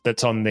box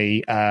that's on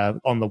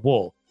the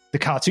wall. The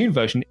cartoon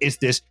version is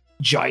this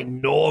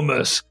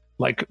ginormous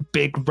like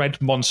big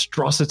red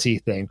monstrosity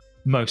thing,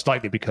 most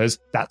likely because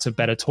that's a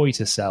better toy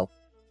to sell.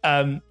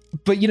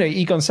 But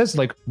Egon says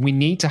like we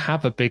need to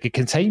have a bigger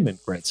containment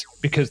grid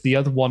because the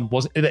other one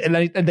wasn't,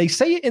 and they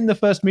say it in the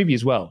first movie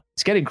as well.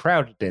 It's getting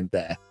crowded in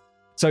there,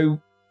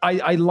 so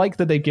I like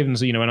that they've given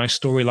us a nice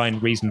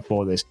storyline reason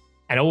for this,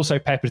 and also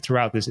peppered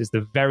throughout this is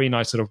the very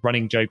nice sort of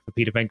running joke for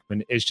Peter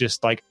Venkman is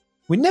just like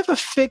we never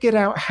figured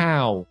out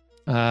how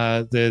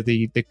they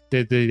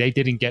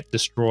didn't get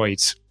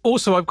destroyed.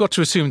 Also, I've got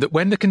to assume that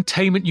when the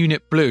containment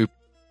unit blew,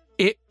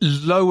 it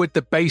lowered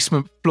the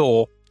basement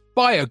floor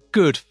by a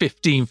good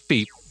 15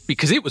 feet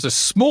because it was a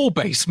small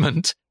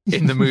basement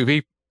in the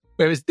movie,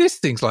 whereas this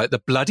thing's like the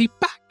bloody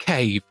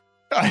Batcave.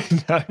 I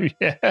know,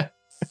 yeah.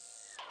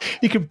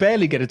 You could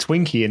barely get a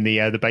Twinkie in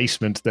the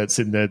basement that's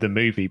in the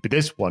movie, but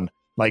this one,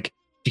 like,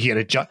 you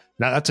get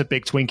now that's a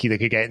big Twinkie that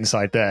could get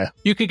inside there.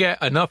 You could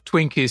get enough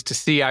Twinkies to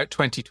see out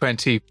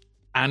 2020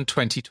 and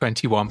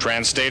 2021.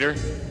 Translator?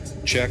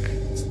 Check.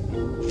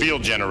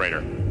 Field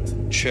generator?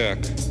 Check.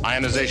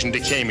 Ionization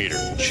decay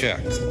meter? Check.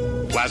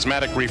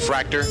 Plasmatic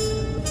refractor?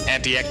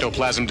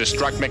 Anti-ectoplasm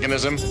destruct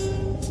mechanism?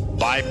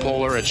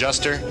 Bipolar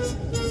adjuster?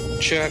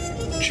 Check,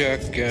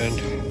 and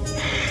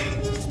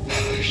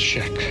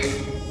check.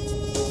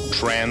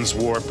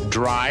 Transwarp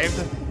drive?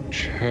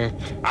 Check.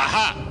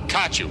 Aha!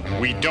 Caught you.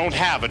 We don't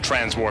have a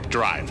transwarp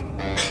drive.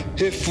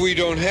 If we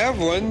don't have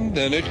one,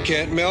 then it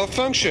can't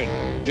malfunction.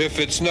 If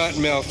it's not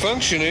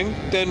malfunctioning,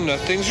 then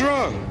nothing's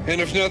wrong.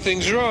 And if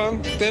nothing's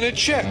wrong, then it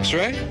checks,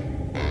 right?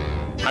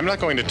 I'm not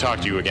going to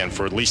talk to you again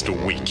for at least a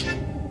week.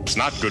 It's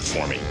not good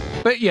for me.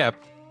 But yeah,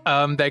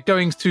 they're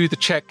going through the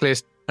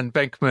checklist and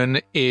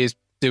Venkman is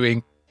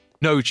doing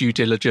no due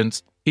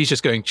diligence. He's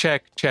just going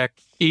check.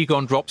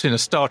 Egon drops in a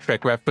Star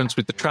Trek reference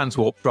with the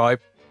transwarp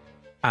drive.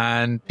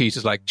 And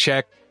Peter's like,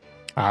 check.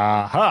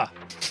 Aha!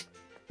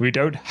 We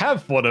don't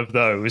have one of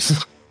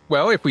those.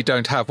 Well, if we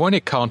don't have one,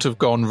 it can't have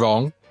gone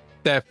wrong.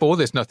 Therefore,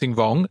 there's nothing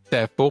wrong.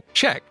 Therefore,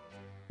 check.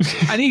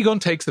 And Egon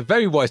takes the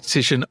very wise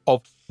decision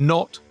of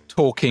not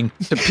talking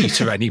to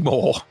Peter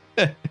anymore.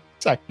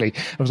 Exactly.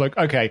 I was like,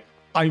 okay,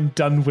 I'm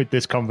done with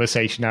this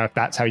conversation now if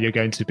that's how you're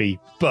going to be.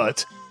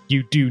 But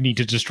you do need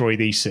to destroy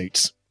these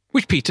suits.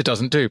 Which Peter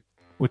doesn't do.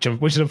 Which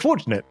is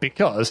unfortunate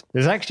because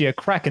there's actually a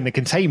crack in the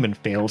containment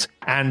field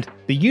and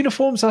the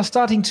uniforms are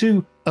starting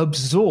to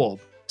absorb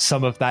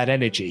some of that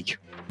energy.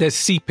 There's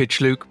seepage,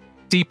 Luke.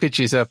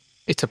 Seepage is a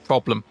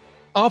problem.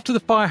 After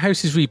the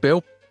firehouse is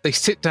rebuilt, they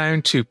sit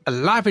down to a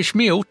lavish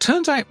meal.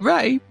 Turns out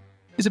Ray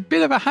is a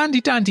bit of a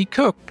handy-dandy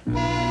cook.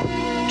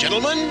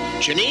 Gentlemen,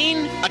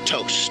 Janine, a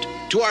toast.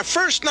 To our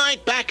first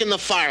night back in the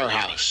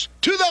firehouse.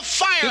 To the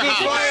firehouse!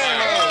 To the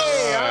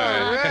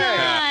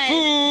firehouse!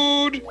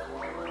 Food!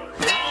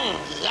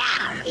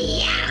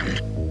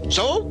 Yum.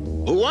 So,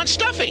 who wants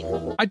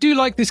stuffing? I do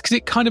like this because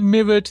it kind of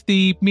mirrored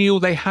the meal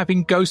they have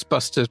in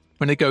Ghostbusters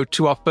when they go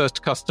to our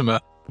first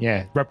customer.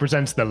 Yeah,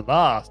 represents the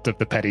last of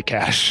the petty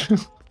cash.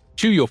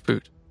 Chew your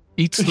food.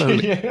 Eat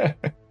slowly. Yeah.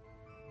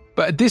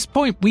 But at this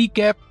point, we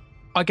get,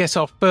 I guess,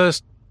 our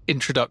first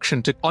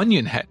introduction to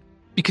Onion Head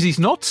because he's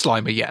not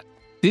Slimer yet.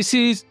 This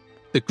is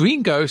the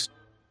Green Ghost.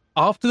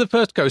 After the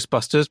first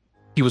Ghostbusters,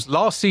 he was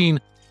last seen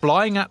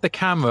flying at the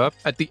camera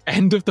at the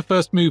end of the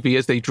first movie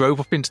as they drove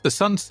off into the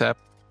sunset.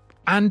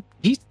 And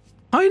he's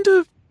kind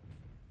of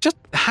just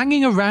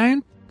hanging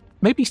around,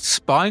 maybe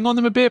spying on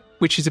them a bit,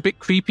 which is a bit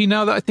creepy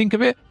now that I think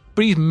of it.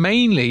 But he's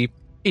mainly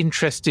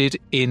interested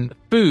in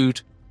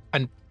food.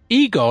 And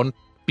Egon,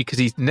 because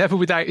he's never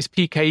without his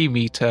PKE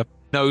meter,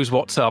 knows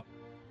what's up.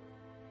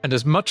 And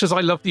as much as I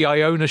love the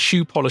Iona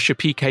shoe polisher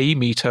PKE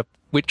meter,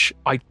 which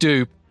I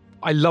do,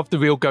 I love the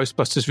real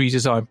Ghostbusters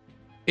redesign.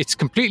 It's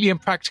completely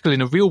impractical in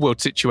a real-world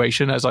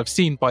situation, as I've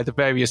seen by the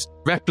various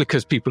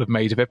replicas people have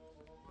made of it.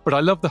 But I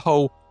love the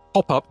whole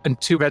pop-up and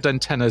two red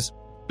antennas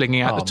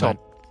blinging out the top.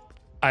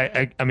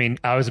 Man. I mean,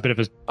 I was a bit of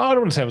a... I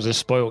don't want to say I was a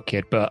spoiled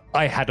kid, but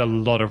I had a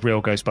lot of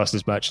real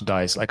Ghostbusters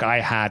merchandise. Like, I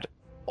had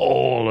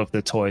all of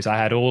the toys. I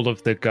had all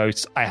of the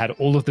ghosts. I had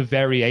all of the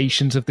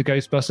variations of the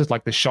Ghostbusters,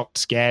 like the shocked,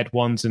 scared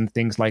ones and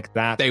things like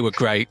that. They were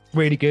great.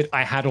 Really good.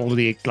 I had all of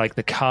the, like,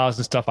 the cars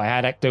and stuff. I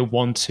had Ecto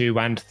 1, 2,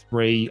 and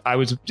 3.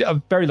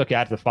 I'm very lucky I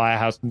had the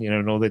firehouse,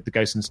 and all the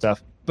ghosts and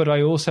stuff. But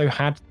I also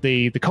had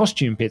the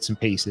costume bits and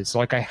pieces.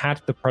 Like, I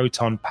had the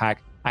proton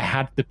pack. I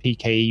had the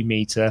PKE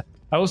meter.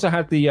 I also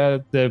had the I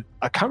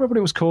can't remember what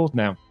it was called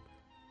now,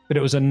 but it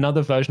was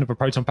another version of a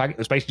proton pack. It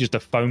was basically just a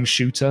foam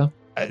shooter.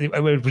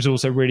 It was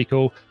also really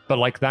cool. But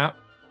like that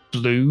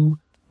blue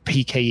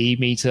PKE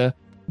meter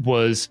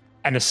was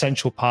an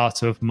essential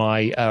part of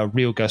my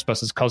real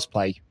Ghostbusters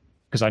cosplay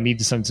because I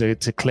needed something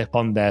to clip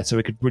on there so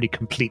it could really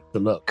complete the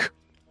look.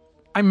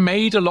 I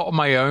made a lot of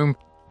my own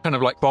kind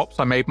of like props.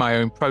 I made my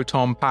own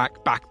proton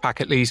pack,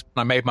 backpack at least.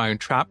 I made my own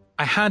trap.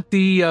 I had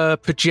the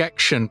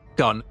projection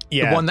gun,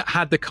 the one that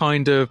had the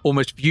kind of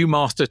almost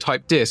Viewmaster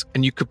type disc,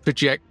 and you could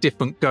project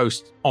different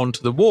ghosts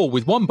onto the wall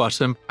with one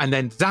button and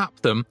then zap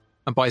them.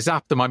 And by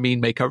zap them, I mean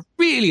make a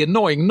really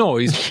annoying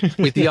noise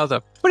with the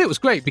other. But it was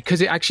great because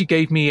it actually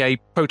gave me a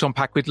proton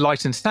pack with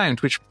light and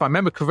sound, which if I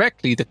remember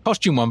correctly, the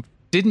costume one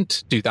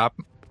didn't do that.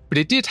 but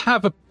it did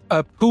have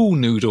a pool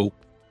noodle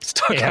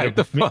stuck out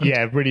the front.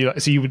 Yeah, really.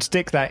 So you would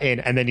stick that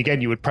in, and then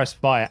again you would press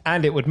fire,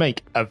 and it would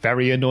make a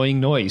very annoying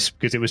noise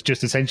because it was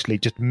just essentially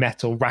just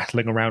metal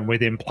rattling around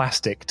within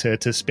plastic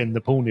to spin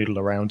the pool noodle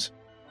around.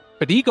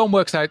 But Egon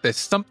works out there's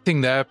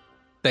something there.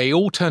 They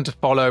all turn to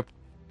follow,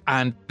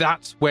 and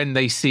that's when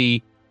they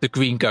see the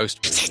green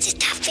ghost.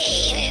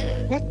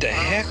 What the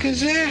heck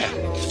is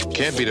that?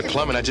 Can't be the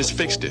plumbing. I just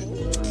fixed it.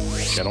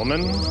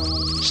 Gentlemen,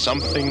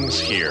 something's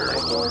here.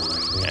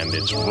 And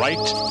it's right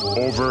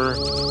over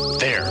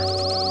there.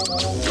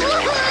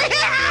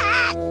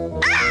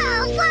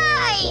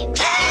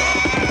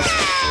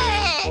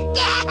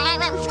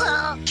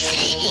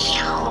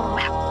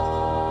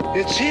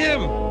 It's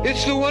him.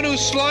 It's the one who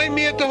slimed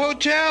me at the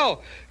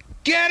hotel.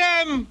 Get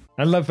him!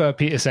 I love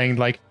Peter saying,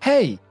 like,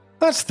 hey,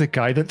 that's the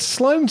guy that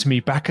slimed me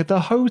back at the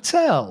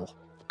hotel.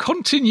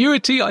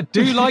 Continuity, I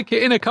do like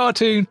it in a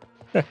cartoon.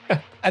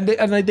 And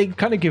they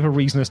kind of give a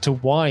reason as to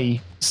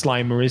why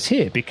Slimer is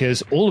here,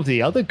 because all of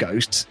the other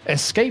ghosts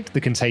escaped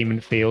the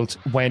containment field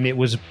when it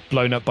was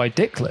blown up by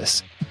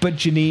Dickless. But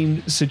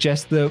Janine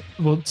suggests that,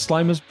 well,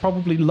 Slimer's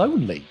probably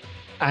lonely,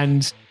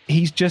 and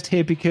he's just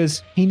here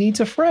because he needs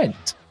a friend.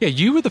 Yeah,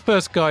 you were the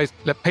first guys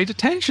that paid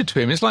attention to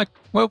him. It's like,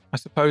 well, I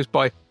suppose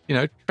by,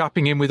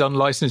 trapping him with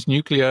unlicensed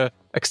nuclear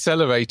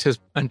accelerators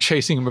and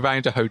chasing him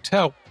around a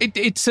hotel.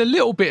 It's a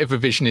little bit of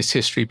revisionist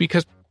history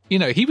because,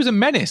 he was a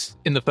menace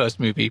in the first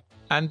movie,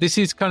 and this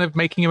is kind of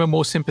making him a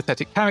more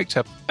sympathetic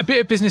character. A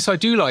bit of business I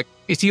do like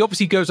is he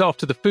obviously goes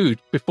after the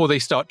food before they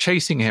start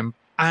chasing him,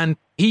 and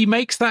he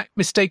makes that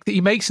mistake that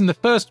he makes in the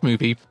first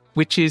movie,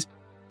 which is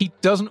he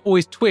doesn't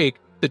always twig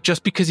that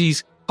just because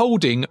he's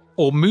holding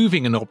or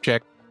moving an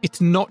object, it's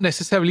not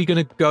necessarily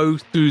going to go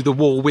through the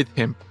wall with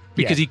him.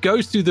 Because he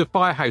goes through the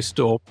firehouse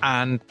door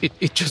and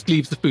it just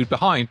leaves the food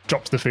behind.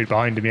 Drops the food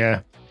behind him,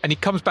 yeah. And he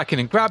comes back in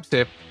and grabs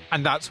it,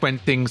 and that's when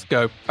things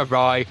go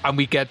awry, and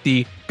we get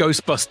the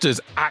Ghostbusters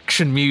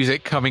action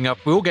music coming up.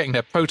 We're all getting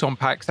their proton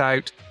packs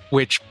out,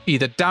 which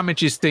either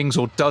damages things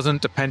or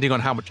doesn't, depending on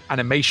how much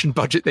animation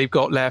budget they've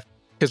got left.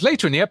 Because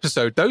later in the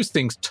episode, those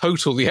things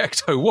total the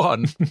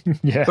Ecto-1.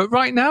 Yeah. But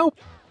right now,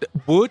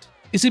 wood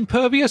is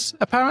impervious,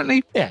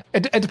 apparently. Yeah,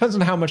 it depends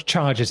on how much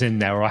charge is in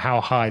there or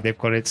how high they've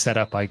got it set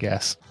up, I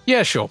guess.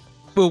 Yeah, sure.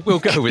 We'll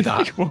go with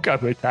that. We'll go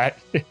with that.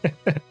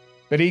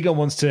 But Egon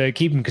wants to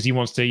keep him because he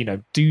wants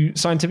to, do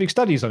scientific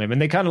studies on him. And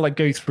they kind of like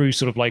go through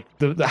sort of like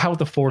how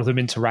the four of them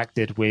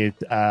interacted with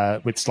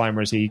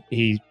Slimer as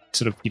he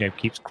sort of,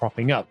 keeps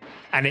cropping up.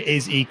 And it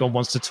is Egon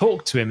wants to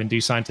talk to him and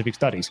do scientific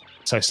studies.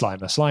 So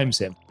Slimer slimes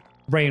him.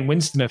 Ray and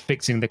Winston are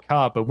fixing the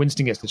car, but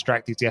Winston gets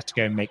distracted. So he has to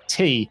go and make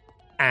tea.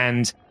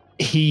 And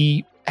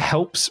he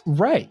helps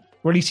Ray.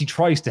 Or at least he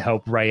tries to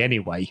help Ray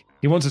anyway.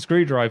 He wants a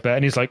screwdriver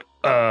and he's like,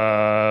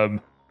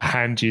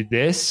 hand you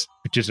this,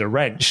 which is a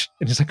wrench.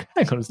 And he's like,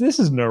 hang on, this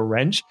isn't a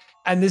wrench.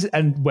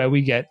 And where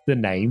we get the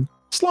name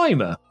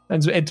Slimer.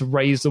 And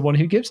Ray's the one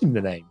who gives him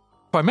the name.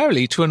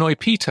 Primarily to annoy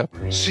Peter.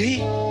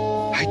 See?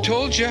 I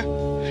told you.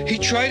 He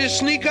tried to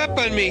sneak up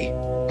on me.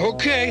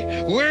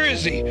 Okay, where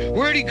is he?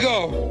 Where'd he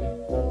go?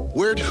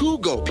 Where'd who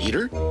go,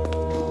 Peter?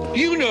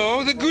 You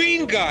know, the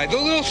green guy, the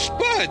little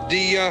spud,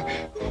 the,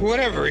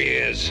 whatever he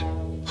is.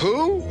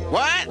 Who?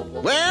 What?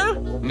 Where?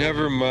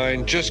 Never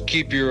mind, just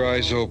keep your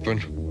eyes open.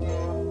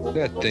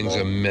 That thing's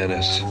a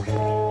menace.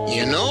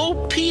 You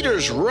know,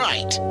 Peter's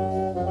right.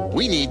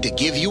 We need to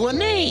give you a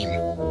name.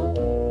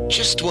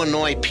 Just to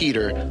annoy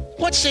Peter,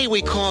 what say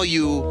we call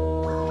you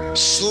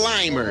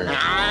Slimer?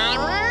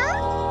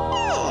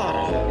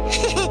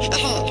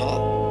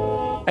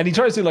 And he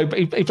tries to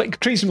he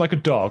treats him like a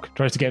dog,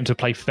 tries to get him to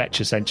play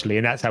fetch essentially,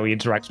 and that's how he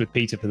interacts with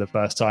Peter for the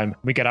first time.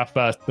 We get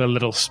the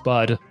little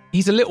spud.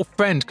 He's a little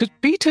friend because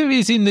Peter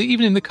is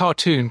even in the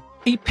cartoon.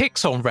 He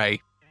picks on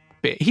Ray.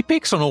 He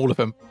picks on all of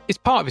them. It's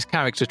part of his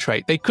character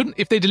trait.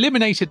 If they'd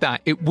eliminated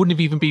that, it wouldn't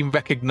have even been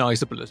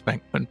recognizable as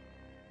Venkman.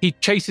 He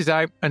chases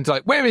out and's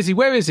like, "Where is he?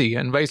 Where is he?"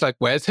 And Ray's like,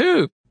 "Where's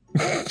who?"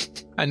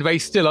 And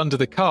Ray's still under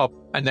the car,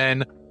 and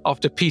then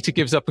after Peter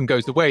gives up and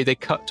goes away, they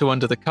cut to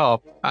under the car,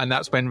 and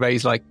that's when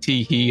Ray's like,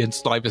 tee-hee, and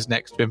Slimer's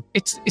next to him.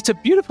 It's a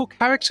beautiful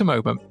character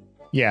moment.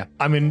 Yeah,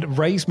 I mean,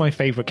 Ray's my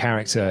favourite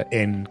character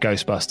in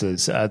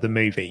Ghostbusters, the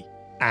movie.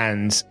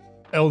 And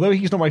although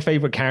he's not my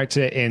favourite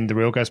character in the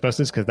real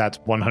Ghostbusters, because that's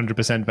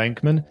 100%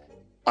 Venkman,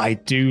 I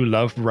do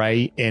love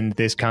Ray in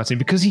this cartoon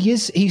because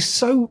he's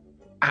so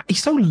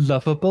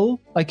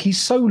lovable. Like, he's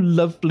so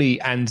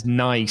lovely and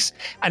nice.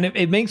 And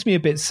it makes me a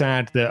bit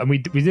sad that, and we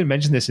didn't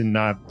mention this in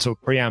sort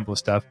of preamble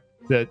stuff,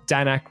 that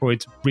Dan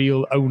Aykroyd's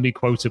real only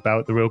quote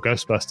about the real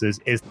Ghostbusters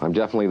is, "I'm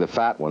definitely the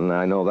fat one,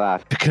 I know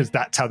that." Because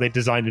that's how they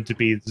designed him to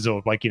be,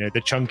 sort of like,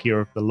 the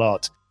chunkier of the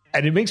lot.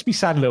 And it makes me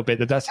sad a little bit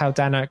that that's how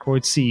Dan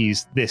Aykroyd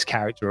sees this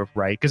character of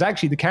Ray. Because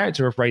actually the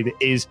character of Ray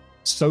is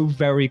so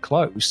very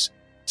close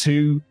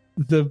to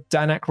the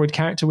Dan Aykroyd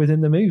character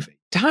within the movie.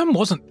 Dan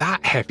wasn't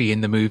that heavy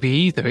in the movie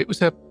either. It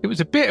was a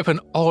bit of an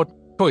odd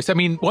choice. I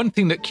mean, one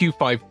thing that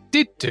Q5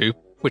 did do,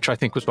 which I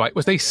think was right,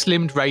 was they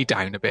slimmed Ray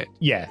down a bit.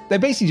 Yeah, they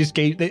basically just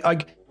gave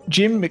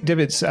Jim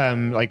McDivitt's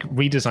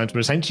redesigns were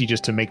essentially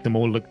just to make them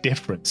all look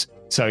different,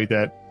 so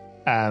that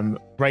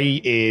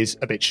Ray is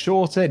a bit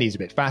shorter and he's a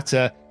bit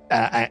fatter.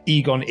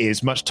 Egon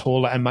is much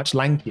taller and much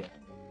lankier.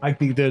 I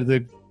think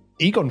the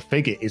Egon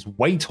figure is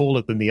way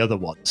taller than the other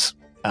ones,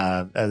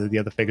 the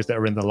other figures that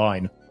are in the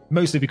line.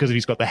 Mostly because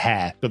he's got the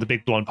hair, got the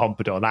big blonde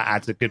pompadour. That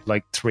adds a good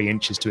 3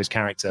 inches to his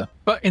character.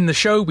 But in the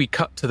show, we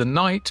cut to the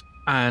night,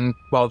 and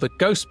while the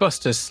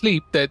Ghostbusters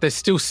sleep, there's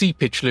still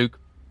seepage, Luke.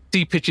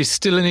 Seepage is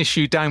still an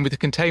issue down with the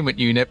containment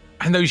unit,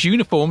 and those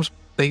uniforms,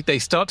 they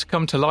start to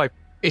come to life.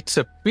 It's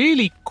a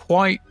really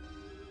quite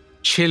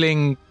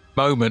chilling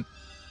moment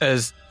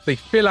as they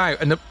fill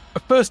out, and at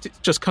first it's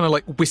just kind of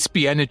like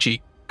wispy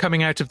energy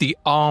coming out of the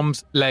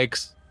arms,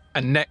 legs,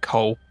 and neck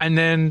hole, and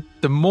then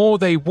the more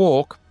they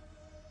walk,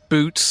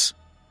 boots,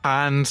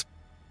 hands,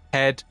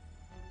 head,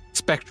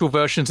 spectral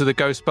versions of the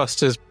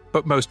Ghostbusters,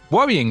 but most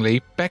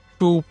worryingly,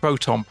 spectral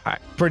proton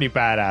pack. Pretty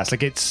badass.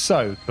 It's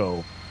so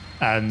cool.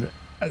 And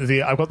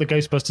I've got the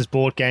Ghostbusters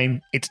board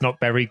game. It's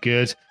not very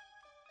good,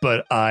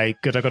 but I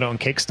got it on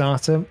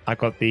Kickstarter. I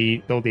got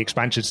all the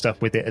expansion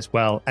stuff with it as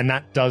well, and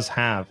that does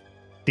have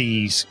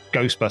these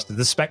Ghostbusters,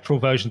 the spectral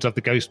versions of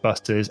the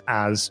Ghostbusters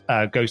as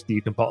ghosts that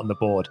you can put on the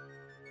board.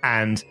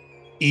 And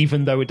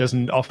even though it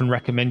doesn't often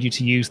recommend you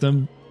to use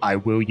them, I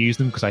will use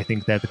them because I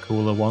think they're the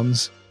cooler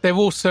ones. They're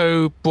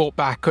also brought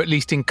back, or at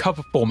least in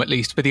cover form, at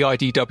least for the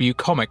IDW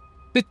comic.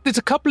 There's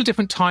a couple of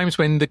different times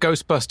when the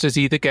Ghostbusters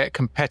either get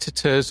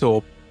competitors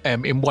or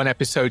in one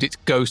episode it's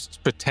ghosts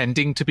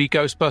pretending to be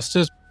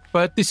Ghostbusters.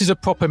 But this is a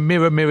proper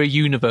mirror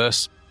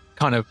universe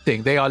kind of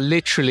thing. They are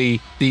literally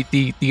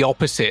the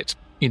opposite,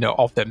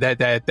 of them. They're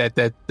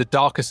the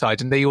darker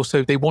side, and they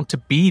want to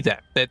be them.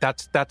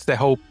 That's their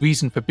whole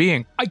reason for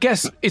being. I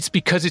guess it's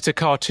because it's a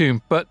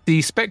cartoon, but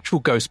the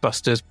spectral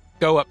Ghostbusters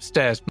go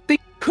upstairs. They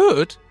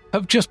could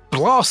have just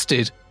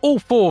blasted all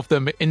 4 of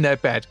them in their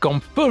bed, gone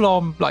full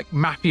on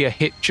mafia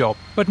hit job.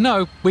 But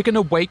no, we're going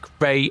to wake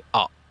Ray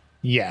up.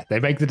 Yeah, they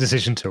make the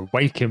decision to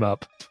wake him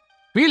up.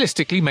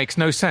 Realistically, makes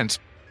no sense.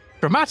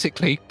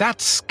 Dramatically,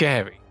 that's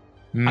scary.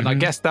 Mm-hmm. And I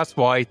guess that's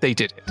why they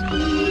did it.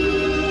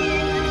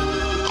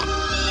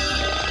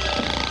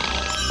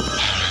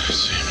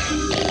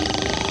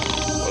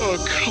 Oh,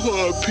 come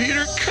on,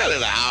 Peter, cut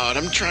it out.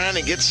 I'm trying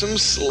to get some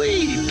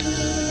sleep.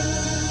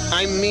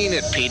 I mean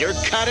it, Peter,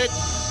 cut it.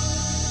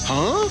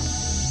 Huh?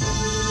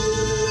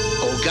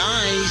 Oh,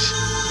 guys,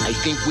 I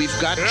think we've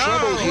got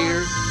trouble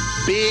here.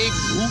 Big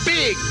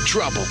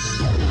trouble.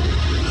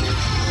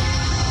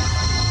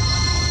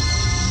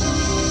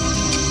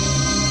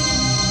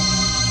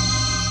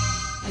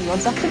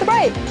 Once after the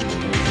break.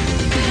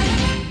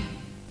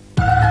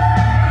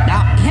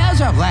 Now,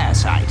 here's a rare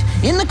sight.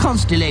 In the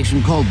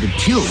constellation called the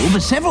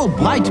Tube, several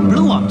bright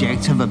blue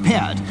objects have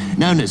appeared.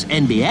 Known as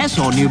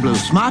NBS or New Blue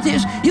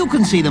Smarties, you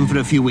can see them for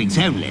a few weeks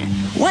only.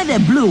 Why they're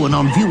blue and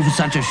on view for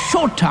such a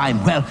short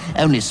time, well,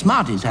 only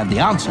Smarties have the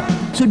answer.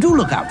 So do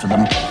look out for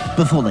them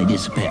before they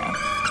disappear.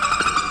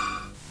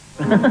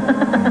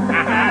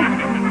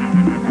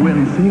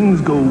 When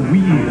things go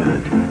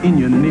weird in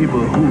your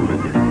neighborhood,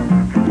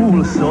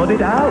 who'll sort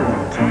it out?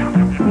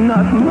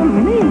 Not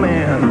me,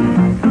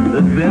 man.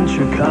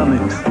 Adventure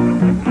comics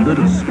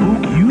that'll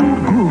spook you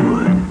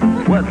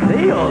good. What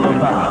they all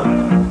about?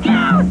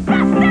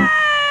 Ghostbusters!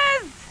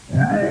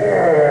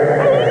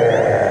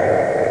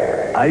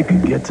 I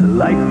could get to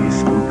like these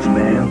spooks,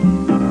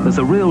 man. There's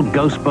a real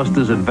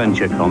Ghostbusters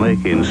adventure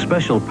comic in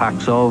special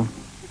packs of...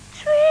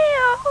 Trio!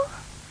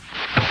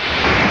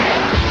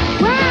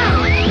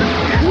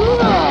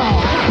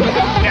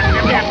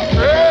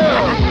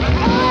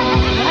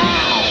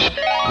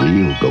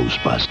 Real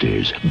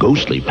Ghostbusters.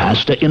 Ghostly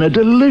pasta in a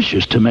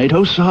delicious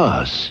tomato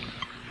sauce.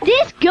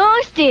 This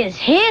ghost is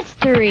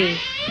history.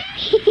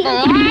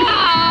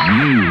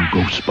 Real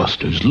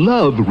Ghostbusters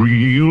love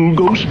real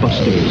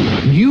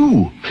Ghostbusters.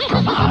 New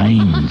from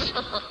Heinz.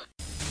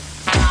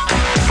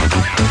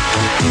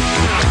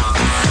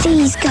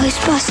 These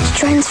Ghostbuster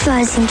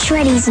transfers in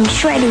shreddies and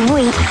shredded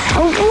wheat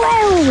are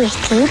well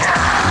wicked.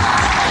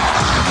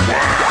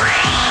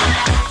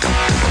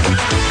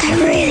 They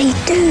really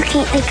do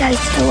keep the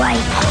ghosts away.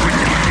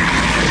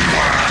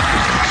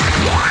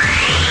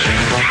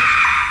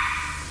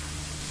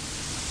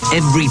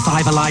 Every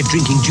Five Alive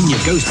drinking junior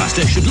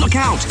Ghostbuster should look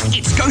out.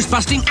 It's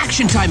Ghostbusting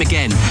action time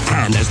again.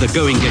 And as the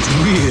going gets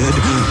weird,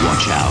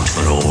 watch out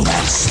for all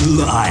that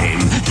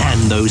slime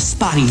and those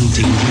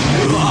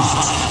spine-tingling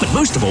ghosts. But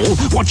most of all,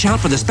 watch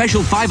out for the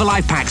special Five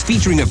Alive packs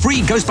featuring a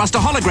free Ghostbuster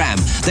hologram.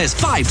 There's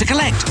 5 to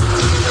collect.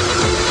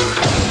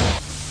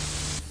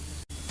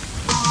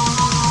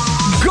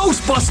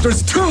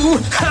 Ghostbusters 2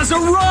 has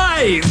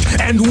arrived,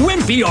 and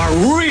Wimpy are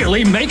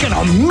really making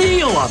a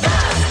meal of it.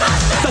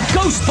 The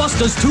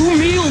Ghostbusters 2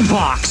 meal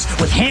box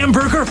with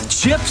hamburger,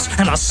 chips,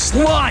 and a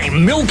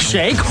slime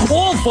milkshake,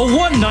 all for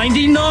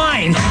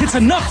 $1.99. It's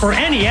enough for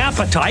any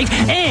appetite,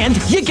 and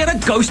you get a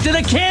ghost in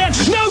a can.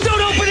 No,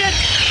 don't open it!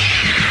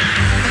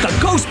 The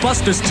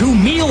Ghostbusters 2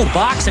 meal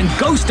box and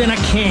Ghost in a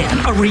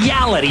Can, a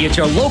reality at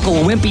your local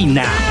Wimpy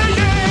now.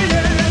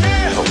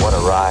 But what a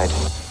ride.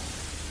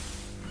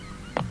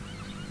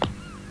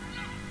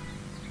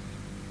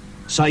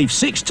 Save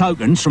 6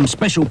 tokens from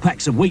special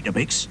packs of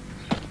Weetabix,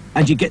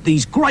 and you get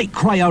these great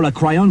Crayola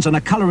crayons and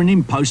a colouring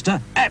in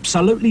poster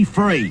absolutely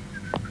free.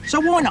 So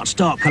why not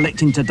start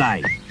collecting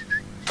today?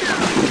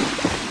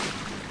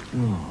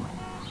 Oh,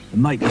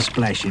 and make a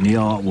splash in the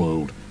art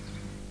world.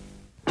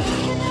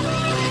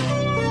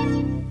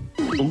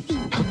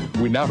 Oops.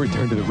 We now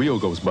return to the real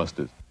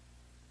Ghostbusters.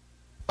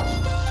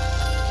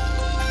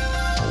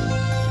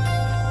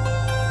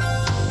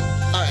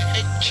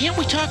 Can't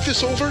we talk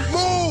this over?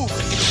 Move!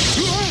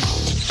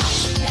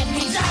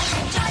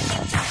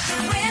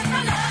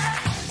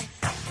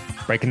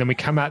 Break, and then we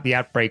come out the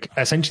outbreak.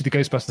 Essentially, the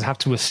Ghostbusters have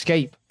to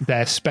escape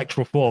their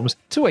spectral forms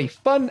to a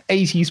fun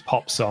 80s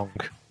pop song.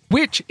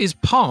 Which is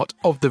part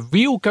of the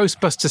real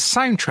Ghostbusters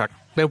soundtrack.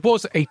 There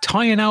was a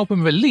tie-in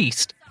album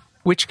released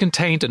which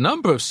contained a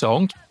number of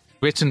songs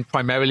written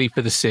primarily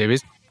for the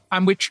series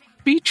and which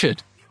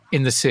featured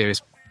in the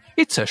series.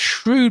 It's a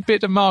shrewd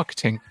bit of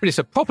marketing, but it's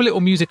a proper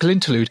little musical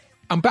interlude.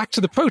 And back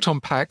to the proton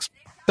packs.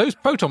 Those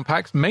proton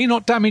packs may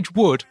not damage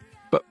wood,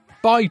 but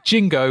by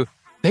jingo,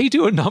 they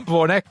do a number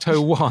on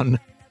Ecto-1.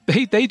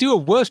 They do a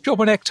worse job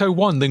on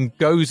Ecto-1 than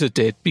Gozer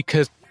did,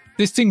 because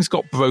this thing's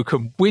got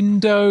broken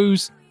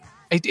windows.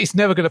 It's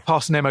never going to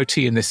pass an MOT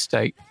in this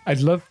state. I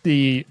love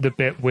the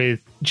bit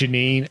with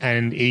Janine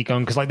and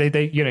Egon, because like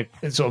they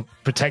sort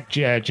of protect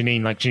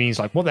Janine. Like Janine's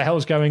like, what the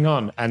hell's going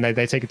on? And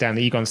they take it down.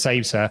 Egon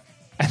saves her.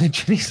 And then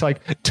Janine's like,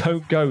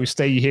 don't go,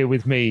 stay here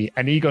with me.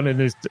 And Egon in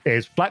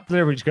his flat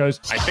delivery goes,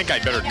 I think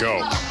I'd better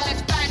go.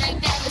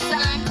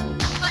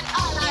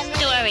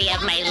 Story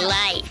of my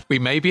life. We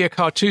may be a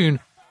cartoon,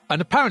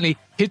 and apparently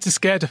kids are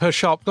scared of her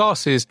sharp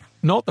glasses,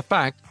 not the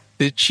fact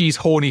that she's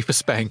horny for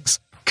Spanx.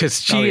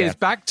 Because she is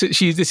back to...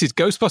 This is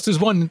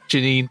Ghostbusters 1,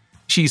 Janine.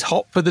 She's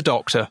hot for the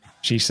Doctor.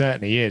 She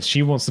certainly is.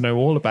 She wants to know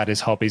all about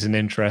his hobbies and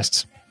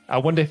interests. I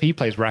wonder if he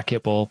plays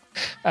racquetball.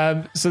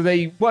 So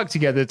they work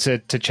together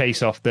to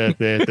chase off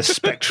the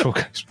spectral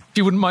ghost.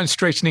 You wouldn't mind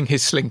straightening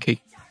his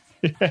slinky.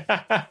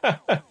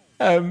 But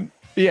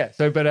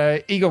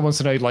Egon wants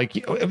to know, like,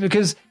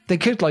 because they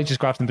could like just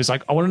grab them, but it's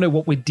like, I want to know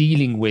what we're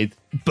dealing with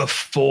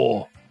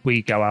before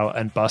we go out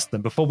and bust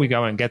them. Before we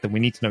go out and get them, we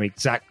need to know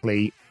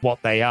exactly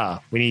what they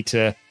are. We need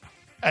to...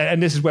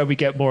 And this is where we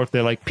get more of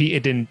the, like, Peter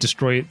didn't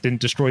destroy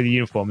the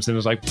uniforms. And it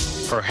was like...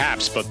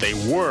 Perhaps, but they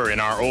were in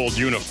our old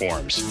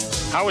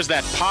uniforms. How is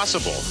that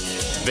possible?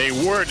 They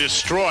were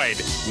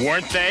destroyed,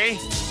 weren't they?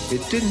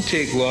 It didn't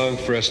take long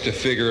for us to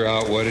figure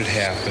out what had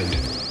happened.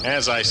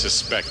 As I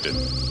suspected,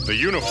 the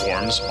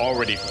uniforms,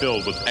 already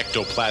filled with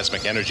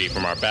ectoplasmic energy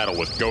from our battle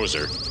with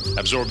Gozer,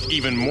 absorbed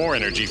even more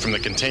energy from the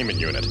containment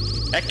unit.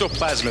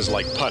 Ectoplasm is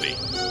like putty.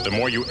 The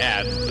more you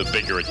add, the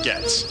bigger it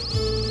gets.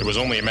 It was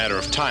only a matter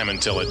of time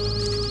until it,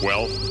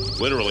 well,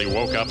 literally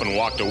woke up and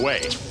walked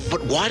away.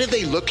 But why do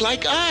they look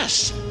like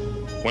us?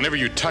 Whenever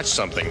you touch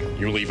something,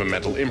 you leave a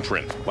mental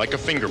imprint, like a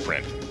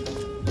fingerprint.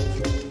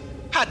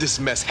 How'd this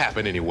mess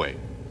happen anyway?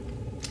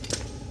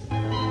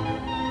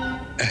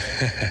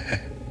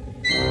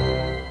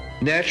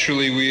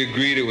 Naturally, we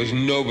agreed it was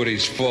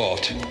nobody's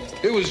fault.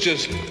 It was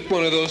just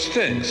one of those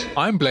things.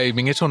 I'm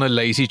blaming it on a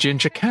lazy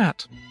ginger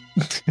cat.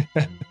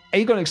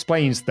 Egon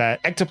explains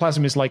that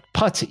ectoplasm is like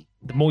putty.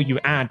 The more you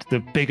add, the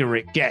bigger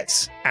it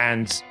gets.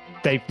 And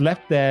they've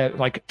left their,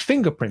 like,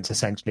 fingerprints,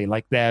 essentially,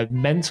 like their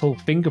mental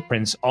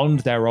fingerprints on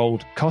their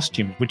old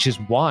costume, which is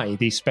why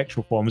these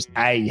spectral forms,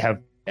 A, have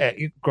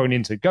grown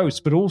into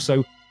ghosts, but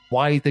also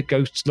why the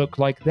ghosts look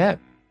like them.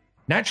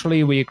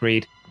 Naturally, we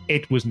agreed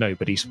it was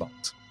nobody's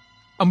fault.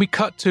 And we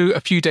cut to a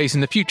few days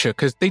in the future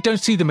because they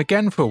don't see them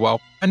again for a while.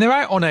 And they're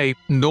out on a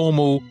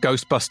normal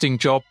ghost-busting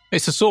job.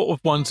 It's the sort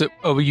of ones that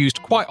are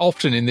used quite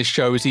often in this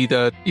show as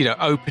either,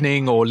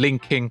 opening or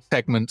linking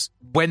segments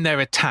when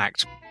they're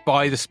attacked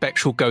by the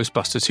spectral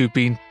Ghostbusters who've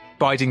been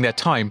biding their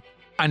time.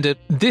 And at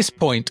this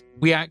point,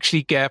 we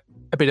actually get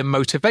a bit of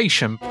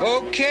motivation.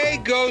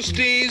 Okay,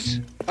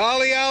 ghosties.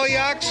 Ollie Ollie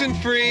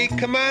Oxenfree,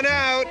 come on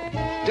out.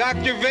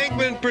 Dr.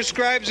 Venkman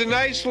prescribes a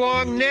nice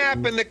long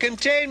nap in the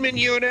containment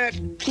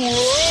unit.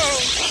 Whoa!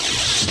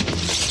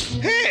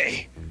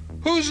 Hey,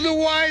 who's the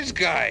wise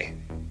guy?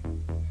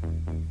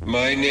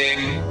 My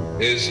name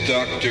is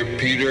Dr.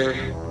 Peter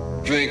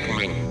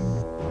Venkman.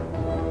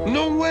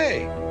 No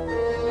way.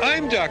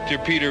 I'm Dr.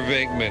 Peter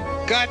Venkman.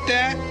 Got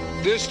that?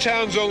 This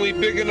town's only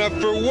big enough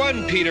for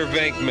one Peter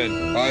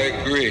Venkman. I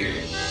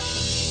agree.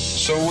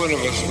 So one of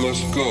us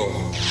must go.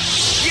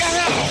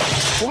 Yeah!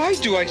 Why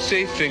do I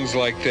say things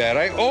like that?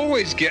 I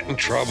always get in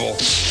trouble.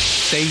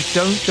 They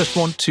don't just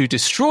want to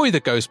destroy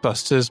the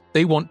Ghostbusters,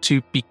 they want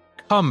to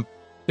become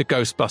the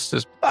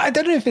Ghostbusters. I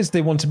don't know if it's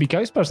they want to be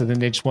Ghostbusters, then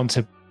they just want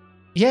to...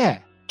 Yeah.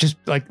 Just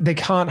like they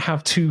can't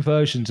have two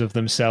versions of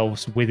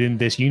themselves within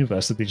this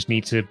universe, so they just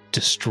need to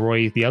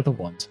destroy the other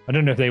ones. I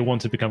don't know if they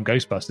want to become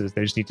Ghostbusters,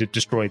 they just need to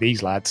destroy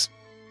these lads.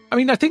 I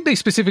mean, I think they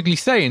specifically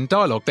say in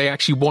dialogue they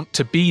actually want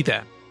to be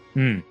there.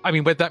 I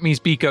mean, whether that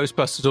means be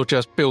Ghostbusters or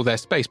just build their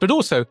space. But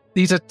also,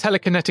 these are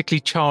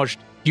telekinetically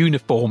charged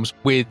uniforms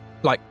with,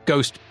 like,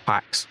 ghost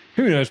packs.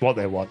 Who knows what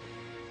they want?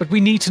 But we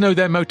need to know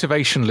their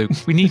motivation, Luke.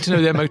 We need to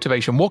know their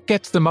motivation. What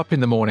gets them up in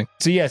the morning?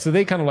 So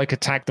they kind of like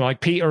attack them. Like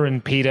Peter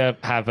and Peter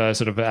have a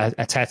sort of a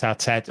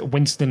tete-a-tete.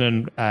 Winston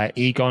and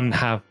Egon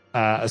have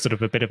a sort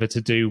of a bit of a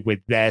to-do with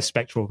their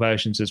spectral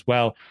versions as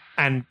well.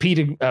 And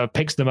Peter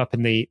picks them up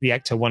in the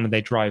Ecto-1 and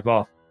they drive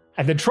off.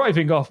 And they're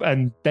driving off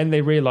and then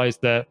they realize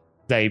that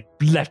they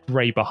left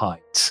Ray behind.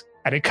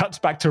 And it cuts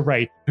back to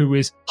Ray, who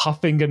is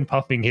huffing and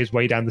puffing his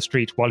way down the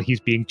street while he's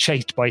being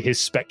chased by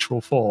his spectral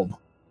form.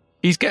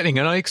 He's getting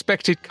an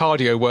unexpected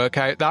cardio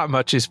workout, that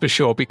much is for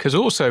sure, because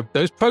also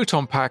those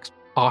proton packs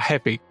are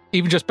heavy,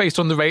 even just based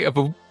on the rate of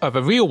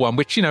a real one,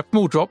 which,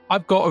 small drop,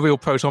 I've got a real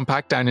proton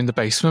pack down in the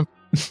basement.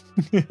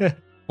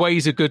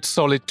 Weighs a good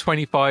solid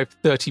 25,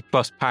 30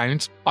 plus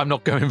pounds. I'm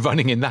not going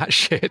running in that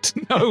shit.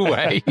 No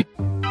way.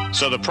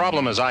 So the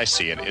problem as I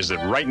see it is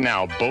that right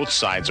now both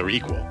sides are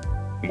equal.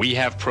 We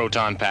have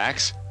proton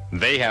packs.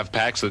 They have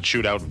packs that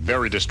shoot out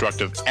very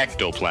destructive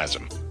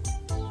ectoplasm.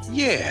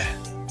 Yeah.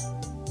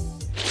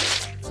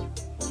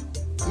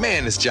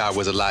 Man, this job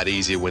was a lot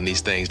easier when these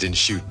things didn't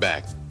shoot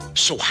back.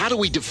 So how do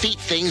we defeat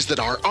things that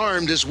are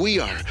armed as we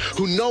are,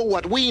 who know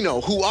what we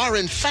know, who are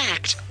in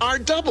fact our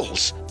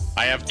doubles?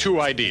 I have two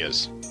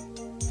ideas.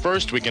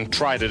 First, we can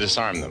try to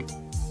disarm them,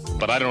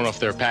 but I don't know if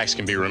their packs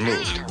can be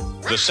removed.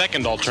 The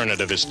second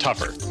alternative is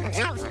tougher.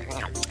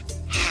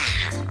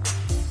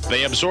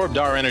 They absorbed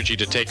our energy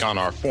to take on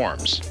our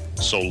forms,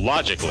 so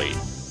logically,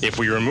 if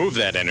we remove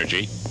that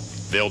energy,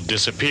 they'll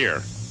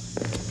disappear.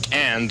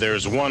 And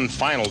there's one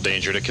final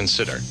danger to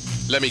consider.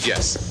 Let me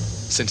guess.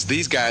 Since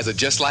these guys are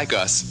just like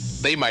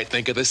us, they might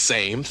think of the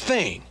same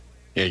thing.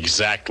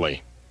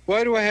 Exactly.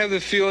 Why do I have the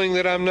feeling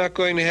that I'm not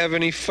going to have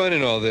any fun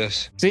in all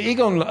this? So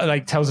Egon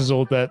tells us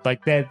all that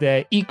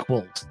they're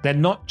equals. They're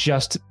not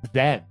just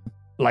them.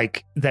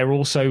 They're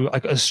also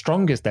as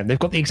strong as them. They've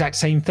got the exact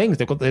same things.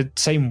 They've got the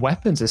same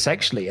weapons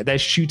essentially. They're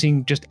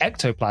shooting just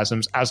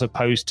ectoplasms as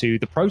opposed to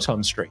the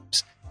proton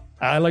streams.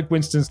 I like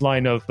Winston's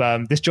line of,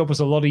 this job was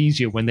a lot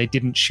easier when they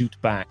didn't shoot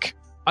back.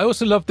 I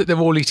also love that they're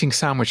all eating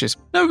sandwiches.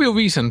 No real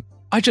reason.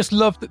 I just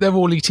love that they're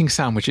all eating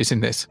sandwiches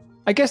in this.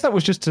 I guess that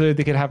was just so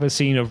they could have a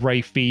scene of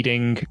Ray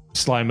feeding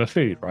Slimer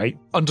food, right?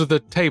 Under the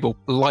table,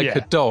 like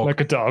a dog.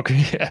 Like a dog,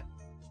 yeah.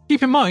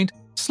 Keep in mind,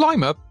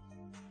 Slimer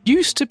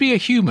used to be a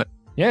human.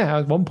 Yeah,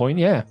 at one point,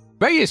 yeah.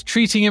 Ray is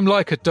treating him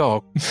like a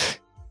dog.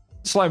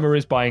 Slimer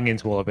is buying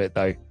into all of it,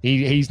 though.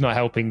 He's not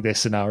helping this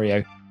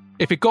scenario.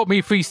 If it got me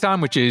free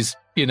sandwiches,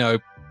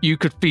 you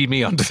could feed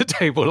me under the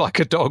table like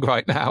a dog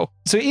right now.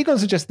 So Egon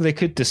suggests that they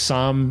could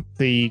disarm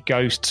the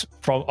ghosts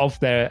of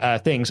their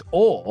things,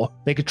 or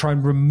they could try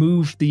and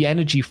remove the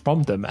energy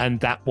from them, and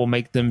that will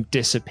make them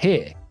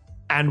disappear.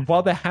 And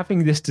while they're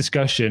having this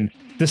discussion,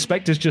 the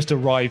Spectres just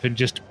arrive and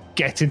just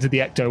get into the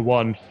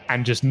Ecto-1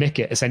 and just nick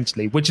it,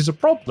 essentially, which is a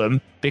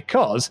problem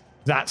because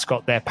that's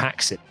got their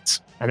packs in it,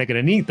 and they're going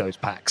to need those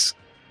packs.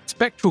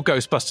 Spectral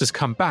Ghostbusters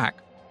come back.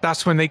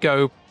 That's when they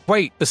go,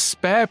 wait, the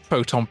spare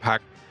proton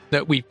pack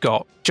that we've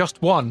got,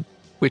 just one,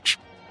 which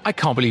I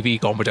can't believe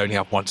Egon would only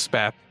have one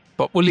spare,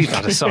 but we'll leave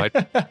that aside.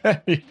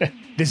 Yeah.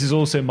 This is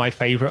also my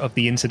favourite of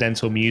the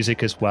incidental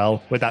music as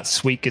well, with that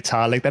sweet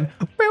guitar like then.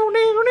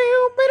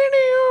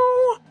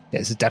 Yeah,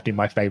 this is definitely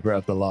my favourite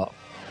of the lot.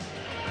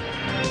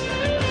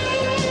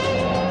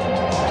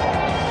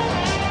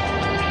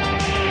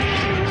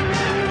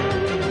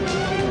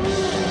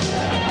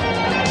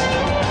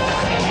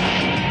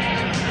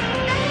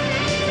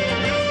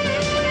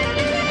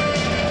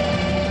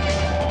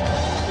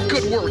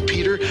 Good work,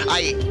 Peter.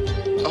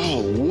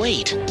 Oh,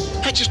 wait.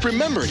 I just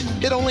remembered.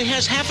 It only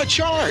has half a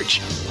charge.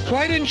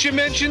 Why didn't you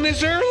mention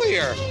this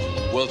earlier?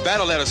 Well,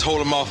 that'll let us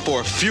hold them off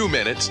for a few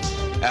minutes.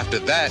 After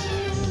that,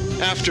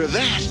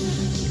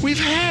 we've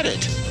had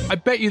it. I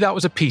bet you that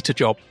was a Peter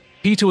job.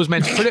 Peter was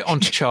meant to put it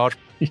onto charge,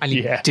 and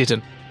he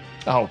didn't.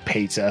 Oh,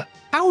 Peter.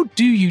 How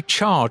do you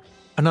charge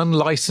an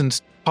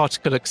unlicensed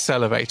particle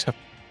accelerator?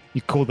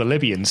 You call the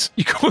Libyans.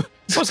 I was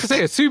going to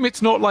say, assume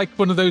it's not like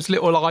one of those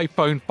little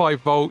iPhone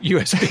 5-volt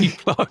USB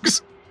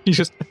plugs. You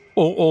just,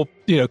 or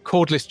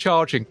cordless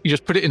charging. You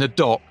just put it in a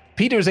dock.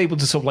 Peter is able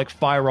to sort of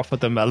fire off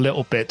at them a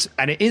little bit,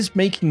 and it is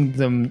making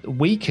them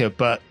weaker,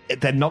 but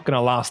they're not going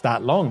to last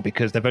that long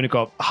because they've only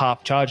got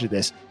half charge of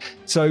this.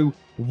 So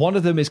one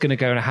of them is going to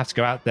go and have to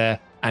go out there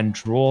and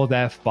draw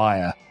their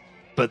fire,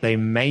 but they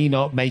may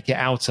not make it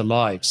out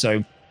alive.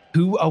 So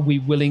who are we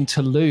willing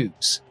to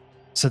lose?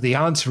 So the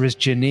answer is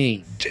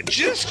Janine.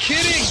 Just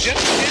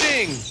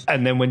kidding.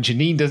 And then when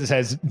Janine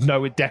says,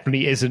 no, it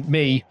definitely isn't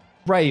me,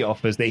 Ray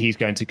offers that he's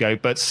going to go,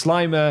 but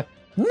Slimer,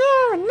 no,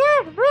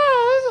 not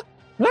Ray.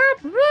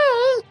 Not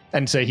Ray.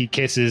 And so he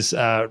kisses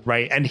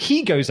Ray, and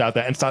he goes out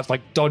there and starts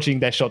dodging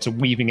their shots and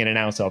weaving in and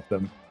out of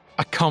them.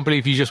 I can't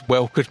believe you just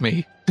welcomed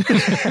me.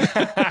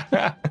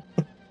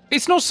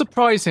 It's not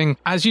surprising,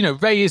 as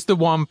Ray is the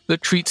one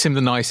that treats him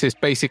the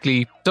nicest,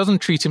 basically doesn't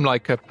treat him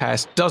like a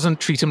pest, doesn't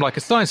treat him like a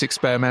science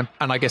experiment,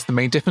 and I guess the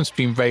main difference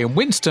between Ray and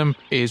Winston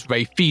is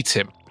Ray feeds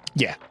him.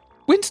 Yeah.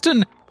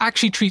 Winston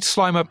actually treats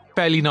Slimer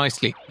fairly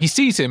nicely. He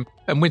sees him,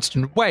 and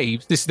Winston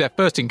waves. This is their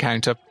first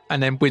encounter,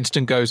 and then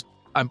Winston goes,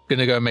 I'm going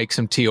to go make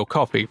some tea or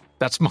coffee.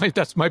 That's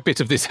my bit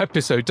of this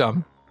episode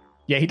done.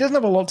 Yeah, he doesn't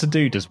have a lot to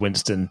do, does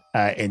Winston,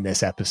 in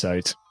this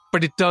episode.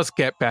 But it does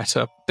get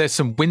better. There's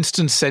some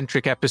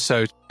Winston-centric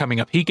episodes coming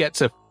up. He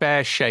gets a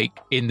fair shake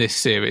in this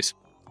series.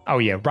 Oh,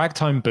 yeah.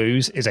 Ragtime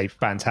Booze is a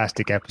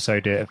fantastic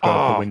episode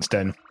for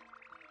Winston.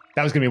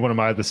 That was going to be one of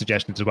my other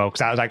suggestions as well, because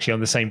that was actually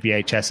on the same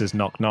VHS as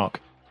Knock Knock.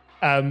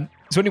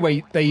 So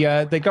anyway, they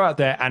go out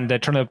there and they're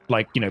trying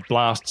to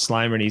blast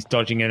Slimer, and he's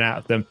dodging in and out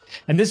of them.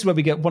 And this is where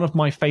we get one of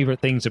my favorite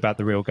things about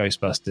the real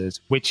Ghostbusters,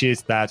 which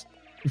is that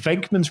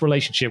Venkman's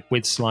relationship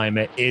with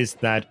Slimer is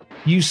that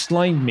you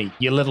slimed me,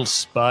 you little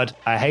spud.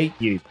 I hate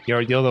you.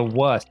 You're the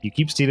worst. You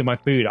keep stealing my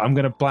food. I'm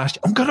going to blast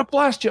you. I'm going to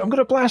blast you. I'm going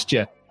to blast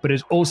you. But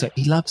it's also,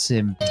 he loves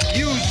him.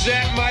 You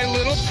zapped my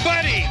little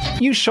buddy.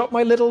 You shot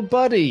my little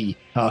buddy.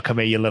 Oh, come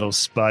here, you little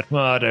spud. Oh,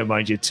 I don't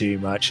mind you too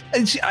much.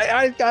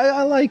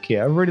 I like it.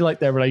 I really like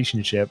their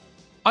relationship.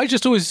 I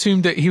just always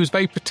assumed that he was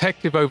very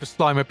protective over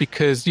Slimer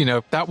because,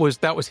 that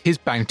was his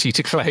bounty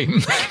to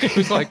claim. It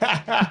was like...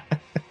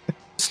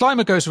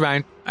 Slimer goes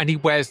around and he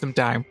wears them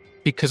down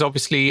because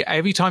obviously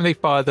every time they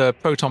fire the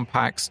proton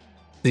packs,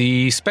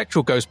 the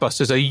spectral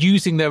Ghostbusters are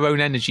using their own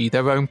energy,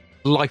 their own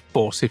life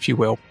force, if you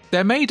will.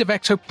 They're made of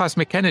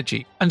ectoplasmic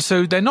energy, and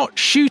so they're not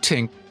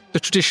shooting the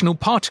traditional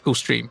particle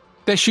stream.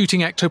 They're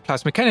shooting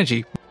ectoplasmic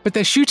energy, but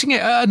they're shooting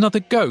it at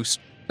another ghost.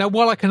 Now,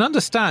 while I can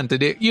understand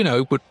that it,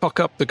 would fuck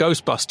up the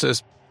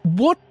Ghostbusters,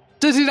 what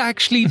does it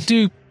actually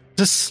do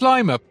to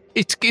Slimer?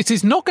 It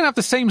is not going to have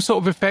the same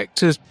sort of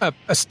effect as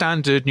a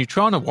standard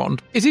Neutrona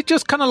wand. Is it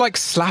just kind of like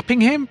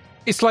slapping him?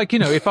 It's like,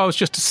 if I was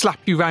just to slap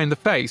you round the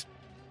face,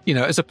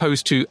 as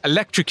opposed to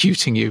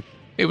electrocuting you,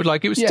 it would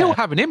still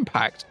have an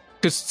impact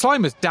because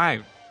Slimer's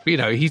down.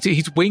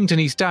 He's winged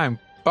and he's down.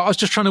 But I was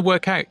just trying to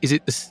work out, is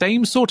it the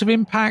same sort of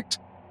impact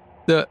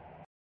that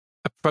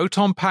a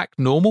proton pack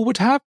normal would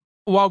have?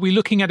 Or are we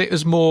looking at it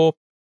as more,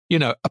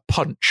 a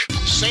punch?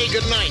 Say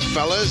goodnight,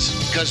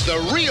 fellas, because the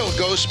real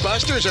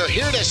Ghostbusters are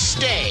here to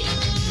stay.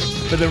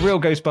 But the real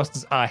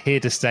Ghostbusters are here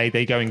to stay.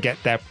 They go and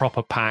get their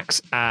proper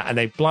packs and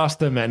they blast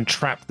them and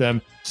trap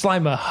them.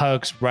 Slimer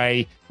hugs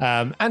Ray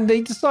and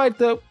they decide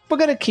that we're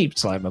going to keep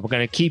Slimer. We're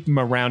going to keep him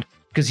around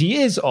because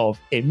he is of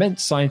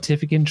immense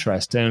scientific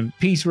interest. And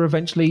Peter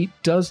eventually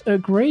does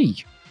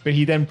agree. But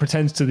he then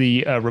pretends to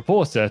the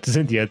reporter, to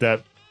Cynthia,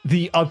 that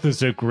the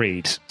others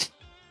agreed.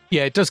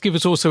 Yeah, it does give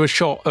us also a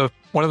shot of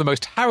one of the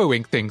most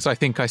harrowing things I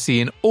think I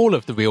see in all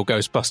of the real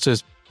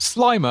Ghostbusters.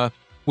 Slimer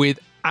with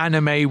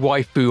anime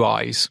waifu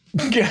eyes.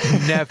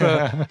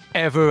 Never,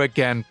 ever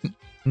again.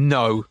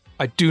 No,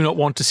 I do not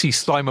want to see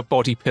Slimer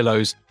body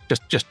pillows.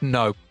 Just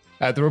no.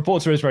 The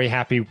reporter is very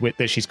happy with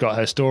that she's got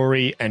her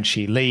story and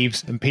she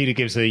leaves. And Peter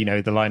gives her,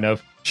 the line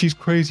of, she's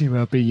crazy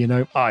about me,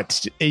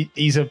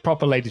 he's a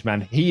proper ladies' man.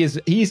 He's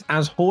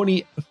as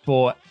horny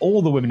for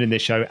all the women in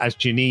this show as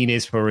Janine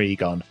is for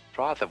Egon.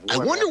 I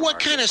wonder what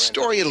kind of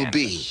story it'll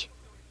be.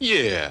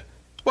 Yeah.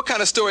 What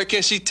kind of story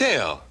can she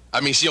tell?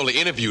 I mean, she only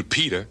interviewed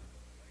Peter.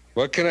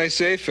 What can I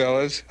say,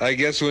 fellas? I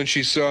guess when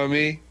she saw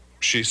me,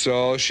 she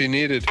saw all she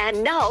needed.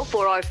 And now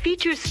for our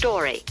feature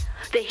story,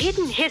 The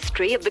Hidden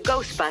History of the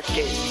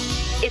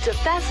Ghostbusters. It's a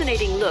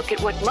fascinating look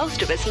at what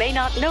most of us may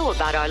not know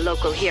about our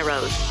local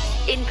heroes.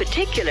 In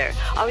particular,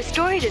 our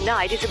story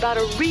tonight is about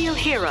a real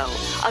hero,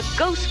 a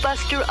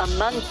Ghostbuster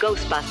among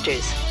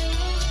Ghostbusters.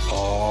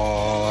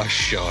 Aw,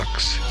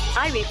 shucks.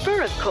 I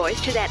refer, of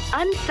course, to that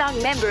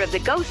unsung member of the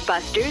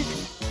Ghostbusters,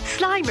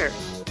 Slimer.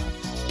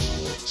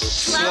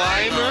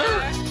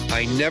 Slimer?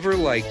 I never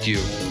liked you.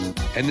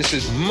 And this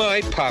is my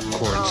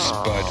popcorn,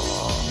 Spud.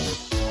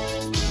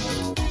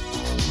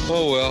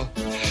 Oh well.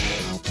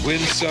 Win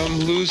some,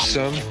 lose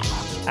some.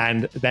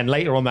 And then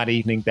later on that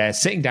evening, they're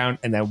sitting down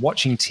and they're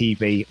watching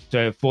TV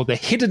for the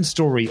hidden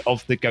story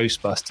of the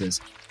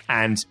Ghostbusters.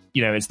 And,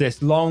 it's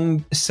this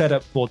long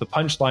setup for the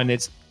punchline.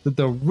 It's that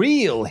the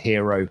real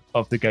hero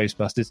of the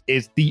Ghostbusters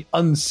is the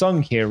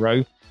unsung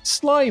hero,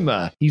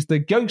 Slimer. He's the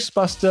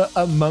Ghostbuster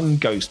among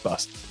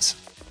Ghostbusters.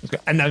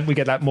 And then we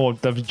get that more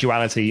the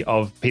duality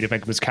of Peter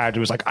Venkman's character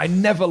was like, I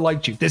never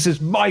liked you. This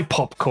is my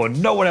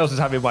popcorn. No one else is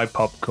having my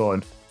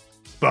popcorn.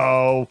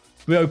 Oh,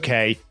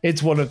 okay.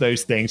 It's one of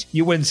those things.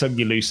 You win some,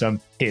 you lose some.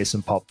 Here's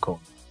some popcorn.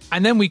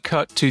 And then we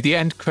cut to the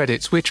end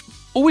credits, which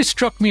always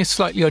struck me as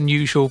slightly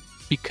unusual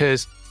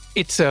because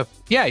it's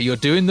you're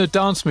doing the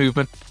dance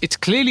movement. It's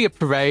clearly a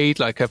parade,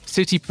 like a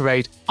city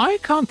parade. I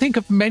can't think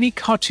of many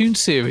cartoon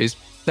series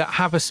that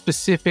have a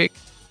specific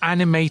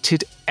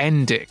animated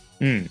ending.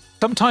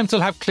 Sometimes they'll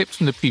have clips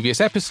from the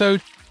previous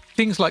episode.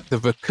 Things like the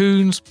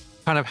Raccoons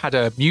kind of had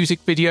a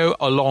music video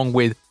along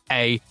with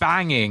a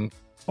banging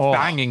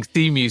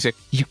theme music.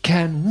 You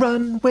can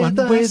run with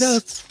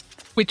us.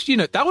 Which,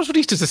 that was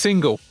released as a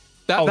single.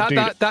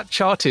 That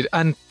charted.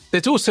 And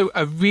there's also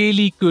a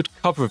really good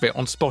cover of it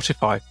on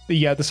Spotify.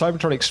 The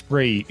Cybertronic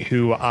Spree,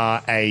 who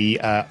are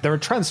they're a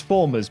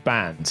Transformers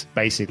band,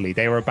 basically.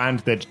 They were a band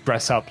that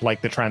dress up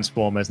like the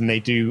Transformers, and they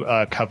do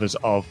covers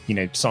of,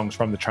 songs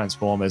from the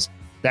Transformers.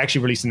 They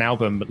actually released an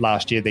album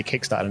last year. They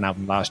kickstarted an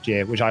album last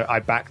year, which I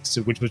backed,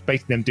 which was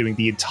basically them doing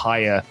the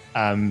entire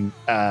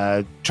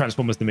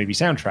Transformers the movie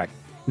soundtrack.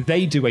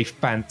 They do a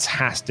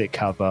fantastic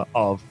cover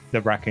of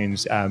the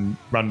Raccoons'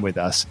 Run With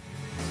Us.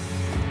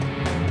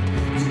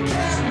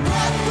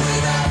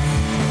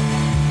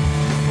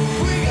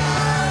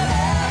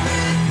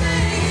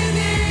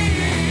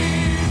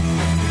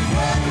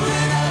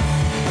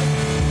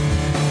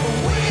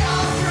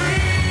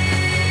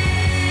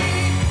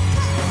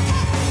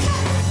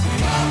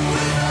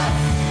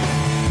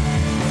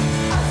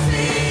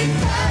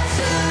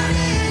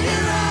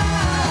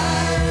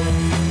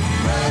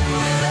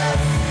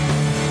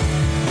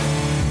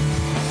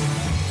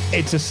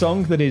 It's a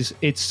song that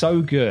it's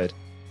so good.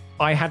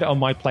 I had it on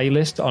my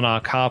playlist, on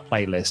our car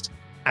playlist,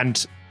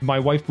 and my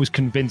wife was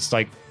convinced,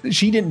 like,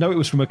 she didn't know it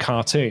was from a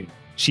cartoon.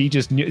 She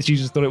just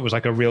thought it was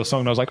like a real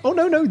song. And I was like, oh,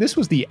 no, this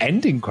was the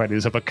ending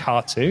credits of a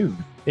cartoon.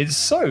 It's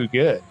so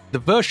good. The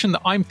version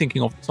that I'm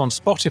thinking of that's on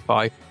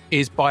Spotify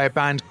is by a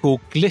band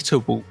called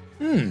Glitterwool.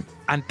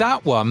 And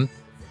that one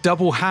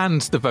double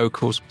hands the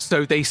vocals.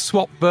 So they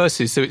swap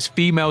verses. So it's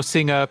female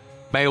singer,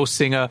 male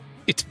singer.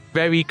 It's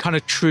very kind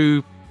of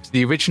true to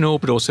the original,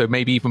 but also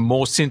maybe even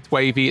more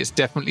synthwavy. It's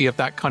definitely of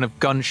that kind of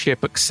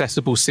gunship,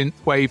 accessible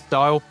synthwave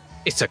style.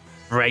 It's a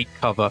great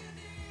cover.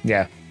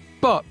 Yeah.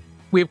 But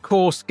we, of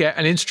course, get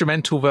an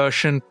instrumental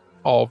version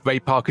of Ray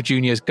Parker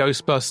Jr.'s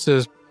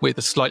Ghostbusters with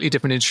a slightly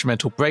different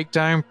instrumental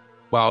breakdown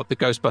while the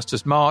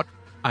Ghostbusters march,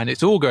 and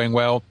it's all going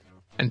well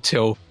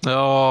until,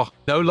 no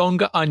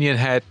longer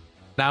Onionhead.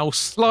 Now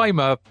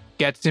Slimer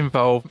gets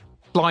involved,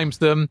 slimes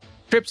them,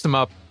 trips them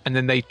up, and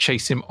then they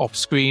chase him off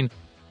screen.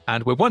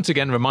 And we're once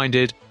again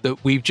reminded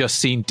that we've just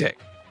seen Dick.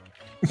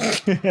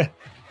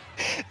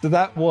 So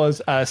that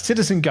was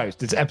Citizen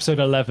Ghost. It's episode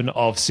 11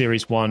 of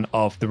series 1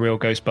 of The Real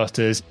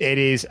Ghostbusters. It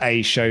is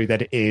a show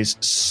that is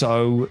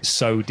so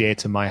dear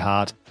to my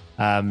heart.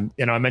 I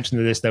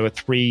mentioned this, there were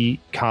 3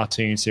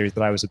 cartoon series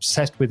that I was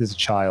obsessed with as a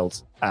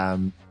child.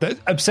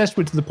 Obsessed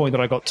with to the point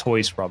that I got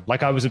toys from.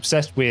 Like, I was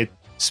obsessed with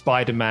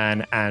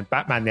Spider-Man and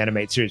Batman the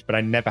Animated Series, but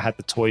I never had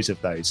the toys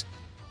of those.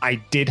 I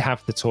did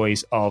have the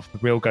toys of The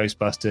Real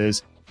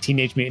Ghostbusters,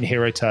 Teenage Mutant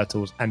Hero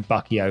Turtles, and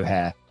Bucky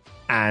O'Hare.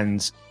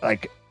 And,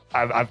 like,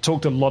 I've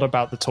talked a lot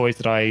about the toys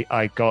that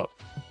I got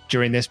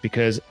during this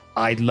because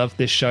I love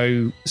this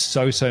show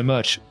so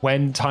much.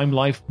 When Time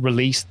Life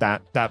released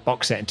that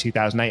box set in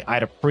 2008, I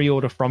had a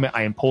pre-order from it.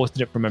 I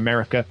imported it from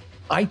America.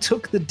 I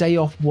took the day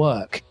off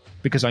work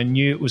because I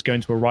knew it was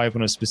going to arrive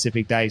on a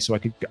specific day so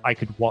I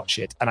could watch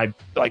it. And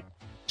I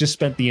just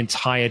spent the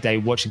entire day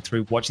watching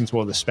through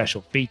all the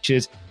special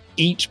features.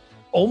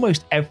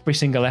 Almost every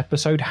single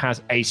episode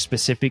has a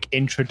specific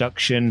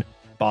introduction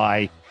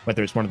by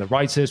whether it's one of the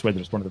writers,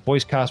 whether it's one of the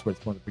voice cast, whether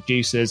it's one of the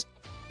producers.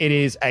 It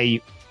is a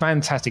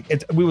fantastic.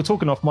 We were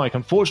talking off mic.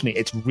 Unfortunately,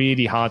 it's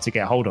really hard to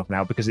get hold of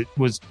now because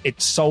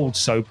it sold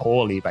so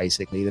poorly,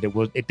 basically, that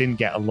it didn't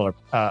get a lot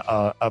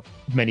of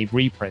many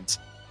reprints.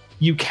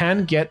 You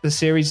can get the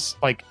series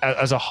like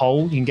as a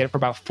whole. You can get it for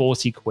about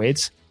 40 quid.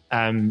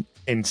 I think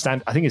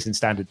it's in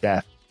standard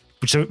def,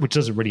 which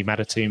doesn't really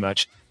matter too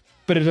much.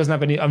 But it doesn't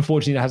have any.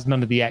 Unfortunately, it has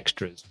none of the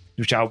extras,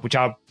 which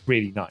are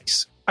really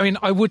nice. I mean,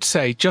 I would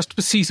say just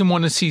for season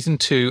 1 and season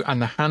 2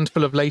 and the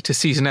handful of later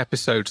season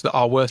episodes that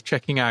are worth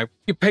checking out,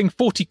 you're paying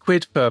 40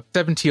 quid for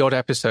 70 odd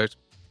episodes.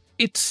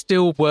 It's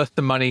still worth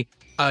the money.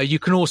 You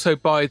can also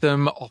buy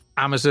them off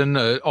Amazon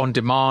on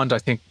demand. I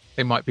think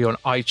they might be on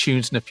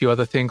iTunes and a few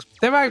other things.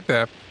 They're out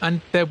there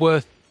and they're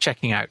worth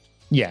checking out.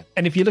 Yeah.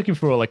 And if you're looking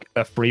for like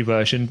a free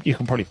version, you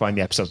can probably find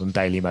the episodes on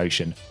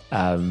Dailymotion.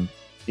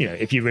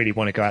 If you really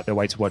want to go out their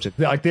way to watch it.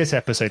 Like this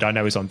episode I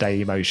know is on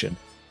Dailymotion.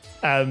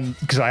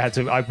 Because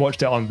I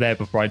watched it on there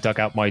before I dug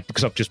out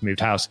because I've just moved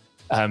house,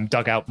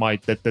 dug out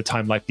the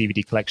Time Life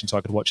DVD collection so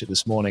I could watch it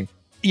this morning.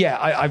 Yeah,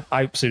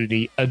 I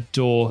absolutely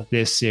adore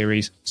this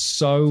series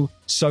so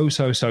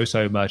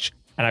much.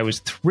 And I was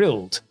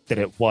thrilled that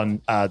it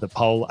won the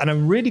poll. And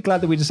I'm really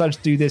glad that we decided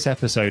to do this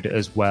episode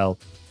as well.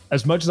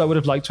 As much as I would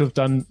have liked to have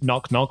done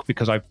Knock Knock,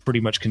 because I pretty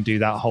much can do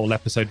that whole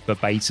episode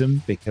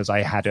verbatim, because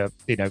I had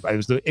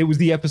it was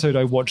the episode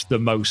I watched the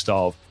most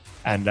of.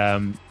 And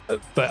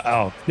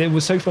it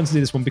was so fun to do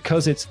this one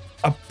because it's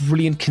a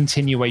brilliant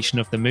continuation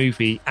of the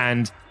movie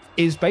and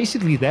is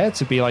basically there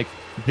to be like,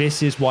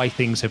 this is why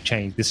things have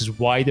changed. This is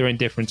why they're in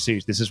different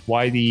suits. This is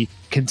why the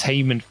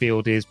containment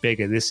field is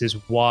bigger. This is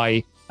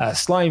why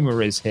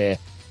Slimer is here.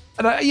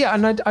 And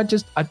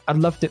I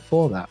loved it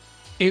for that.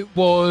 It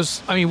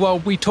was,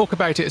 we talk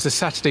about it as a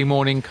Saturday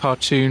morning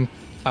cartoon,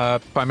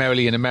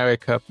 primarily in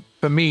America.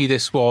 For me,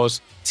 this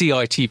was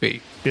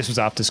CITV. This was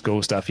after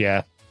school stuff,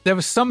 yeah. There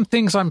were some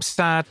things I'm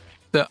sad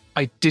that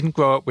I didn't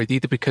grow up with,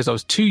 either because I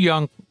was too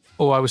young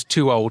or I was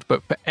too old.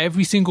 But for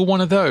every single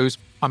one of those,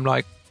 I'm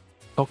like,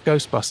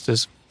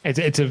 Ghostbusters.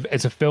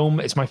 It's a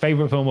film. It's my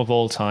favorite film of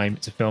all time.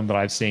 It's a film that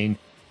I've seen.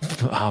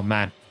 Oh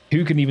man,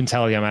 who can even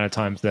tell the amount of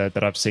times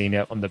that I've seen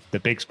it on the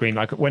big screen?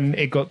 Like when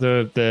it got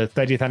the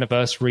 30th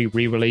anniversary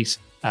re-release.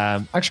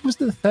 Actually, was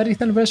it the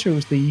 30th anniversary? Or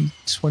was the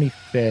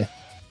 25th?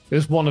 It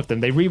was one of them.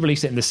 They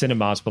re-released it in the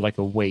cinemas for like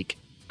a week.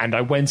 And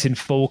I went in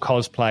full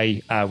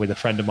cosplay with a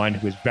friend of mine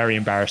who was very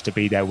embarrassed to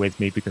be there with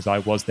me because I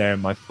was there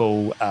in my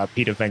full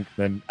Peter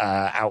Venkman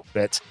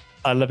outfit.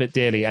 I love it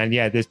dearly. And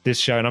yeah, this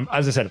show, and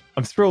as I said,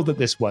 I'm thrilled at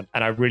this one,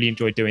 and I really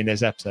enjoyed doing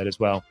this episode as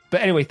well.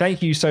 But anyway,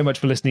 thank you so much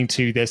for listening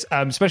to this.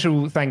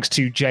 Special thanks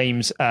to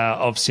James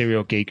of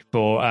Serial Geek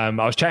for, I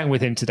was chatting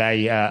with him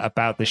today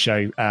about the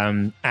show,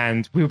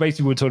 and we were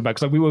talking about,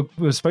 because we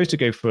were supposed to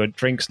go for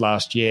drinks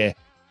last year,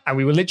 and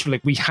we were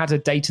literally, we had a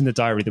date in the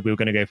diary that we were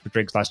going to go for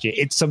drinks last year.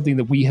 It's something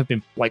that we have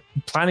been like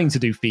planning to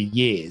do for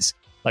years.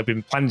 Like, we've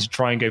been planning to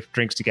try and go for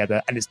drinks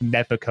together, and it's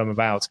never come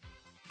about.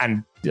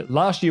 And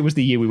last year was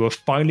the year we were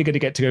finally going to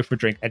get to go for a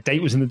drink. A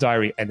date was in the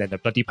diary, and then the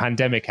bloody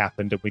pandemic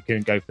happened, and we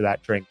couldn't go for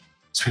that drink.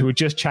 So we were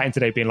just chatting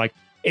today, being like,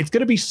 it's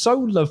going to be so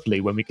lovely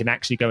when we can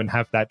actually go and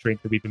have that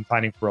drink that we've been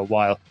planning for a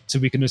while, so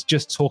we can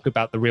just talk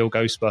about the real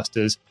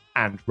Ghostbusters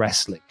and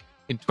wrestling.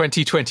 In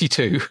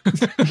 2022.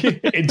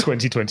 In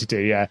 2022,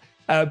 yeah.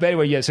 But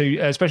anyway, yeah, so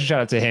a special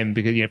shout out to him,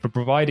 because, for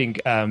providing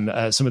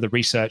some of the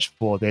research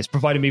for this,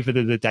 providing me for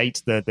the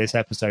date that this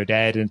episode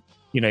aired, and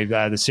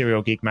the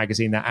Serial Geek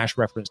magazine that Ash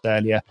referenced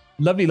earlier.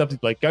 Lovely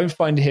bloke. Go and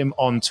find him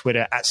on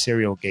Twitter at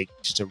Serial Geek.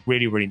 Just a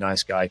really, really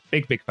nice guy.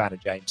 Big fan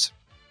of James.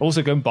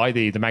 Also, go and buy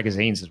the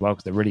magazines as well,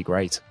 because they're really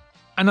great.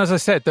 And as I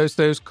said,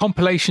 those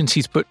compilations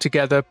he's put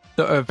together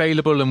that are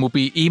available and will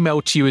be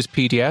emailed to you as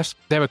PDFs,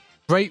 they're a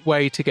great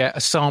way to get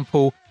a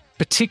sample,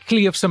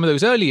 particularly of some of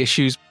those early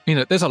issues.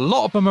 There's a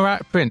lot of them are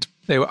out of print.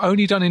 They were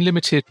only done in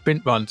limited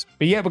print runs.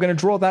 But yeah, we're going to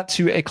draw that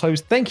to a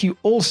close. Thank you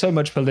all so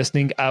much for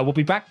listening. We'll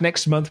be back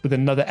next month with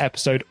another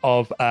episode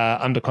of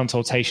Under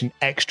Consultation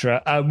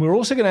Extra. We're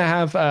also going to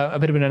have a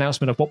bit of an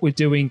announcement of what we're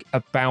doing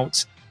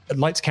about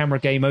Lights, Camera,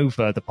 Game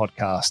Over, the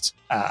podcast,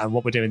 and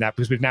what we're doing that,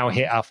 because we've now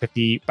hit our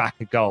 50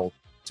 backer goal.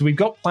 So we've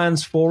got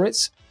plans for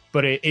it,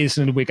 but it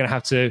isn't, we're going to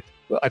have to,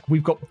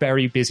 we've got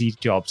very busy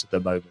jobs at the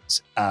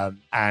moment.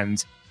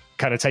 And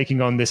kind of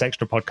taking on this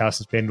extra podcast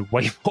has been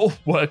way more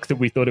work than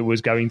we thought it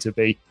was going to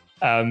be.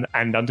 And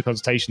Under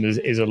Consultation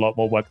is a lot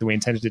more work than we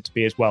intended it to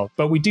be as well.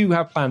 But we do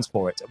have plans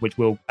for it, which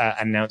we'll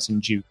announce in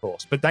due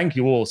course. But thank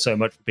you all so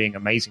much for being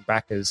amazing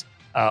backers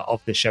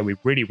of this show. We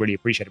really, really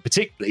appreciate it,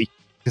 particularly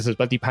because there's a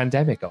bloody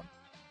pandemic on.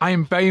 I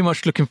am very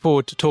much looking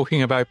forward to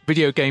talking about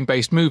video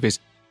game-based movies,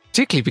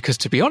 particularly because,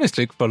 to be honest,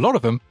 Luke, for a lot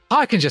of them,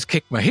 I can just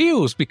kick my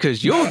heels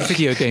because you're the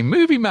video game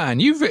movie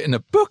man. You've written a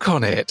book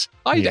on it.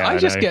 I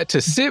just get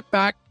to sit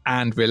back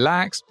and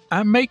relax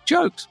and make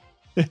jokes.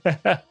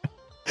 But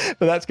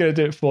that's going to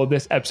do it for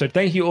this episode.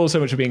 Thank you all so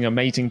much for being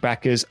amazing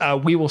backers.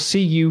 We will see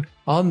you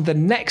on the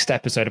next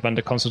episode of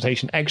Under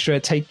Consultation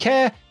Extra. Take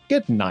care.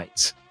 Good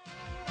night.